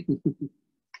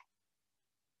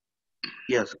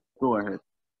 Yes, go ahead.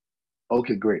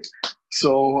 Okay, great.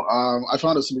 So I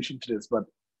found a solution to this, but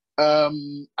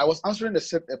I was answering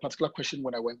a particular question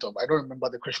when I went up. I don't remember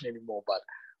the question anymore, but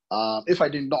if I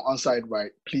did not answer it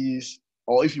right, please,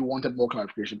 or if you wanted more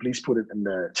clarification, please put it in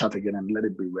the chat again and let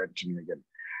it be read to me again.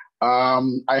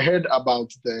 I heard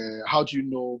about how do you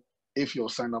know if you're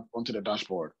signed up onto the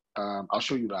dashboard. I'll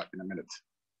show you that in a minute.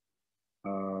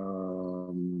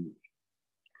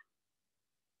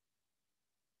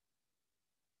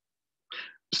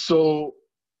 So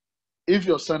if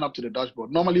you're signed up to the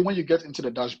dashboard, normally when you get into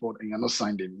the dashboard and you're not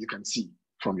signed in, you can see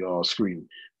from your screen.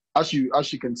 As you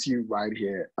can see right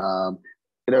here,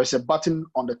 there is a button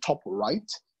on the top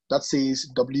right that says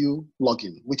W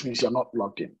login, which means you're not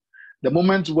logged in. The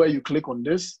moment where you click on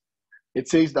this, it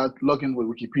says that login with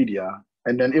Wikipedia.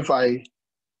 And then if I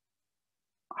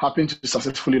happen to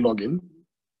successfully log in,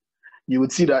 you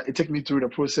would see that it takes me through the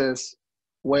process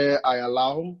where I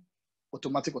allow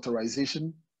automatic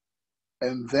authorization,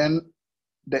 and then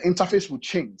the interface will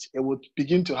change. It would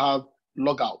begin to have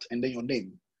logout and then your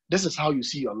name. This is how you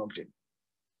see you're logged in,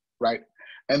 right?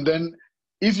 And then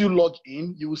if you log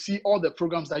in, you will see all the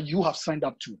programs that you have signed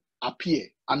up to appear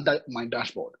under my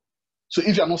dashboard. So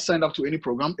if you're not signed up to any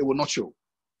program, it will not show,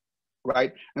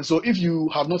 right? And so if you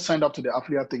have not signed up to the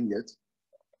AfLIA thing yet,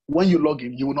 when you log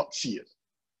in, you will not see it.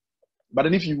 But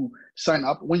then if you sign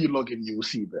up, when you log in, you will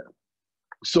see it there.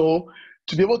 So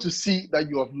to be able to see that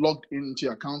you have logged into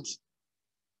your account,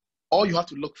 all you have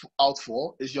to look out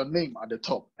for is your name at the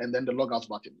top and then the logout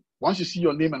button. Once you see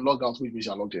your name and logout, which means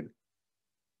you're logged in.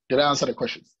 Did I answer the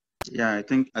question? Yeah, I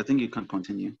think you can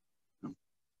continue.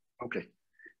 Okay.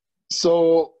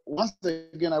 So once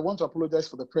again, I want to apologize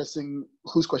for the person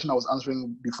whose question I was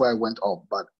answering before I went up,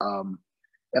 but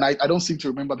and I don't seem to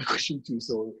remember the question too.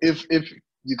 So if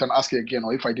you can ask it again,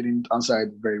 or if I didn't answer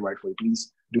it very right for you,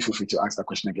 please do feel free to ask that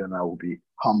question again, and I will be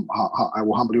I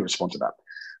will humbly respond to that.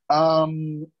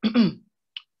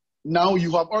 Now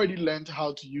you have already learned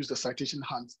how to use the citation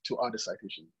hand to add a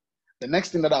citation. The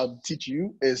next thing that I'll teach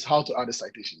you is how to add a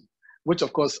citation, which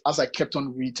of course, as I kept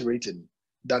on reiterating,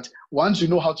 that once you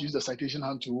know how to use the citation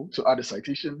hand tool to add a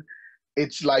citation,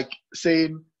 it's like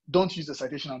saying, don't use the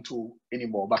citation hand tool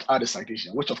anymore, but add a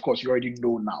citation, which of course you already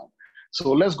know now.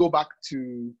 So let's go back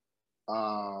to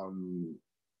an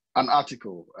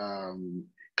article.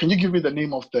 Can you give me the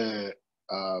name of the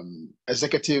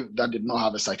executive that did not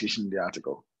have a citation in the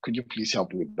article? Could you please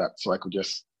help me with that so I could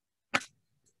just...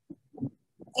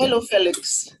 Hello,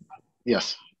 Felix.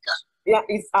 Yes. Yeah,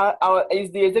 it's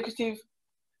the executive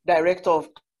director of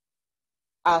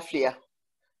AfLIA,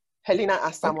 Helena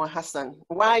Asamoah Hassan.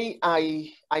 Why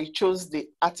I chose the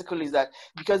article is that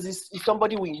because it's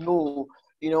somebody we know.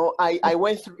 You know, I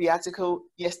went through the article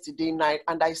yesterday night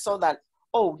and I saw that,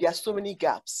 oh, there are so many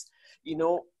gaps. You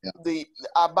know, yeah.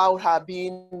 About her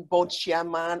being board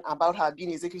chairman, about her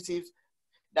being executive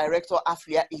director,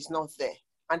 AfLIA is not there.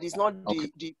 And it's not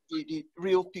the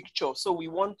real picture. So we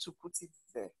want to put it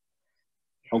there.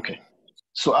 Okay.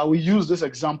 So I will use this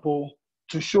example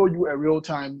to show you a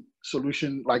real-time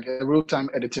solution, like a real-time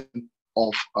editing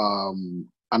of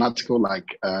an article like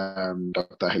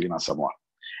Dr. Helena Asamoah.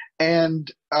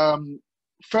 And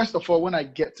first of all, when I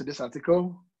get to this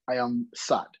article, I am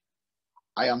sad.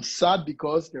 I am sad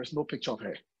because there's no picture of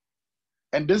her.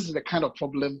 And this is the kind of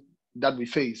problem that we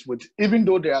face with, even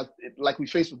though there are, like we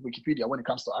face with Wikipedia when it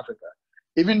comes to Africa,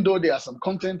 even though there are some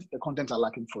content, the content are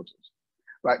lacking photos,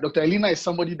 right? Dr. Helena is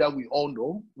somebody that we all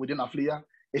know within AfLIA.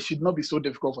 It should not be so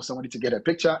difficult for somebody to get a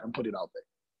picture and put it out there,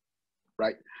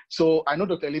 right? So I know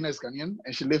Dr. Elena is Ghanaian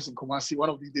and she lives in Kumasi. One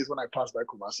of these days when I pass by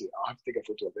Kumasi, I'll have to take a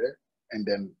photo of her and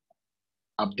then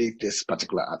update this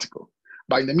particular article.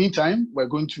 But in the meantime, we're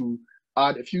going to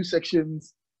add a few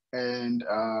sections and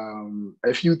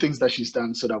a few things that she's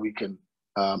done so that we can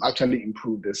actually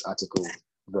improve this article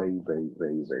very, very,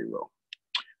 very, very well.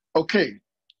 Okay,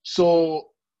 so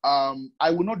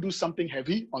I will not do something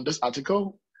heavy on this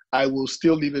article. I will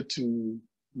still leave it to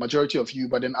majority of you,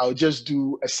 but then I'll just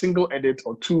do a single edit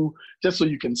or two just so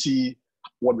you can see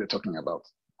what we're talking about.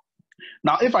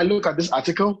 Now, if I look at this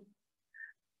article,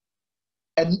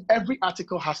 and every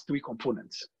article has three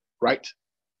components, right?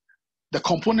 The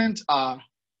components are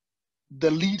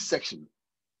the lead section,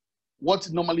 what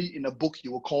normally in a book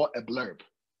you will call a blurb,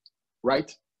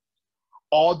 right?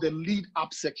 Or the lead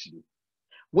up section,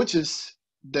 which is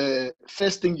the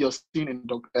first thing you're seeing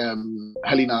in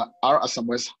Helena R.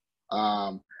 Asamoah's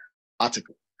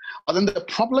article. But then the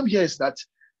problem here is that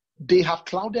they have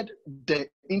clouded the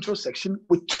intro section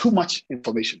with too much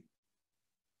information.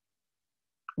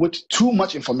 With too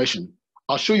much information.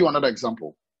 I'll show you another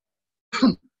example.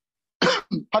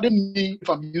 Pardon me if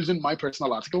I'm using my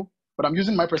personal article, but I'm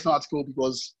using my personal article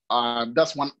because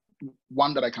that's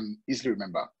one that I can easily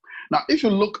remember. Now, if you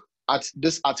look at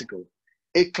this article,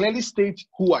 it clearly states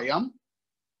who I am,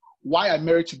 why I'm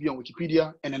married to be on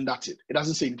Wikipedia, and then that's it. It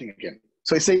doesn't say anything again.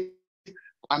 So it says,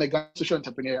 I'm a Ghanaian social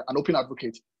entrepreneur, an open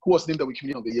advocate who was named the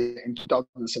Wikimedia of the Year in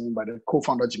 2007 by the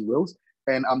co-founder Jim Wales,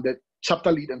 and I'm the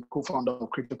chapter lead and co-founder of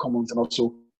Creative Commons and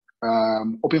also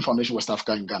Open Foundation West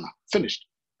Africa in Ghana. Finished,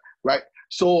 right?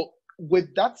 So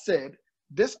with that said,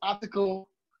 this article,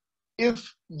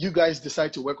 if you guys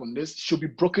decide to work on this, should be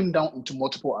broken down into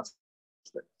multiple aspects.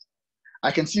 I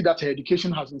can see that her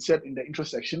education has been said in the intro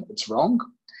section. It's wrong.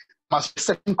 There must be a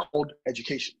section called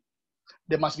education.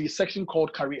 There must be a section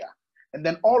called career. And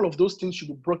then all of those things should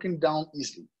be broken down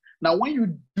easily. Now, when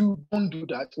you don't do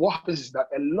that, what happens is that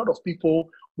a lot of people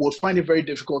will find it very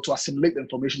difficult to assimilate the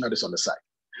information that is on the site.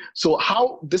 So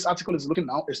how this article is looking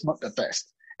now is not the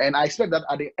best. And I expect that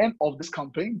at the end of this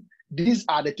campaign, these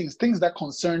are the things that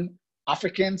concern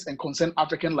Africans and concern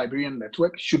African Librarian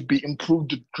Network should be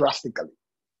improved drastically.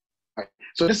 Right.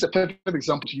 So this is a perfect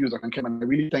example to use, and I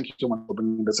really thank you so much for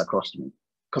bringing this across to me,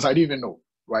 because I didn't even know,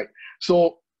 right?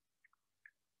 So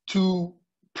to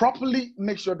properly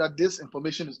make sure that this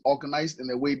information is organized in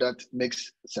a way that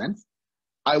makes sense,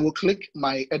 I will click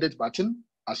my edit button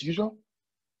as usual.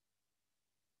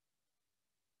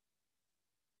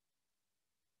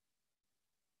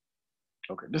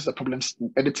 Okay, this is a problem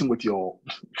editing with your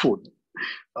phone.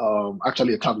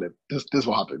 Actually a tablet. This is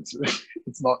what happens.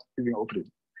 It's not even opening.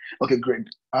 Okay, great.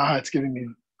 It's giving me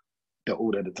the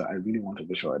old editor. I really want a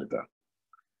visual editor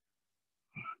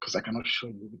because I cannot show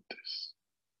you with this.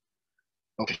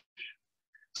 Okay,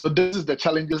 so this is the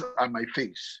challenges I might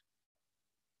face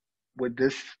with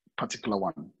this particular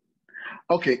one.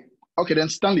 Okay, then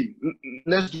Stanley,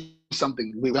 let's do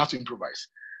something. We have to improvise.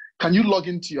 Can you log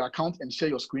into your account and share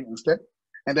your screen instead?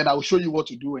 And then I will show you what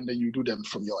to do, and then you do them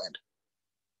from your end.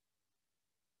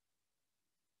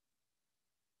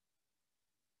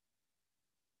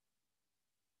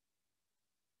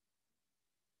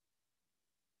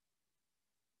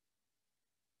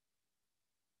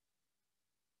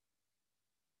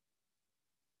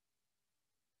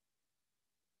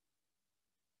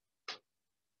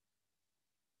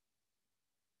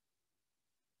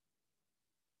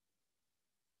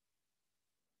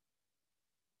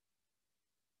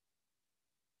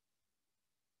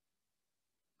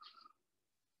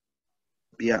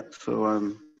 Yeah,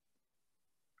 so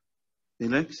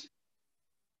Felix?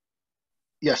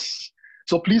 Yes.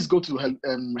 So please go to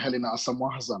Helena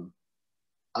Asamoah's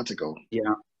article.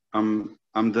 Yeah, I'm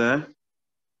there.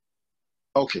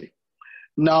 Okay.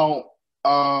 Now,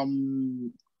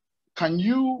 can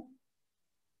you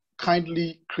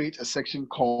kindly create a section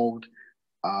called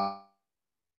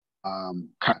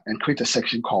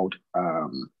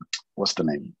what's the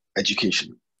name?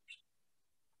 Education.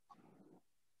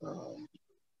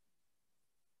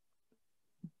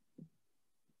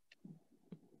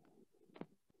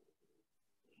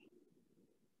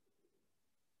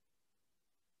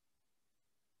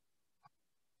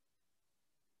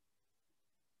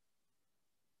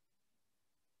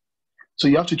 So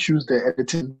you have to choose the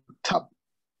editing tab.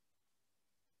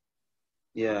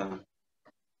 Yeah.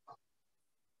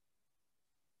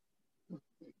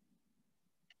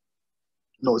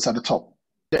 No, it's at the top.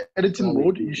 The editing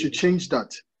mode, you should change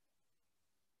that.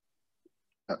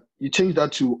 You change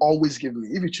that to always give me.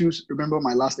 If you choose remember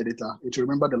my last editor, it will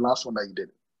remember the last one that you did.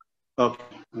 Okay.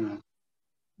 Mm.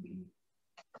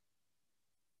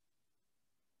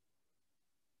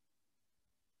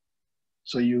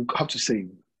 So you have to save.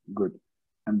 Good.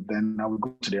 And then now we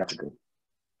go to the article.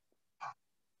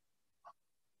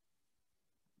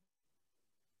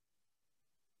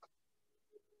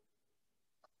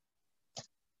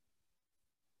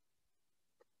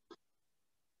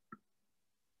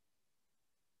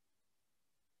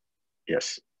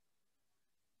 Yes.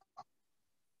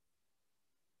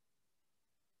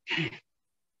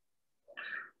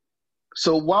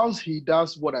 So whilst he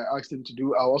does what I asked him to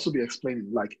do, I'll also be explaining,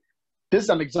 like, this is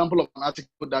an example of an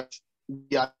article that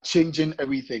we are changing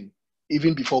everything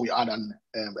even before we add a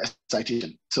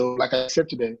citation. So like I said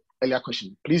to the earlier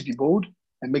question, please be bold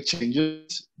and make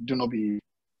changes. Do not be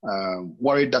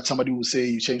worried that somebody will say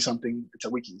you change something. It's a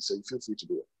wiki, so you feel free to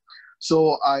do it.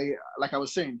 So like I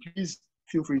was saying, please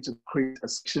feel free to create a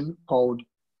section called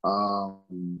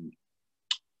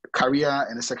career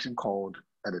and a section called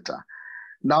editor.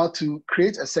 Now to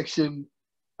create a section,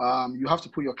 you have to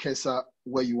put your cursor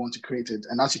where you want to create it.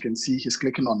 And as you can see, he's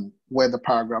clicking on where the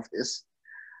paragraph is.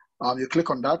 You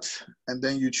click on that and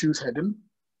then you choose heading.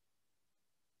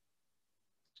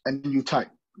 And then you type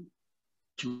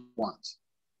what you want.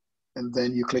 And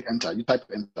then you click enter, you type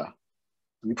enter.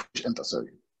 You push enter,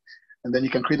 sorry. And then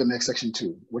you can create the next section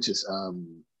too, which is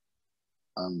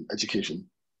education.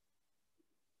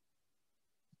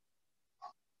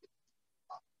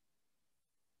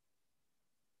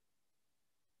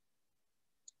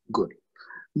 Good.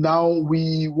 Now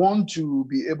we want to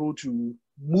be able to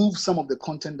move some of the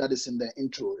content that is in the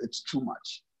intro. It's too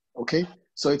much. Okay.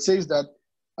 So it says that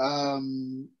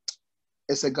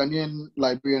it's a Ghanaian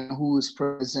librarian who is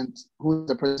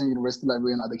the present university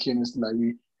librarian at the Kenya University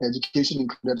Library, education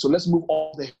included. So let's move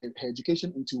all the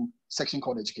education into section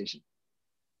called education.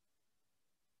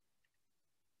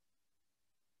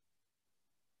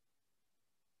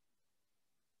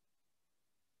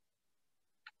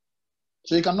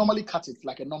 So you can normally cut it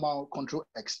like a normal Control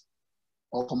X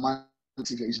or Command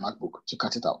T if you're using MacBook to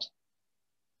cut it out.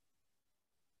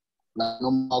 Like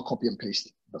normal copy and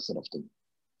paste, that sort of thing.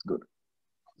 Good.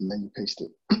 And then you paste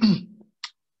it.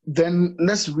 Then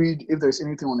let's read if there's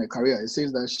anything on her career. It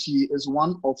says that she is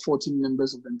one of 14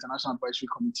 members of the International Advisory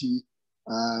Committee.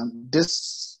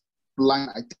 This line,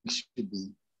 I think, should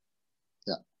be,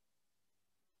 yeah,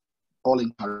 all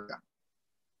in career.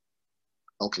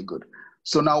 Okay, good.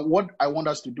 So now what I want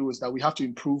us to do is that we have to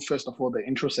improve, first of all, the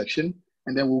intro section,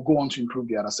 and then we'll go on to improve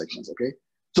the other sections, okay?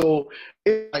 So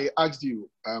if I asked you,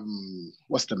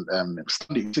 what's the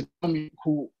Stanley, to tell me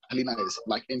who Helena is,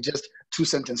 like in just 2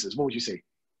 sentences, what would you say?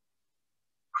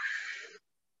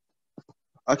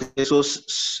 Okay, so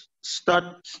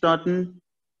starting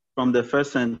from the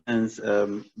first sentence,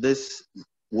 this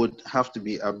would have to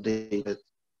be updated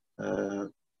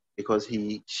because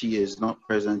she is not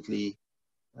presently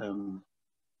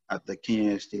at the Kenya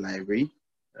University Library.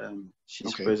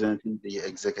 She's Okay. presently the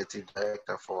executive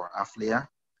director for AfLIA.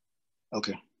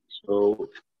 Okay. So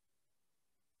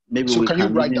maybe so we can you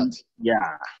write even, that?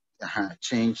 Yeah,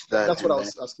 change that. That's what I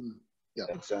was asking. Yeah.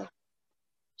 Exactly.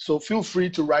 So feel free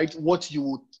to write what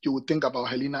you would think about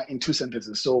Helena in 2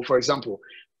 sentences. So for example,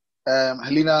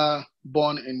 Helena,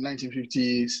 born in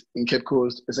 1950s in Cape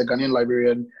Coast, is a Ghanaian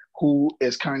librarian who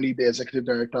is currently the executive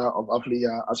director of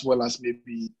AfLIA, as well as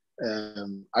maybe,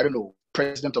 I don't know,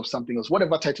 president of something else,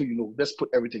 whatever title you know, let's put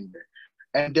everything there.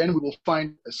 And then we will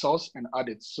find a source and add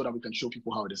it so that we can show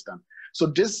people how it is done. So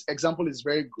this example is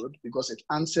very good because it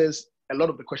answers a lot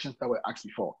of the questions that were asked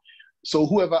before. So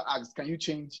whoever asked, can you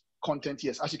change content?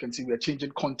 Yes, as you can see, we're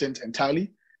changing content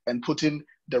entirely and putting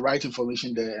the right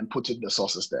information there and putting the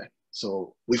sources there.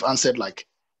 So we've answered, like,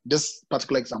 this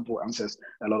particular example answers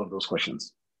a lot of those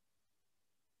questions.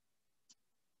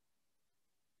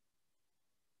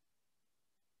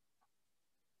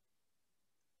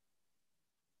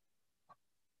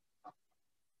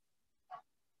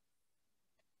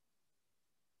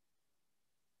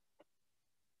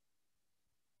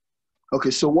 Okay,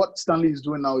 so what Stanley is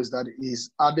doing now is that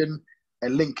he's adding a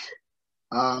link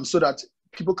so that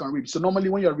people can read. So normally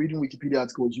when you're reading Wikipedia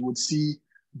articles, you would see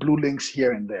blue links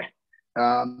here and there.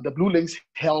 The blue links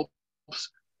helps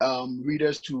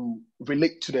readers to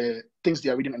relate to the things they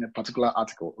are reading in a particular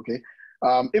article, okay?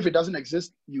 If it doesn't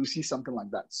exist, you see something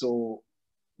like that. So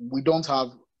we don't have,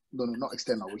 no, not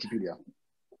external Wikipedia.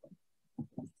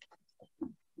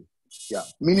 Yeah,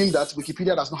 meaning that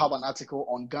Wikipedia does not have an article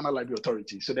on Ghana Library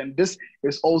Authority. So then this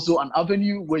is also an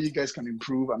avenue where you guys can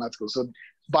improve an article. So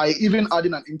by even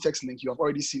adding an in-text link, you have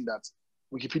already seen that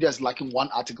Wikipedia is lacking one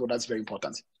article that's very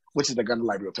important, which is the Ghana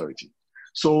Library Authority.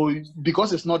 So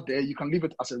because it's not there, you can leave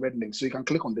it as a red link. So you can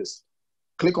click on this.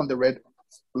 Click on the red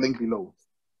link below.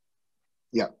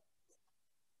 Yeah.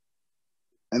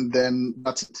 And then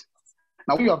that's it.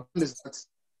 Now, what you have done is that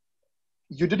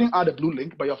you didn't add a blue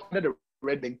link, but you have added a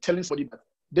red link telling somebody that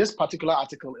this particular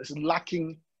article is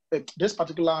lacking, this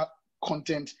particular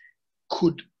content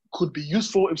could be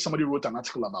useful if somebody wrote an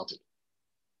article about it.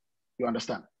 You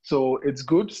understand? So it's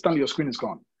good. Stanley, your screen is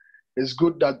gone. It's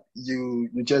good that you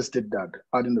just did that,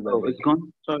 adding the red link. It's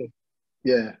gone? Sorry.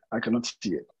 Yeah, I cannot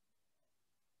see it.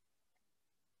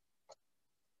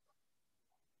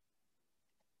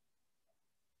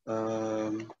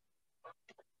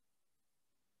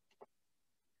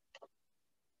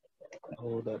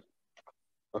 Hold up.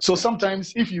 Okay. So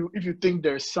sometimes if you think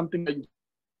there's something that you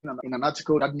in an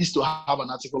article that needs to have an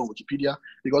article on Wikipedia,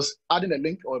 because adding a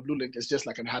link or a blue link is just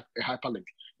like a hyperlink,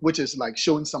 which is like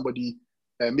showing somebody,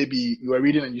 maybe you are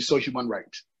reading and you saw human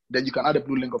rights. Then you can add a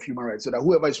blue link of human rights so that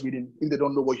whoever is reading, if they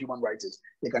don't know what human rights is,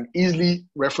 they can easily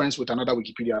reference with another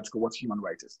Wikipedia article what human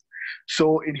rights is.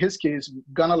 So in his case,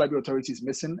 Ghana Library Authority is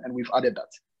missing and we've added that.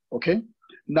 Okay.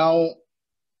 Now,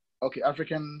 okay,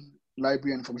 African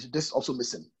Library Information, this is also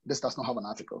missing. This does not have an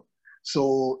article.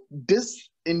 So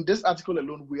in this article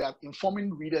alone, we are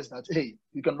informing readers that, hey,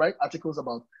 you can write articles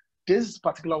about this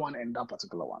particular one and that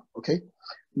particular one, okay?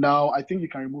 Now, I think you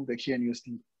can remove the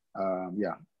KNUST,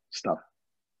 stuff.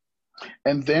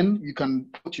 And then you can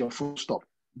put your full stop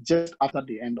just after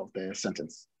the end of the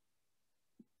sentence.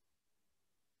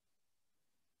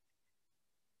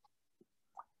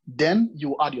 Then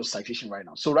you add your citation right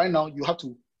now. So right now, you have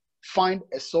to find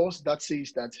a source that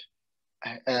says that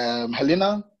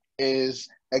Helena is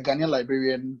a Ghanaian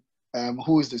librarian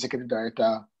who is the executive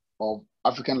director of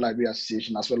African Library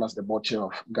Association as well as the board chair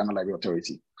of Ghana Library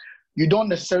Authority. You don't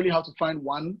necessarily have to find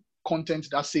one content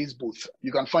that says both.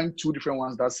 You can find two different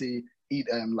ones that say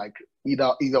like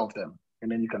either of them,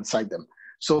 and then you can cite them.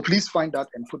 So please find that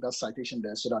and put that citation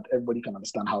there so that everybody can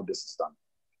understand how this is done.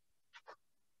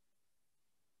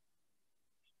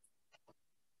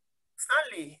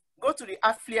 Stanley, go to the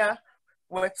AfLIA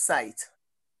website,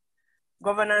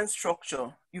 governance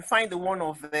structure. You find the one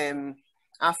of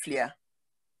AfLIA.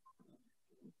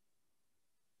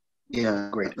 Yeah,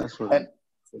 great. That's what.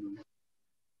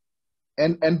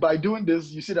 And by doing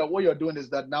this, you see that what you're doing is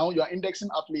that now you're indexing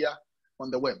AfLIA on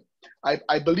the web.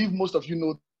 I believe most of you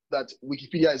know that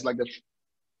Wikipedia is like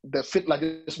the fifth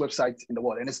largest website in the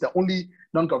world, and it's the only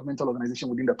non-governmental organization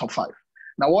within the top 5.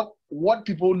 Now, what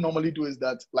people normally do is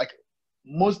that, like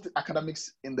most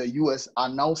academics in the US are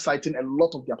now citing a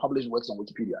lot of their published works on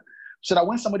Wikipedia, so that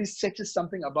when somebody searches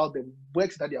something about the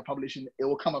works that they are publishing, it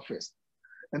will come up first.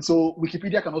 And so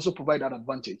Wikipedia can also provide that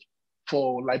advantage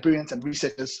for librarians and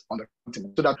researchers on the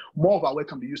continent, so that more of our work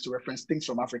can be used to reference things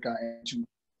from Africa and to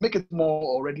make it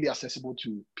more readily accessible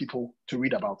to people to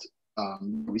read about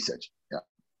research. Yeah.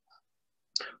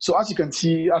 So as you can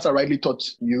see, as I rightly taught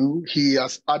you, he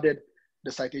has added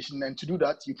the citation, and to do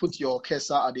that, you put your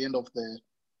cursor at the end of the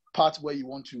part where you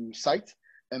want to cite,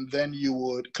 and then you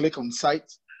would click on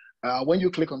cite. When you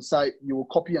click on cite, you will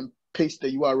copy and paste the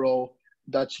URL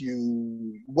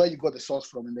where you got the source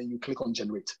from, and then you click on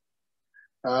generate.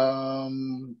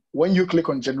 When you click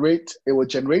on generate, it will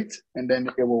generate, and then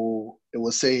it will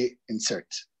say insert.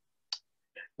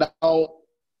 Now,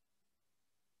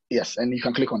 yes, and you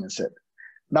can click on insert.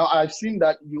 Now I've seen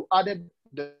that you added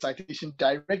the citation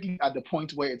directly at the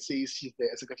point where it says she's the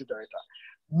executive director.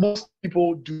 Most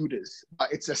people do this,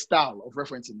 but it's a style of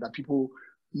referencing that people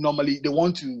normally, they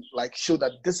want to like show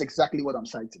that this is exactly what I'm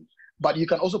citing. But you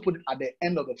can also put it at the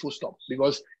end of the full stop,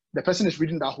 because the person is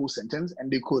reading that whole sentence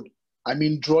and they could,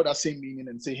 draw that same meaning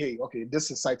and say, hey, okay,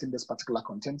 this is citing this particular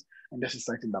content and this is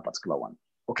citing that particular one,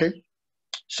 okay?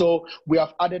 So we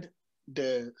have added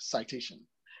the citation.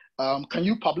 Can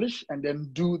you publish and then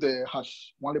do the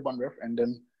hash #1lebanref and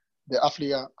then the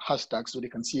AfLIA hashtag so they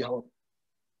can see how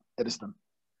it is done?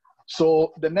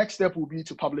 So the next step will be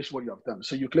to publish what you have done.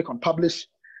 So you click on publish,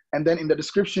 and then in the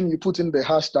description, you put in the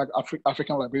hashtag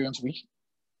African Librarians Week,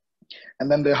 and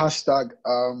then the hashtag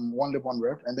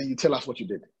 #1lebanref, and then you tell us what you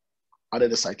did.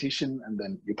 Added a citation, and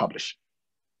then you publish.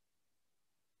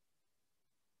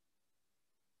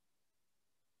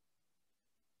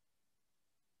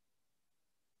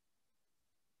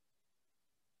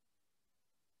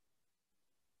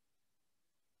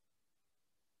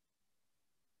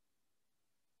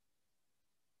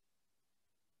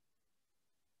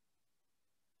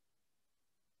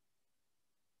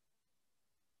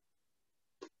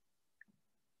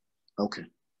 Okay.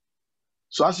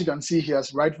 So as you can see, he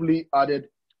has rightfully added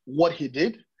what he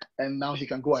did, and now he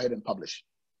can go ahead and publish.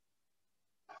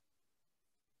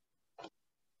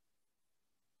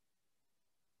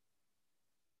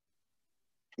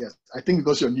 Yes, I think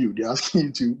because you're new, they're asking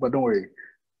you to, but don't worry.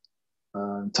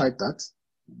 Type that.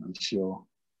 I'm sure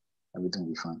everything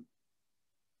will be fine.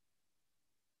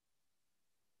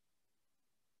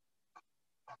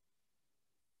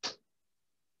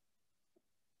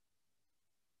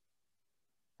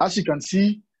 As you can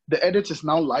see, the edit is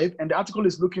now live and the article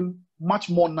is looking much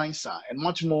more nicer and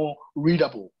much more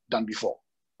readable than before,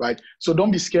 right? So don't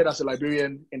be scared as a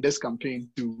librarian in this campaign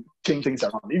to change things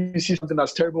around. If you see something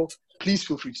that's terrible, please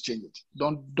feel free to change it.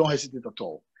 Don't hesitate at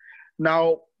all.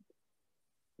 Now,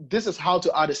 this is how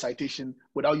to add a citation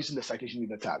without using the citation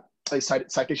leader tag, a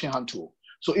citation hand tool.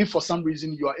 So if for some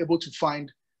reason you are able to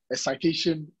find a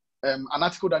citation, an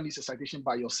article that needs a citation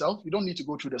by yourself, you don't need to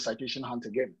go through the citation hunt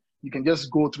again. You can just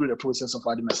go through the process of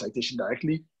adding a citation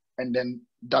directly, and then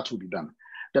that will be done.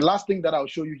 The last thing that I'll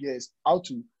show you here is how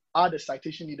to add a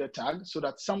citation leader tag so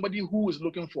that somebody who is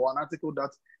looking for an article that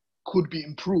could be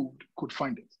improved could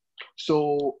find it.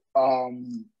 So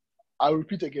I'll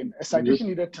repeat again, a citation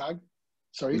leader tag.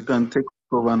 Sorry? You can take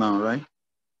over now, right?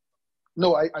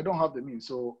 No, I don't have the means,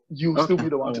 so you still be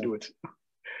the one to do it.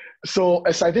 So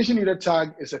a citation leader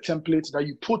tag is a template that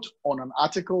you put on an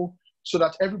article so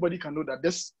that everybody can know that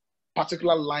this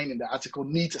particular line in the article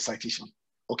needs a citation,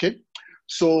 okay?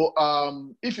 So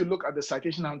if you look at the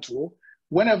citation hand tool,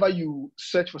 whenever you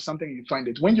search for something, you find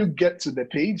it. When you get to the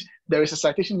page, there is a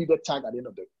citation leader tag at the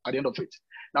end of it.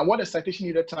 Now, what a citation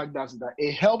leader tag does is that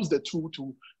it helps the tool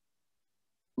to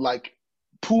like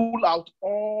pull out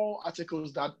all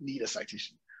articles that need a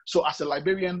citation. So as a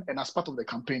librarian and as part of the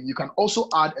campaign, you can also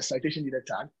add a citation leader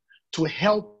tag to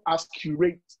help us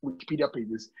curate Wikipedia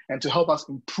pages and to help us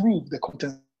improve the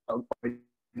content that already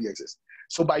exists.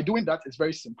 So by doing that, it's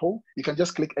very simple. You can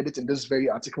just click edit in this very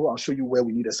article. I'll show you where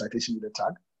we need a citation leader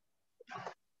tag.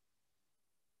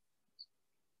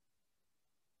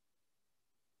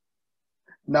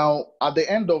 Now, at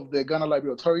the end of the Ghana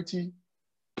Library Authority,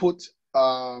 put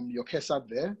your cursor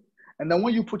there. And then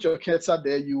when you put your cursor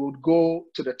there, you would go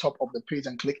to the top of the page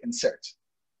and click insert.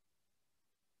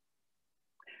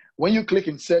 When you click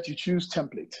insert, you choose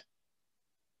template.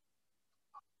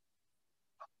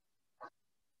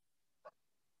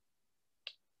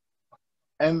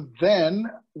 And then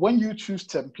when you choose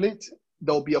template,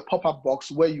 there'll be a pop-up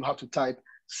box where you have to type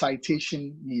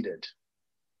citation needed.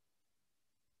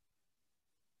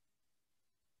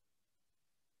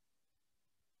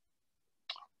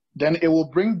 Then it will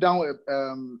bring down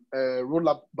a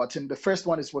roll-up button. The first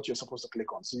one is what you're supposed to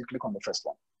click on. So you click on the first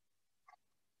one.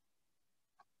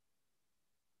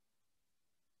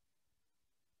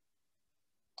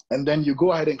 And then you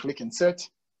go ahead and click insert.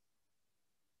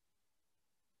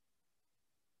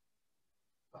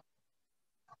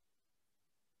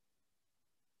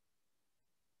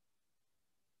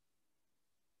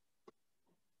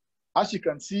 As you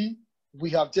can see, we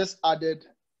have just added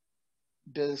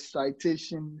the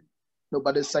citation. No,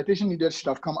 but the citation needed should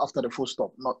have come after the full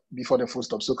stop, not before the full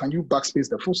stop. So can you backspace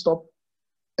the full stop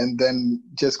and then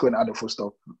just go and add a full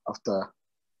stop after?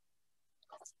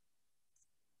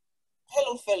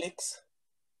 Hello, Felix.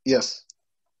 Yes.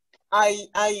 I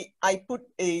put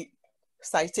a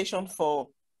citation for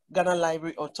Ghana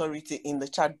Library Authority in the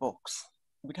chat box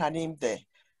with her name there.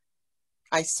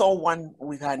 I saw one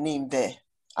with her name there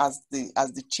as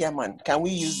the chairman. Can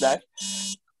we use that?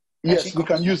 Yes, we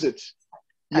can use it.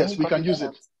 Yes, we can use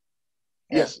it.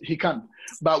 Yeah. Yes, he can.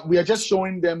 But we are just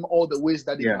showing them all the ways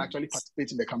that they can actually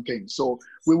participate in the campaign. So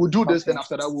we will do this, then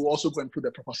after that, we'll also go and put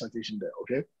the proper citation there,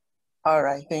 okay? All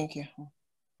right, thank you.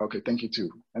 Okay, thank you too.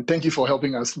 And thank you for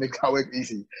helping us make our work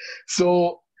easy.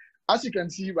 So as you can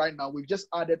see right now, we've just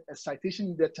added a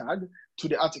citation needed tag to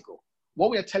the article.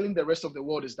 What we are telling the rest of the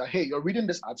world is that, hey, you're reading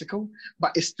this article,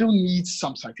 but it still needs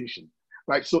some citation,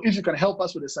 right? So if you can help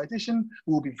us with the citation,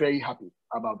 we'll be very happy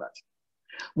about that.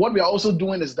 What we are also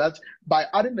doing is that by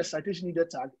adding the citation needed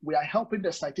tag, we are helping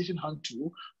the citation hunt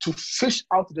tool to fish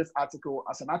out this article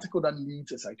as an article that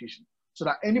needs a citation, so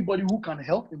that anybody who can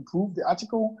help improve the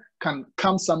article can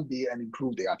come someday and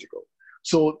improve the article.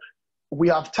 So we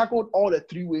have tackled all the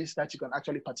three ways that you can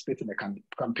actually participate in the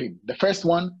campaign. The first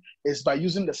one is by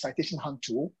using the citation hunt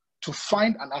tool to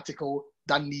find an article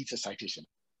that needs a citation.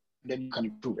 Then you can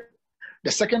improve it.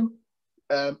 The second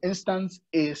instance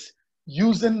is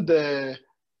using the,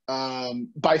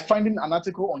 by finding an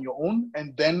article on your own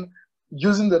and then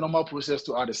using the normal process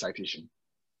to add a citation,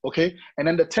 okay? And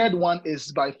then the third one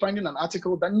is by finding an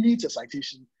article that needs a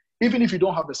citation. Even if you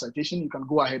don't have the citation, you can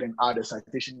go ahead and add a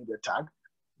citation needed tag.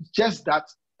 Just that,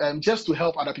 just to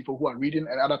help other people who are reading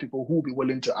and other people who will be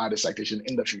willing to add a citation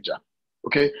in the future,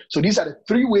 okay? So these are the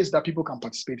three ways that people can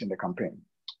participate in the campaign,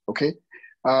 okay?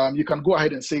 You can go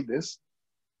ahead and save this.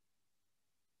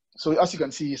 So as you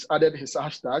can see, he's added his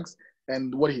hashtags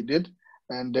and what he did.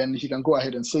 and then he can go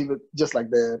ahead and save it just like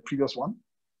the previous one.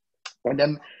 And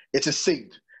then it is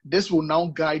saved. This will now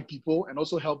guide people and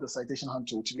also help the citation hunt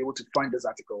tool to be able to find this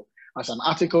article as an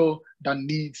article that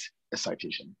needs a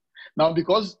citation. Now,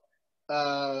 because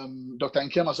Dr.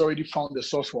 Nkem has already found the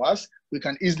source for us, we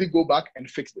can easily go back and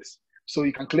fix this. So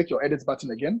you can click your edit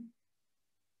button again.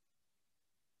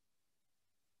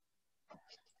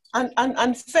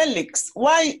 And Felix,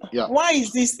 why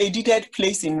is this edited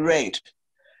place in red?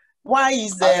 Why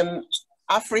is the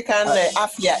African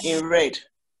AfLIA in red?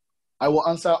 I will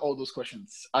answer all those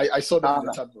questions. I saw them in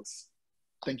the chat box.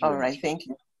 Thank you. All right, thank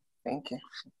you. Thank you.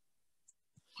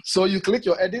 So you click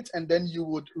your edit and then you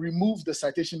would remove the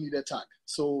citation needed tag.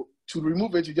 So to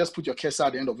remove it, you just put your cursor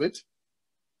at the end of it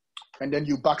and then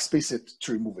you backspace it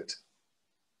to remove it.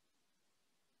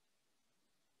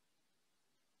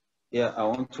 Yeah, I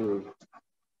want to.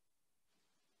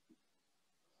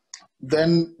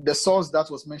 Then the source that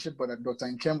was mentioned by Dr.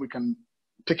 Nkem, we can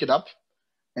pick it up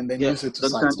and then use it to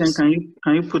cite. Dr. Nkem,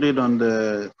 can you put it on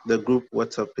the group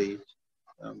WhatsApp page?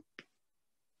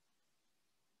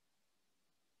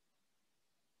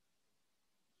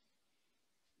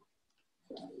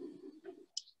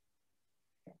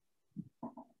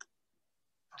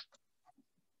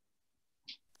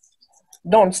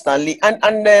 Don't, Stanley.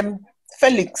 And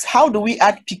Felix, how do we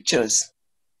add pictures?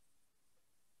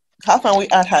 How can we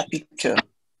add her picture?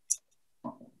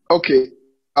 Okay,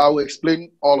 I will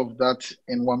explain all of that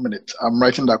in 1 minute. I'm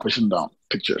writing that question down.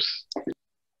 Pictures.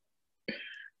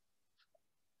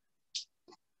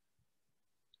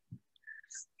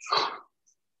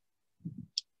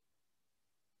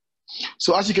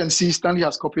 So as you can see, Stanley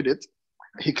has copied it.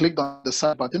 He clicked on the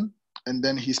side button and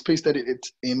then he's pasted it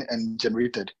in and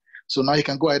generated. So now he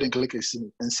can go ahead and click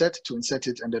insert to insert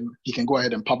it, and then he can go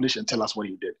ahead and publish and tell us what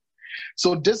he did.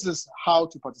 So this is how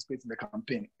to participate in the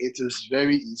campaign. It is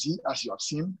very easy, as you have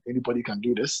seen. Anybody can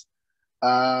do this.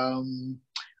 I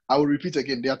will repeat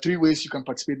again. There are 3 ways you can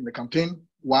participate in the campaign.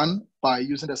 1, by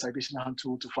using the citation hunt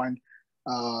tool to find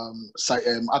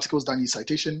articles that need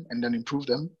citation and then improve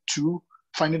them. 2,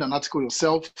 finding an article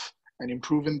yourself and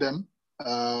improving them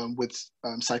with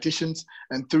citations.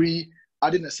 And 3,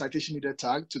 adding a citation needed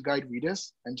tag to guide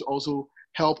readers and to also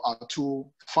help our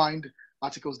tool find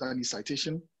articles that need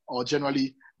citation, or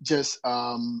generally just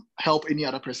help any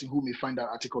other person who may find that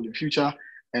article in future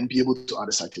and be able to add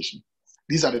a citation.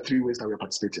 These are the 3 ways that we're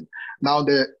participating. Now,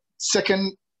 the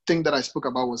second thing that I spoke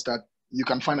about was that you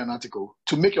can find an article.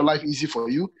 To make your life easy for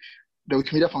you, the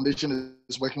Wikimedia Foundation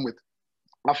is working with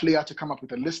AfLIA to come up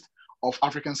with a list of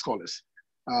African scholars.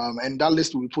 And that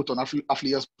list will be put on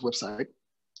AfLIA's website.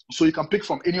 So you can pick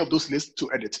from any of those lists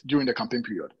to edit during the campaign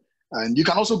period. And you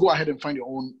can also go ahead and find your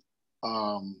own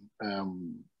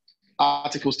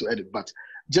articles to edit, but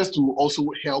just to also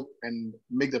help and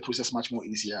make the process much more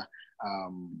easier,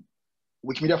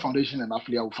 Wikimedia Foundation and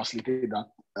AfLIA will facilitate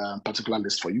that particular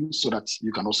list for you so that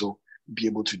you can also be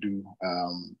able to do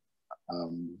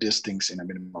these things in a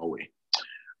minimal way.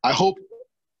 I hope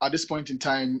at this point in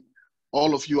time,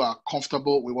 all of you are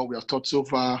comfortable with what we have taught so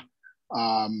far.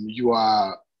 You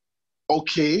are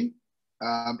okay.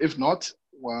 If not,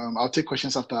 I'll take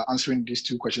questions after answering these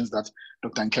 2 questions that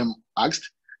Dr. Nkem asked,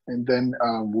 and then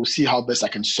we'll see how best I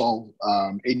can solve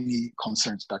any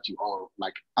concerns that you all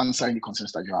answer any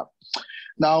concerns that you have.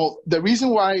 Now, the reason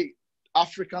why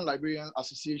African Librarian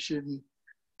Association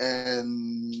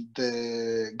and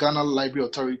the Ghana Library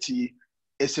Authority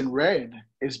is in red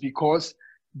is because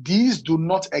these do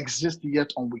not exist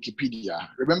yet on Wikipedia.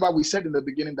 Remember, we said in the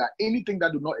beginning that anything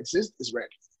that do not exist is red.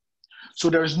 So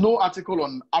there is no article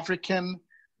on African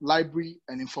Library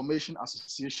and Information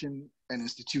Association and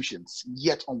institutions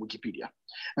yet on Wikipedia.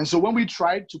 And so when we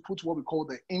tried to put what we call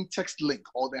the in-text link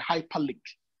or the hyperlink,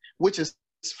 which is,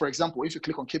 for example, if you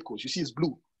click on Cape Coast, you see it's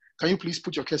blue. Can you please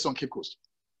put your cursor on Cape Coast?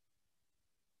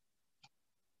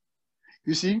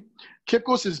 You see, Cape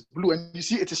Coast is blue, and you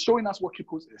see it is showing us what Cape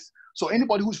Coast is. So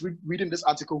anybody who's reading this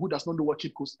article who does not know what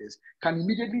Cape Coast is can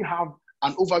immediately have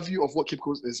an overview of what Cape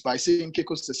Coast is by saying Cape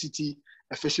Coast is a city,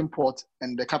 a fishing port,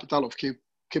 and the capital of Cape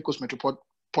Coast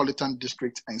Metropolitan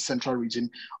District and Central Region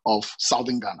of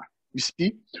Southern Ghana. You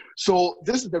see? So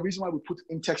this is the reason why we put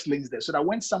in-text links there, so that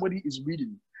when somebody is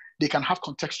reading, they can have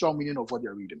contextual meaning of what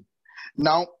they're reading.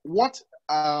 Now, what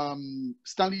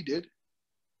Stanley did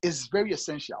is very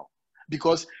essential,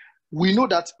 because we know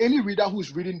that any reader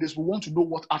who's reading this will want to know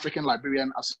what African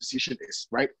Librarian Association is,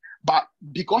 right? But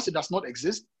because it does not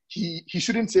exist, he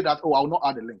shouldn't say that, oh, I'll not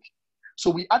add a link. So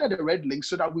we added a red link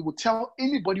so that we will tell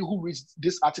anybody who reads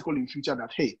this article in future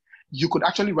that, hey, you could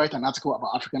actually write an article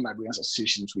about African Librarians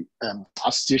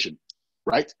Association,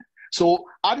 right? So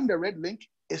adding the red link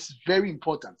is very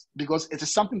important because it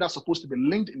is something that's supposed to be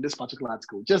linked in this particular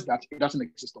article, just that it doesn't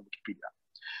exist on Wikipedia.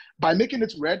 By making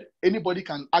it red, anybody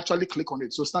can actually click on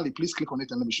it. So Stanley, please click on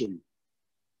it and let me show you.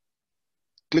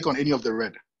 Click on any of the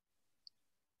red.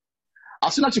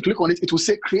 As soon as you click on it, it will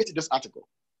say create this article,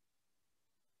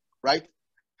 right?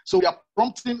 So we are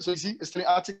prompting, so you see, it's the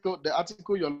article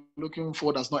you're looking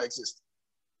for does not exist,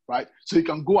 right? So you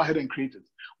can go ahead and create it.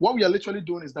 What we are literally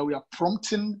doing is that we are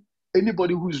prompting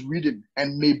anybody who is reading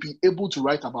and may be able to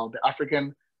write about the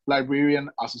African Librarian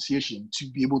Association to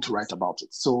be able to write about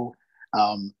it. So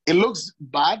it looks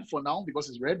bad for now because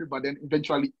it's red, but then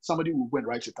eventually somebody will go and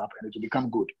write it up and it will become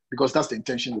good because that's the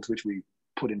intention with which we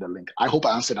put in the link. I hope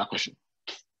I answered that question.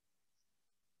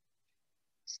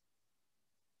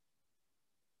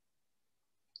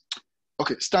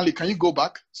 Okay, Stanley, can you go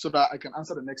back so that I can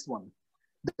answer the next one?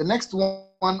 The next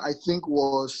one, I think,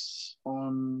 was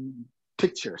on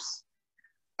pictures.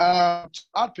 To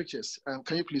add pictures,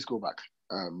 can you please go back,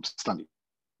 Stanley?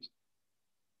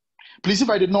 Please, if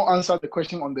I did not answer the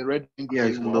question on the red link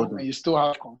and you still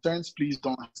have concerns, please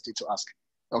don't hesitate to ask.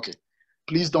 Okay,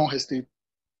 please don't hesitate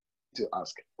to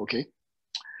ask, okay?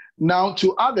 Now,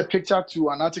 to add a picture to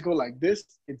an article like this,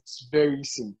 it's very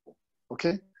simple,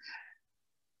 okay?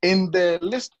 In the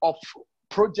list of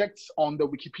projects on the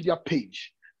Wikipedia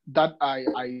page that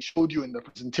I showed you in the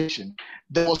presentation,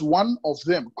 there was one of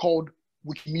them called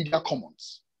Wikimedia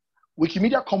Commons.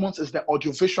 Wikimedia Commons is the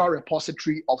audiovisual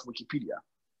repository of Wikipedia.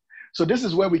 So this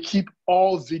is where we keep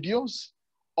all videos,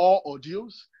 all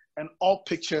audios, and all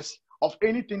pictures of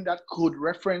anything that could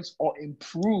reference or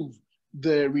improve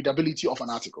the readability of an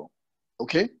article,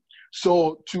 okay?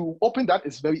 So to open that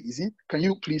is very easy. Can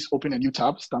you please open a new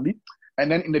tab, Stanley? And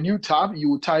then in the new tab, you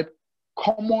will type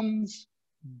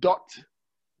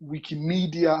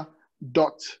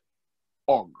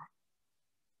commons.wikimedia.org.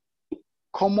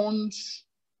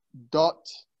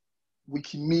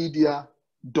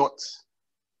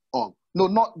 Commons.wikimedia.org. No,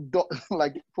 not dot,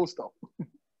 like full stop.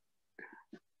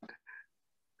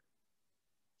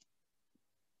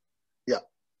 Yeah.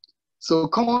 So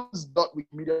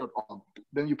commons.wikimedia.org.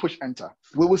 Then you push enter.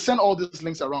 We will send all these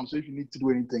links around. So if you need to do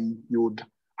anything, you would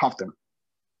have them.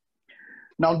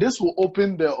 Now, this will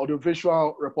open the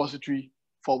audiovisual repository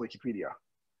for Wikipedia.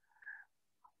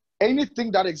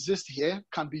 Anything that exists here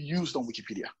can be used on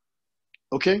Wikipedia,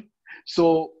 okay?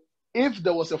 So if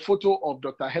there was a photo of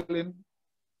Dr. Helena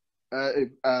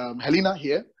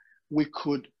here, we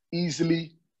could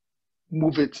easily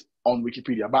move it on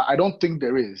Wikipedia, but I don't think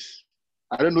there is.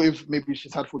 I don't know if maybe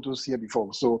she's had photos here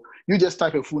before. So you just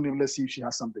type her full name, let's see if she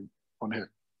has something on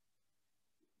her.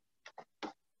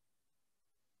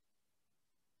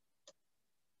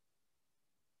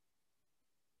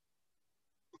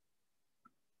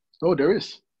 Oh, there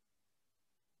is.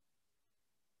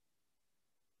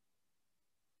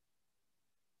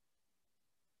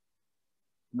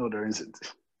 No, there isn't.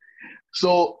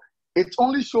 So it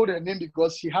only showed her name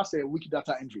because she has a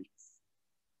Wikidata entry,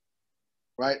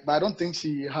 right? But I don't think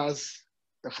she has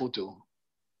a photo.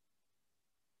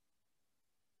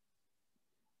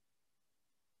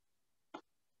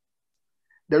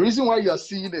 The reason why you are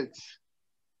seeing it,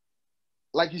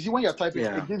 like you see when you're typing,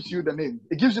 it gives you the name.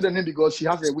 It gives you the name because she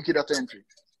has a Wikidata entry,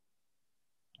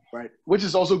 right? Which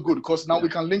is also good because now we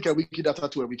can link a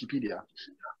Wikidata to a Wikipedia,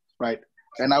 right?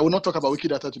 And I will not talk about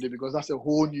Wikidata today because that's a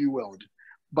whole new world.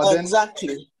 But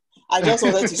exactly. I just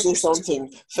wanted to say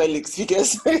something, Felix,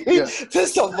 because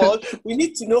first of all, we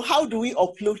need to know how do we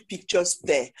upload pictures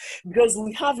there? Because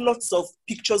we have lots of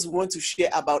pictures we want to share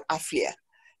about AfLIA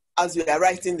as we are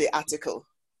writing the article.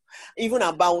 Even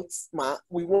about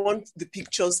we want the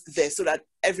pictures there so that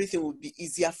everything would be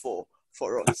easier for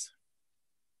us.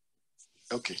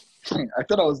 Okay. I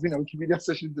thought I was doing a Wikipedia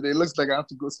session today. It looks like I have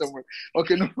to go somewhere.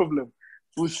 Okay, no problem.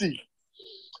 We'll see.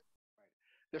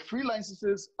 The free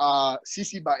licenses are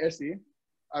CC by SA.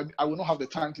 I will not have the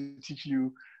time to teach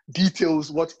you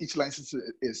details what each license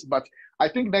is, but I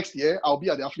think next year I'll be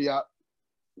at the AfLIA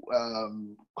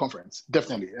conference,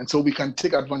 definitely. And so we can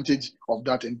take advantage of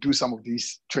that and do some of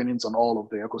these trainings on all of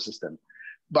the ecosystem.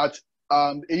 But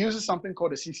it uses something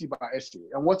called a CC by SA.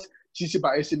 And what CC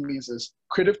by SA means is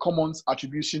Creative Commons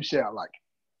Attribution Share Alike,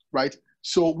 right?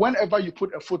 So whenever you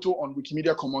put a photo on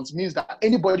Wikimedia Commons, means that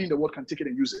anybody in the world can take it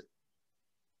and use it.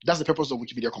 That's the purpose of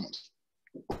Wikimedia Commons.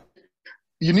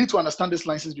 You need to understand this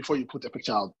license before you put a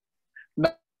picture out.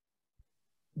 Now,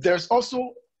 there's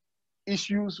also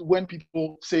issues when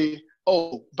people say,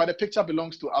 oh, but the picture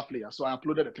belongs to AfLIA, so I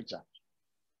uploaded a picture,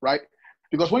 right?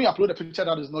 Because when you upload a picture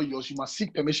that is not yours, you must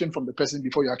seek permission from the person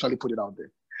before you actually put it out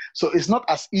there. So it's not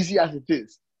as easy as it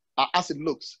is, as it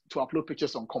looks, to upload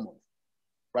pictures on Commons.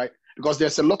 right? Because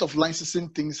there's a lot of licensing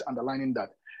things underlining that.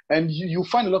 And you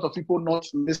find a lot of people not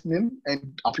listening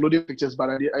and uploading pictures, but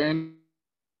at the end,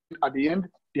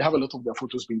 they have a lot of their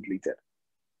photos being deleted.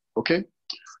 Okay?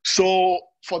 So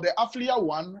for the AfLIA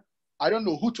one, I don't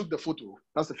know who took the photo.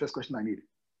 That's the first question I need.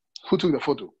 Who took the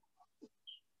photo?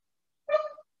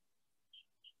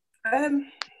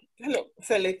 Hello,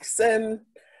 Felix.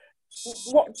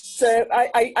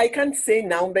 I can't say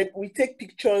now, but we take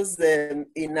pictures in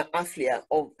AfLIA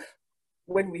of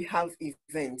when we have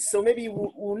events. So maybe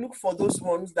we'll look for those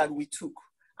ones that we took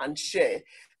and share,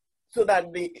 so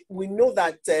that we know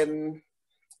that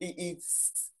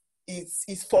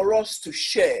it's for us to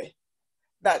share,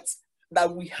 that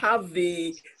we have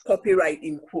the copyright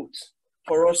in quote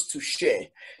for us to share.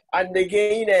 And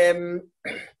again,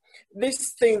 this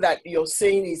thing that you're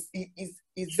saying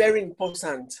is very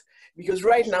important, because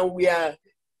right now we are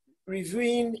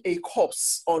reviewing a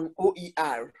course on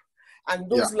OER, and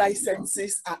those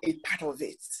licenses are a part of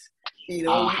it. You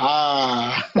know,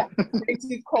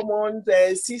 Creative Commons,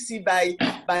 CC by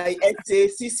SA,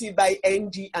 CC by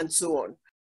NG, and so on.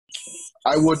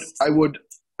 I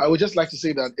would just like to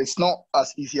say that it's not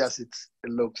as easy as it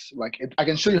looks. Like I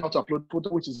can show you how to upload photo,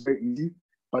 which is very easy,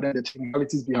 but then the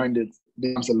technicalities behind it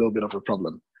becomes a little bit of a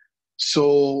problem.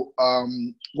 So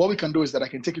what we can do is that I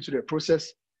can take you through the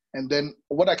process, and then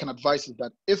what I can advise is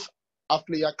that if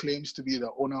AfLIA claims to be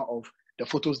the owner of the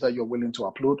photos that you're willing to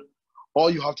upload, all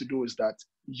you have to do is that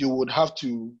you would have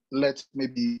to let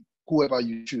maybe whoever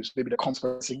you choose, maybe the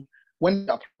conferencing, when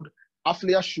they upload,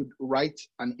 AfLIA should write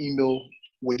an email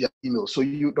with your email. So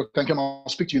you, Dr. Nkem, I'll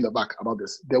speak to you in the back about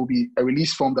this. There will be a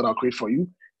release form that I'll create for you.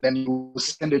 Then you will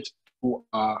send it to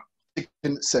our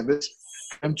ticketing service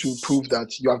and to prove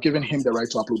that you have given him the right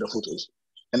to upload the photos.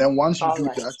 And then once you do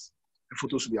that, the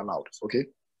photos will be allowed, okay?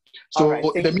 So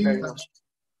Thank you very much.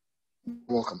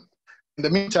 Welcome. In the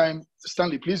meantime,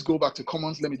 Stanley, please go back to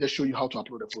Commons. Let me just show you how to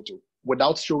upload a photo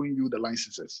without showing you the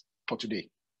licenses for today.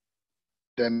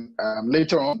 Then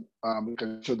later on, we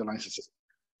can show the licenses.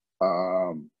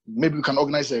 Maybe we can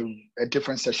organize a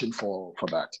different session for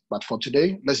that. But for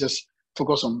today, let's just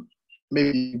focus on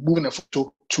maybe moving a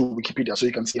photo to Wikipedia so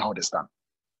you can see how it is done.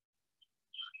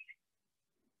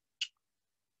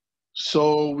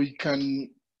 So we can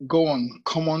go on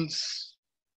Commons,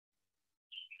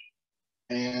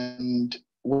 and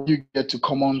when you get to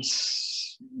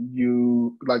Commons,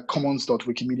 you like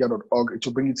commons.wikimedia.org, it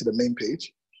will bring you to the main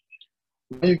page.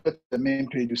 When you get to the main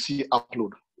page, you see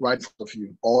upload right in front of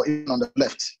you, or even on the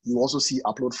left, you also see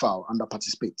upload file under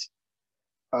participate.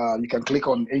 You can click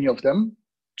on any of them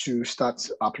to start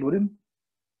uploading.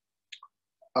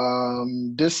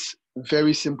 This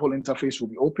very simple interface will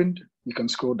be opened. You can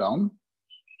scroll down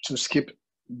to skip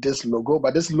this logo,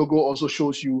 but this logo also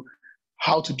shows you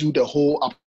how to do the whole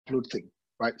upload thing,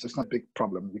 right? So it's not a big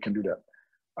problem. You can do that.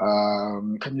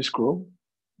 Can you scroll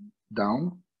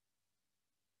down?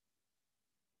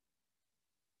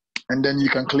 And then you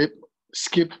can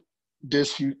skip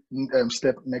this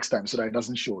step next time so that it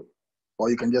doesn't show it. Or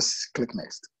you can just click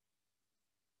next.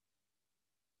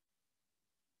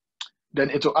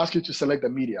 Then it will ask you to select the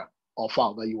media or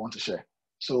file that you want to share.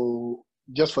 So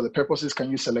just for the purposes,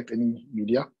 can you select any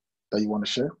media that you want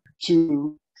to share?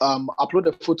 To upload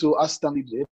a photo as Stanley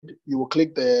did, you will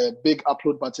click the big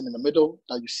upload button in the middle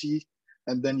that you see,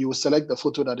 and then you will select the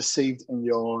photo that is saved in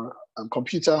your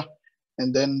computer,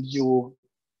 and then you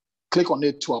click on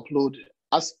it to upload.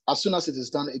 As soon as it is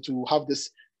done, it will have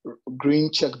this green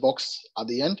checkbox at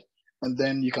the end, and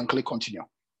then you can click continue.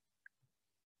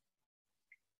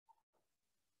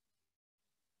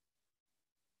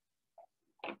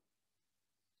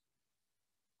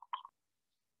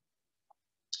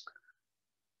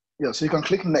 Yeah, so you can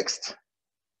click next.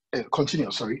 Continue,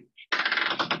 sorry.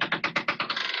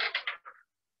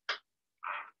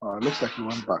 Looks like you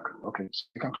went back. Okay, so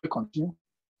you can click continue.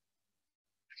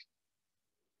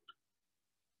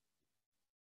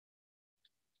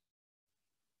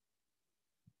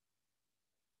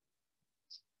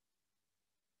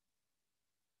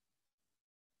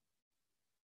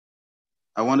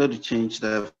 I wanted to change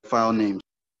the file name.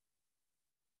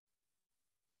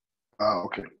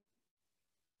 Okay.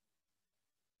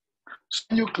 So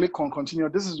when you click on continue,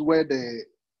 this is where the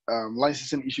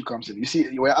licensing issue comes in. You see,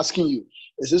 we're asking you,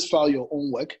 is this file your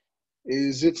own work?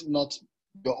 Is it not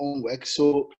your own work?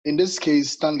 So in this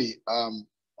case, Stanley,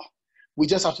 we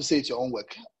just have to say it's your own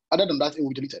work. Other than that, it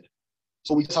will be deleted.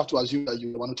 So we just have to assume that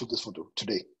you're the one who took this photo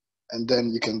today, and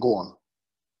then you can go on.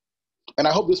 And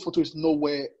I hope this photo is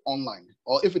nowhere online,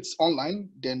 or if it's online,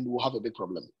 then we'll have a big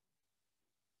problem.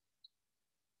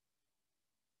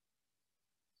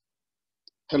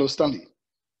 Hello, Stanley.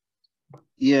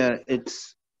 Yeah,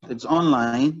 it's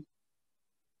online.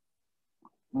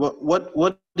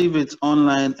 What if it's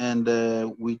online and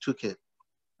we took it,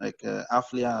 like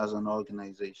AfLIA as an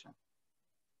organization?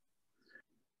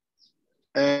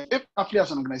 If AfLIA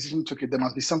as an organization took it, there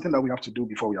must be something that we have to do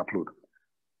before we upload.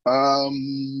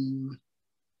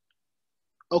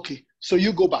 Okay, so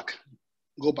you go back,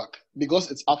 because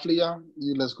it's AfLIA.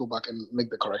 Let's go back and make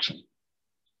the correction.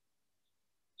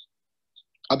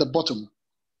 At the bottom,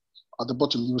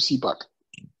 you will see back.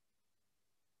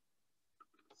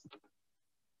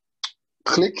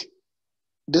 Click.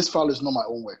 This file is not my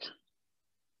own work.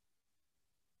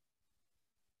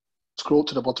 Scroll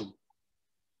to the bottom.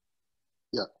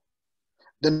 Yeah.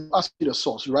 Then ask you the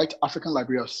source. You write African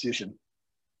Library Association.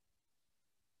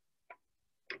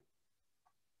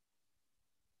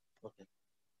 Okay.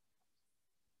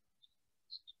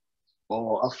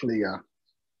 Or AfLIA.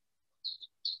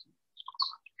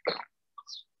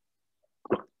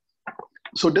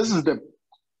 So this is the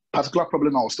particular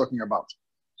problem I was talking about.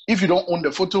 If you don't own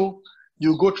the photo,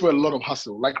 you go through a lot of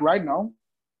hassle. Like right now,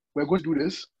 we're going to do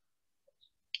this,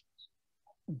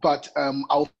 but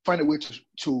I'll find a way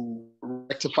to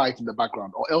rectify it in the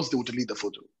background, or else they will delete the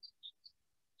photo.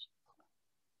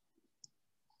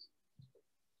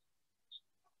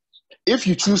 If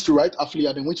you choose to write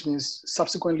AfLIA, then which means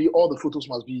subsequently all the photos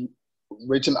must be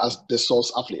written as the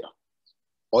source AfLIA.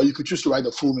 Or you could choose to write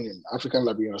the full meaning, African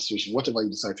Library Association, whatever you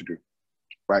decide to do,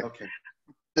 right? Okay.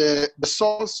 The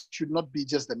source should not be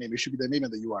just the name. It should be the name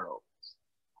and the URL.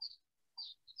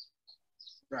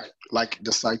 Right. Like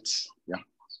the site, yeah.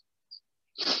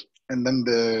 And then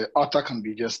the author can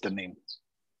be just the name.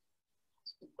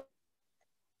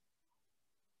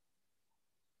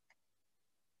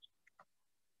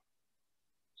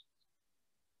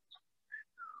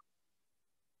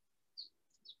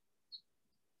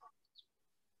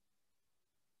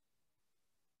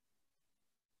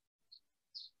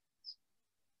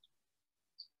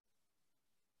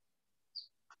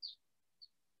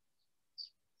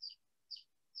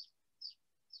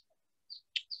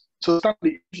 So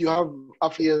Stanley, if you have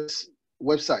AfLIA's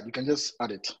website, you can just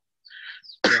add it.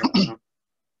 Yeah.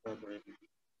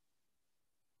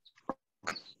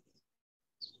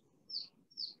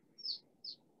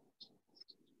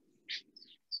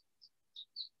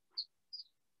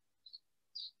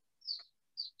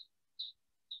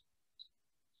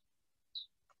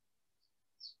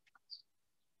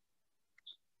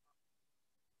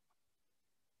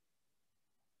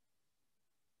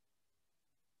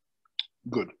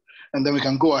 Good. And then we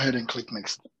can go ahead and click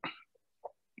next.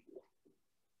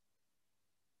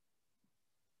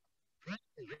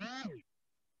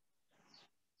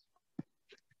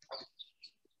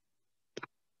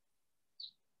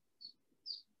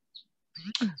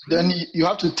 Then you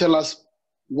have to tell us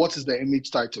what is the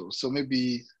image title. So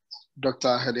maybe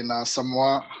Dr. Helena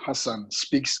Samoa Hassan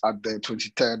speaks at the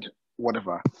 23rd,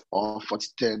 whatever, or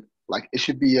 43rd. Like it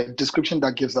should be a description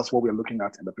that gives us what we're looking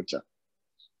at in the picture.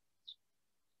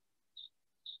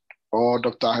 Or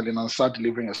Dr. Helena start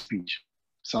delivering a speech,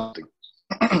 something.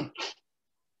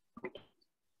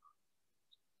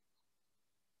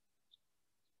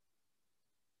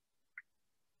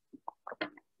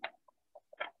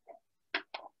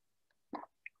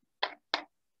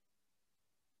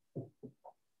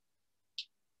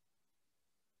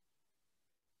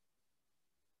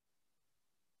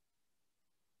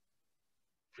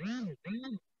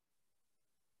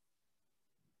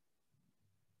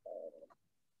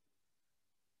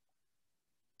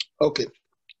 Okay.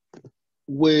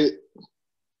 With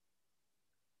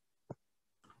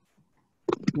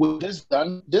this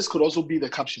done, this could also be the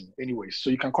caption anyway. So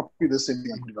you can copy the same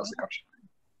thing and put it as the caption.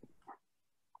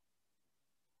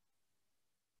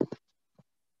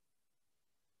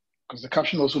 Because the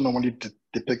caption also normally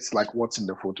depicts like what's in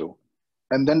the photo.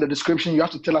 And then the description, you have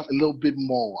to tell us a little bit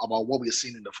more about what we're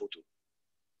seeing in the photo.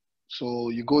 So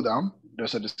you go down,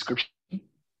 there's a description.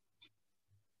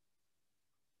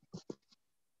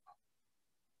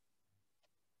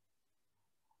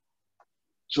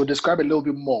 So describe a little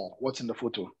bit more what's in the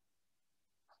photo.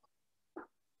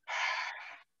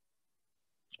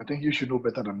 I think you should know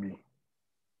better than me.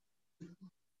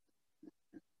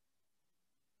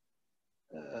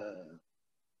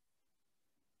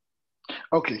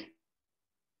 Okay.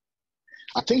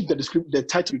 I think the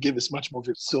title you gave is much more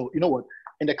vivid. So you know what?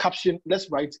 In the caption,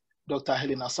 let's write Dr.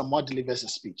 Helena Samoa delivers a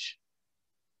speech.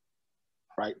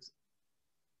 Right?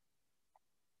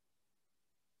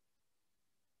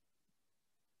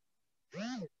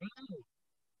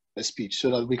 A speech, so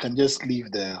that we can just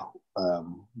leave the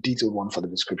detailed one for the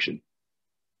description.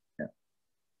 Yeah.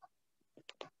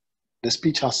 The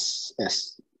speech has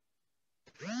S.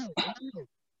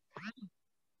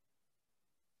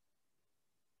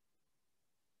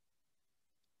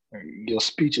 Your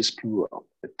speech is plural,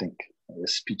 I think. Your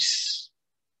speech.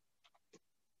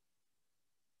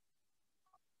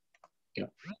 Yeah.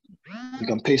 You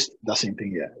can paste that same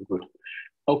thing here. Good.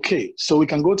 Okay, so we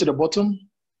can go to the bottom.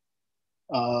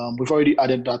 We've already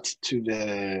added that to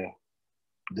the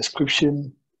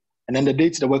description. And then the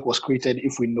date the work was created,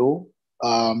 if we know.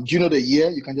 Do you know the year?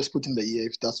 You can just put in the year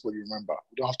if that's what you remember.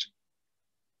 You don't have to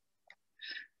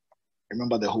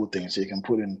remember the whole thing. So you can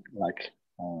put in like,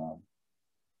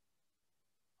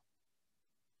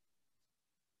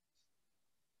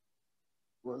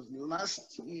 was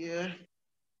last year,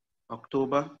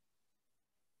 October.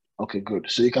 okay, good.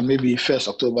 So you can maybe 1st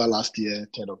October last year,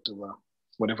 3rd October,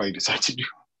 whatever you decide to do.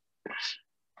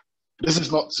 This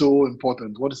is not so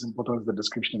important. What is important is the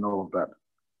description and all of that.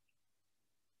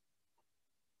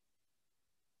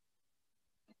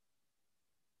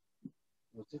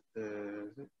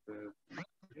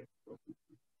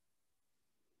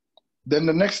 Then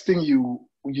the next thing you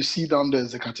see down there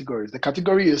is the categories. The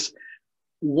category is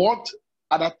what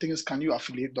other things can you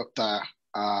affiliate Dr.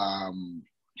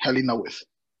 Helena with?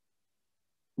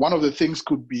 One of the things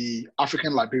could be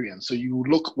African librarians. So you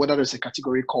look whether there's a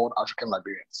category called African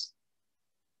librarians.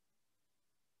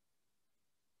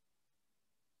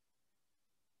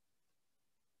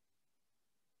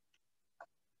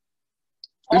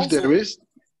 Also, if there is,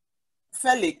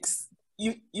 Felix,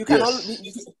 you can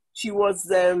yes. she was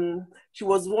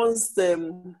once a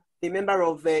member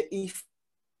of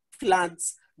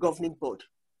AfLIA's governing board,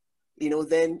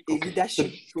 then a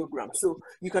leadership program. So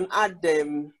you can add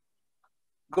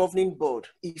governing board,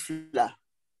 AfLIA.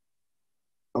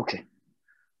 Okay.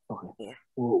 Yeah.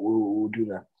 We'll do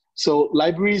that. So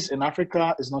libraries in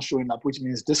Africa is not showing up, which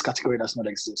means this category does not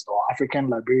exist, or African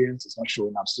librarians is not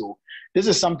showing up. So this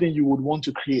is something you would want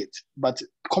to create, but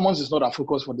Commons is not our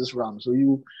focus for this round. So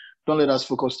you don't let us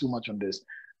focus too much on this.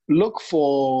 Look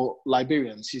for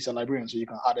librarians. She's a librarian, so you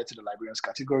can add it to the librarians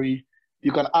category.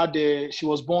 You can add she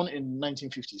was born in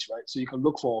 1950s, right? So you can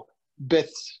look for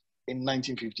birth in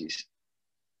 1950s.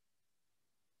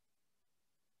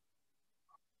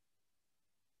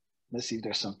 Let's see if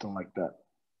there's something like that.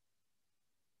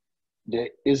 There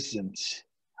isn't.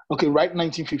 Okay, right,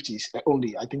 1950s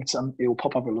only. I think it will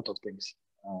pop up a lot of things.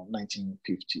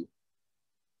 1950.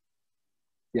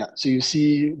 Yeah, so you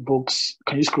see books.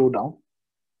 Can you scroll down?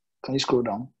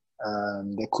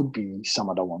 There could be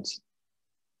some other ones.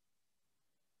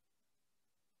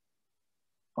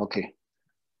 Okay,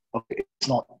 it's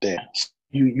not there.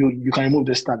 You can remove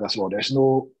this tag as well. There's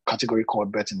no category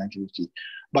called birth in 1950.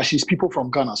 But she's people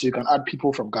from Ghana, so you can add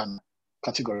people from Ghana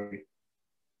category.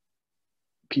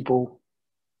 People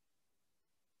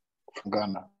from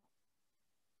Ghana.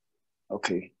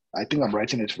 Okay, I think I'm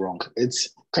writing it wrong.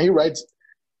 Can you write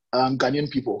Ghanaian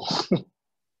people?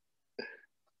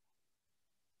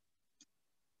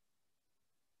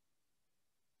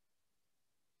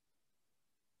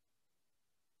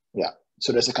 Yeah,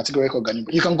 so there's a category called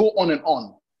Ghanaian. You can go on and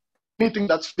on. Anything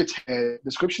that fits her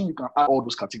description, you can add all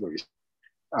those categories.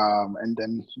 And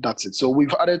then that's it. So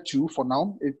we've added 2 for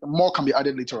now. More can be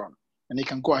added later on. And you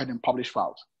can go ahead and publish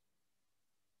files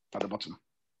at the bottom.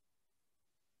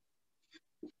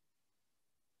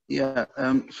 Yeah.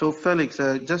 So Felix,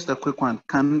 just a quick one.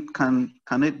 Can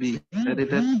it be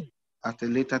edited at a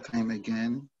later time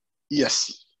again?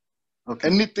 Yes. Okay.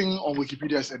 Anything on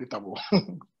Wikipedia is editable.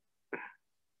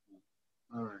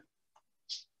 All right.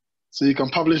 So you can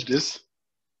publish this.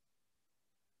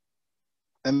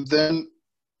 And then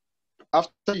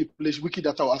after you publish,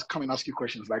 Wikidata will come and ask you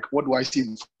questions like, what do I see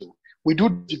in the photo? We do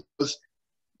because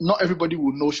not everybody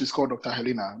will know she's called Dr.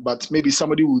 Helena, but maybe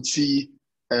somebody would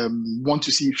want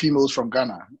to see females from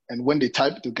Ghana. And when they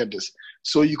type, they'll get this.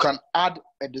 So you can add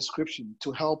a description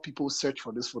to help people search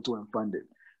for this photo and find it.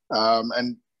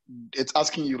 And it's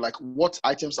asking you like what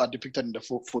items are depicted in the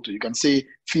photo. You can say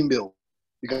female.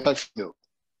 You can type female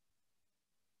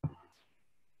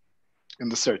in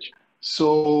the search.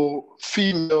 So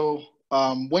female,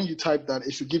 when you type that,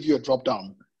 it should give you a drop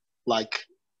down like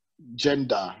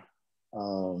gender.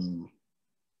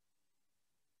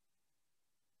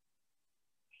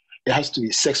 It has to be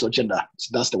sex or gender.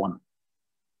 So that's the one.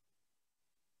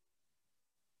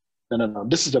 No.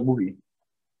 This is a movie.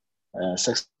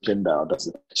 Sex, gender, that's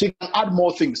it. So you can add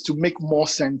more things to make more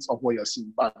sense of what you're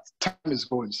seeing, but time is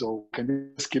going, so can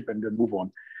you skip and then move on?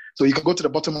 So you can go to the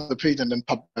bottom of the page and then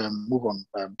move on,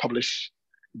 publish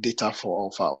data for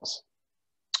all files.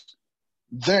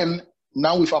 Then,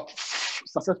 now we've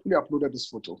successfully uploaded this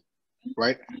photo,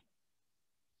 right?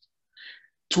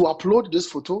 To upload this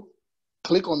photo,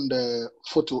 click on the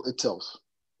photo itself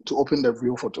to open the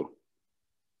real photo.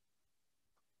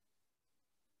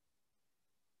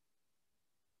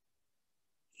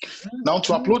 Now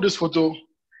to upload this photo,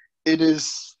 it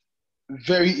is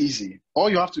very easy. All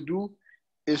you have to do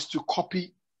is to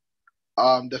copy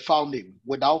the file name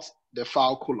without the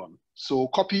file colon. So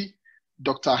copy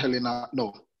Dr. Helena,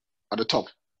 no, at the top.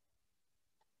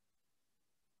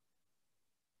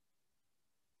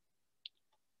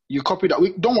 You copy that.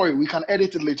 Don't worry, we can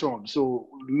edit it later on. So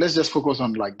let's just focus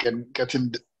on like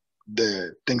getting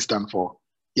the things done for.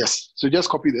 Yes, so just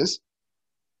copy this.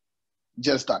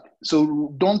 Just that.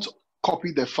 So don't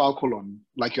copy the file colon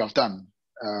like you have done,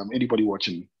 anybody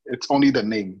watching. It's only the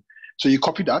name. So you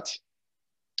copy that,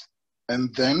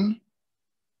 and then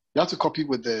you have to copy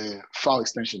with the file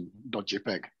extension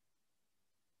 .jpg.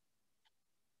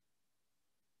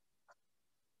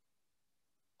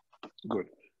 Good.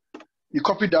 You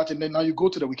copy that, and then now you go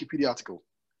to the Wikipedia article.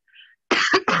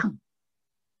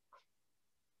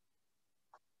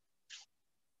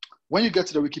 When you get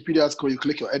to the Wikipedia article, you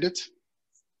click your edit.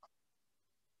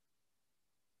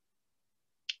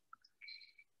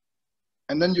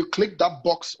 And then you click that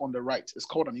box on the right. It's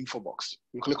called an info box.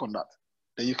 You click on that.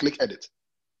 Then you click edit.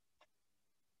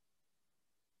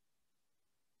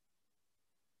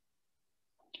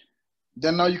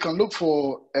 Then now you can look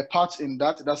for a part in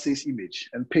that says image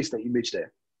and paste the image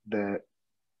there, the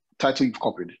title you've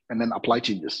copied, and then apply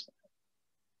changes.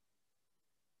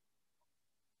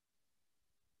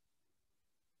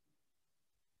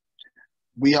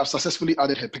 We have successfully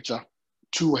added her picture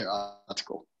to her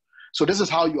article. So this is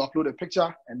how you upload a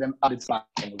picture and then add it back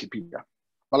on Wikipedia.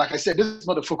 But like I said, this is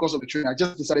not the focus of the training. I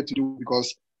just decided to do it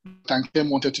because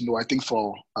Tankem wanted to know, I think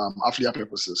for AfLIA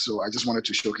purposes. So I just wanted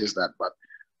to showcase that. But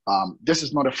this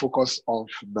is not a focus of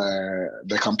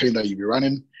the campaign that you'll be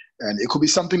running. And it could be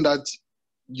something that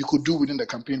you could do within the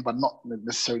campaign, but not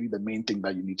necessarily the main thing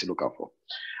that you need to look out for.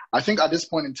 I think at this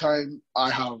point in time, I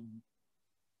have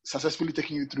successfully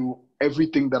taken you through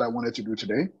everything that I wanted to do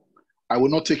today. I will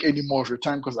not take any more of your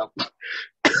time because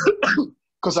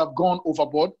I've gone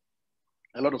overboard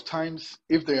a lot of times.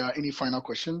 If there are any final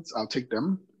questions, I'll take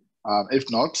them. If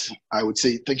not, I would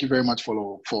say thank you very much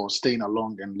for staying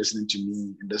along and listening to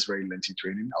me in this very lengthy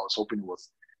training. I was hoping it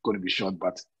was going to be short,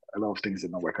 but a lot of things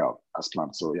did not work out as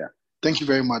planned. So yeah, thank you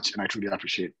very much, and I truly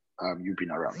appreciate you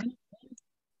being around.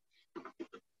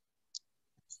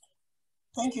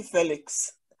 Thank you,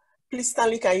 Felix. Please,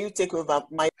 Stanley, can you take over?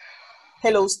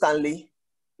 Hello, Stanley.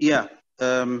 Yeah.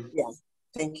 Yeah.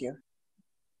 Thank you.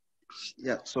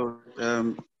 Yeah. So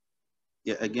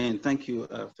yeah. Again, thank you,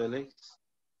 Felix.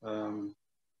 I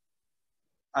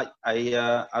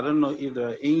don't know if there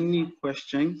are any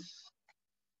questions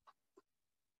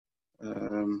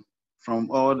from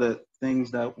all the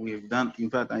things that we've done. In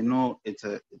fact, I know it's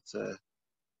a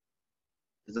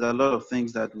lot of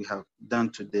things that we have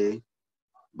done today,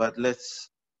 but let's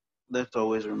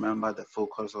always remember the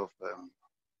focus of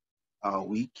our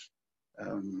week.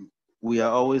 We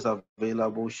are always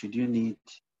available should you need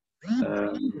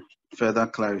further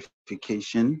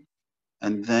clarification.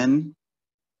 And then,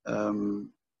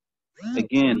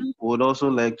 again, we would also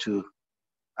like to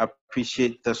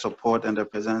appreciate the support and the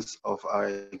presence of our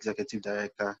Executive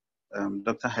Director,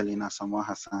 Dr. Helena Samoa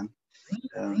Hassan.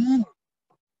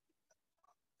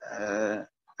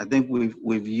 I think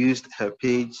we've used her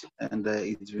page, and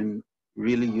it's been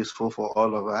really useful for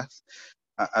all of us.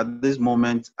 At this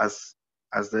moment, as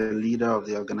the leader of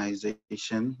the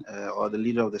organization or the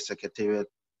leader of the secretariat,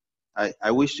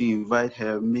 I wish to invite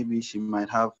her. Maybe she might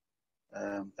have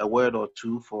a word or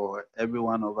two for every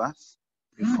one of us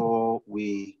before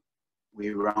we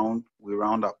round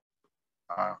up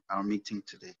our meeting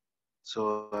today.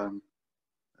 So,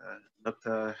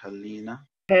 Dr. Helena.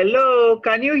 Hello,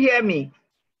 can you hear me?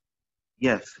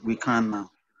 Yes, we can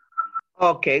now.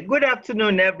 Okay, good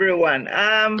afternoon, everyone.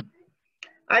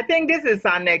 I think this is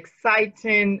an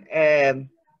exciting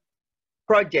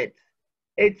project.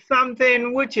 It's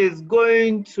something which is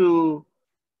going to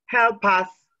help us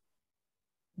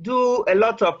do a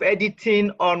lot of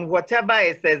editing on whatever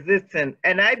is existing.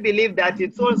 And I believe that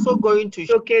it's also going to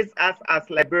showcase us as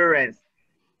librarians.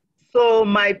 So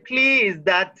my plea is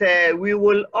that we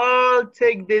will all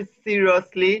take this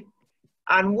seriously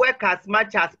and work as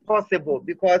much as possible,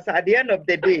 because at the end of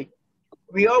the day,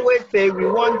 we always say we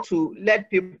want to let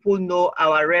people know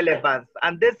our relevance.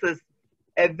 And this is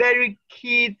a very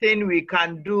key thing we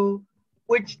can do,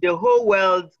 which the whole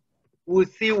world will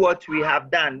see what we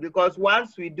have done. Because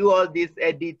once we do all these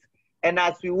edits, and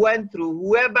as we went through,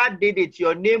 whoever did it,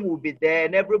 your name will be there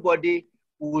and everybody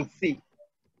will see.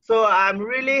 So I'm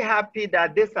really happy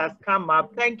that this has come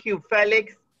up. Thank you,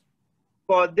 Felix,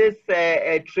 for this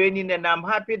training, and I'm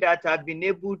happy that I've been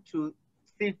able to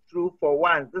sit through for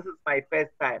once. This is my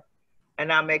first time,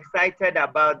 and I'm excited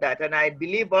about that. And I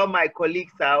believe all my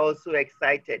colleagues are also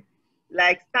excited.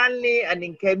 Like Stanley and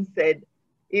Nkem said,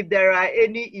 if there are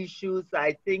any issues,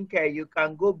 I think you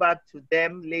can go back to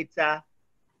them later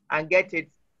and get it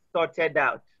sorted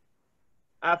out.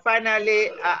 Finally,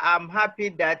 I'm happy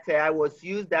that I was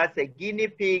used as a guinea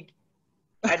pig,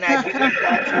 and I believe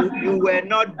that you were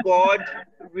not bored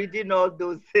reading all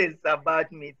those things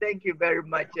about me. Thank you very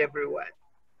much, everyone.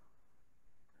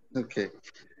 Okay.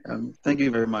 Thank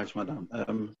you very much,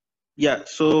 Madam. Yeah,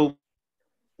 so,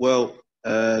 well,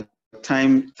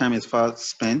 time is fast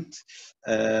spent.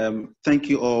 Thank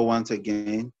you all once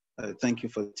again. Thank you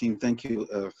for the team. Thank you,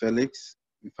 Felix.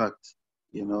 In fact,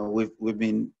 you know, we've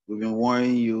been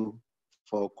warning you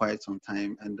for quite some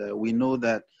time, and we know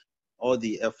that all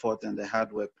the effort and the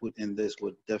hard work put in this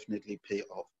would definitely pay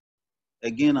off.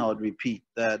 Again, I would repeat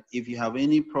that if you have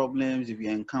any problems, if you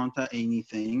encounter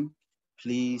anything,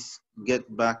 please get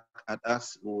back at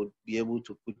us. We'll be able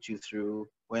to put you through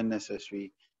when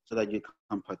necessary so that you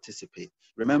can participate.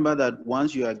 Remember that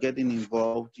once you are getting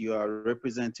involved, you are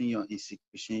representing your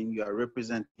institution, you are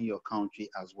representing your country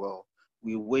as well.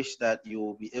 We wish that you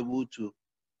will be able to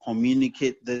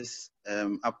communicate this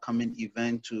upcoming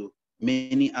event to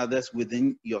many others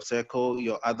within your circle,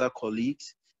 your other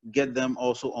colleagues. Get them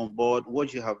also on board.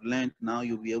 What you have learned now,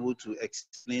 you'll be able to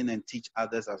explain and teach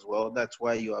others as well. That's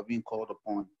why you are being called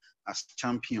upon as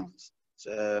champions.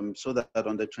 So that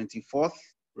on the 24th,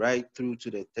 right through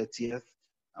to the 30th,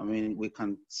 I mean, we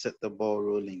can set the ball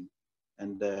rolling,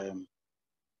 and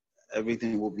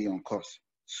everything will be on course.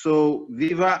 So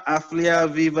viva AfLIA,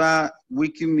 viva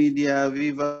Wikimedia,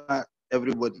 viva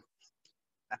everybody.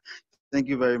 Thank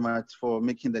you very much for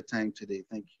making the time today.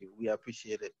 Thank you. We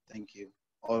appreciate it. Thank you,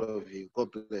 all of you.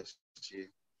 God bless you.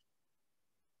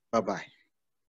 Bye-bye.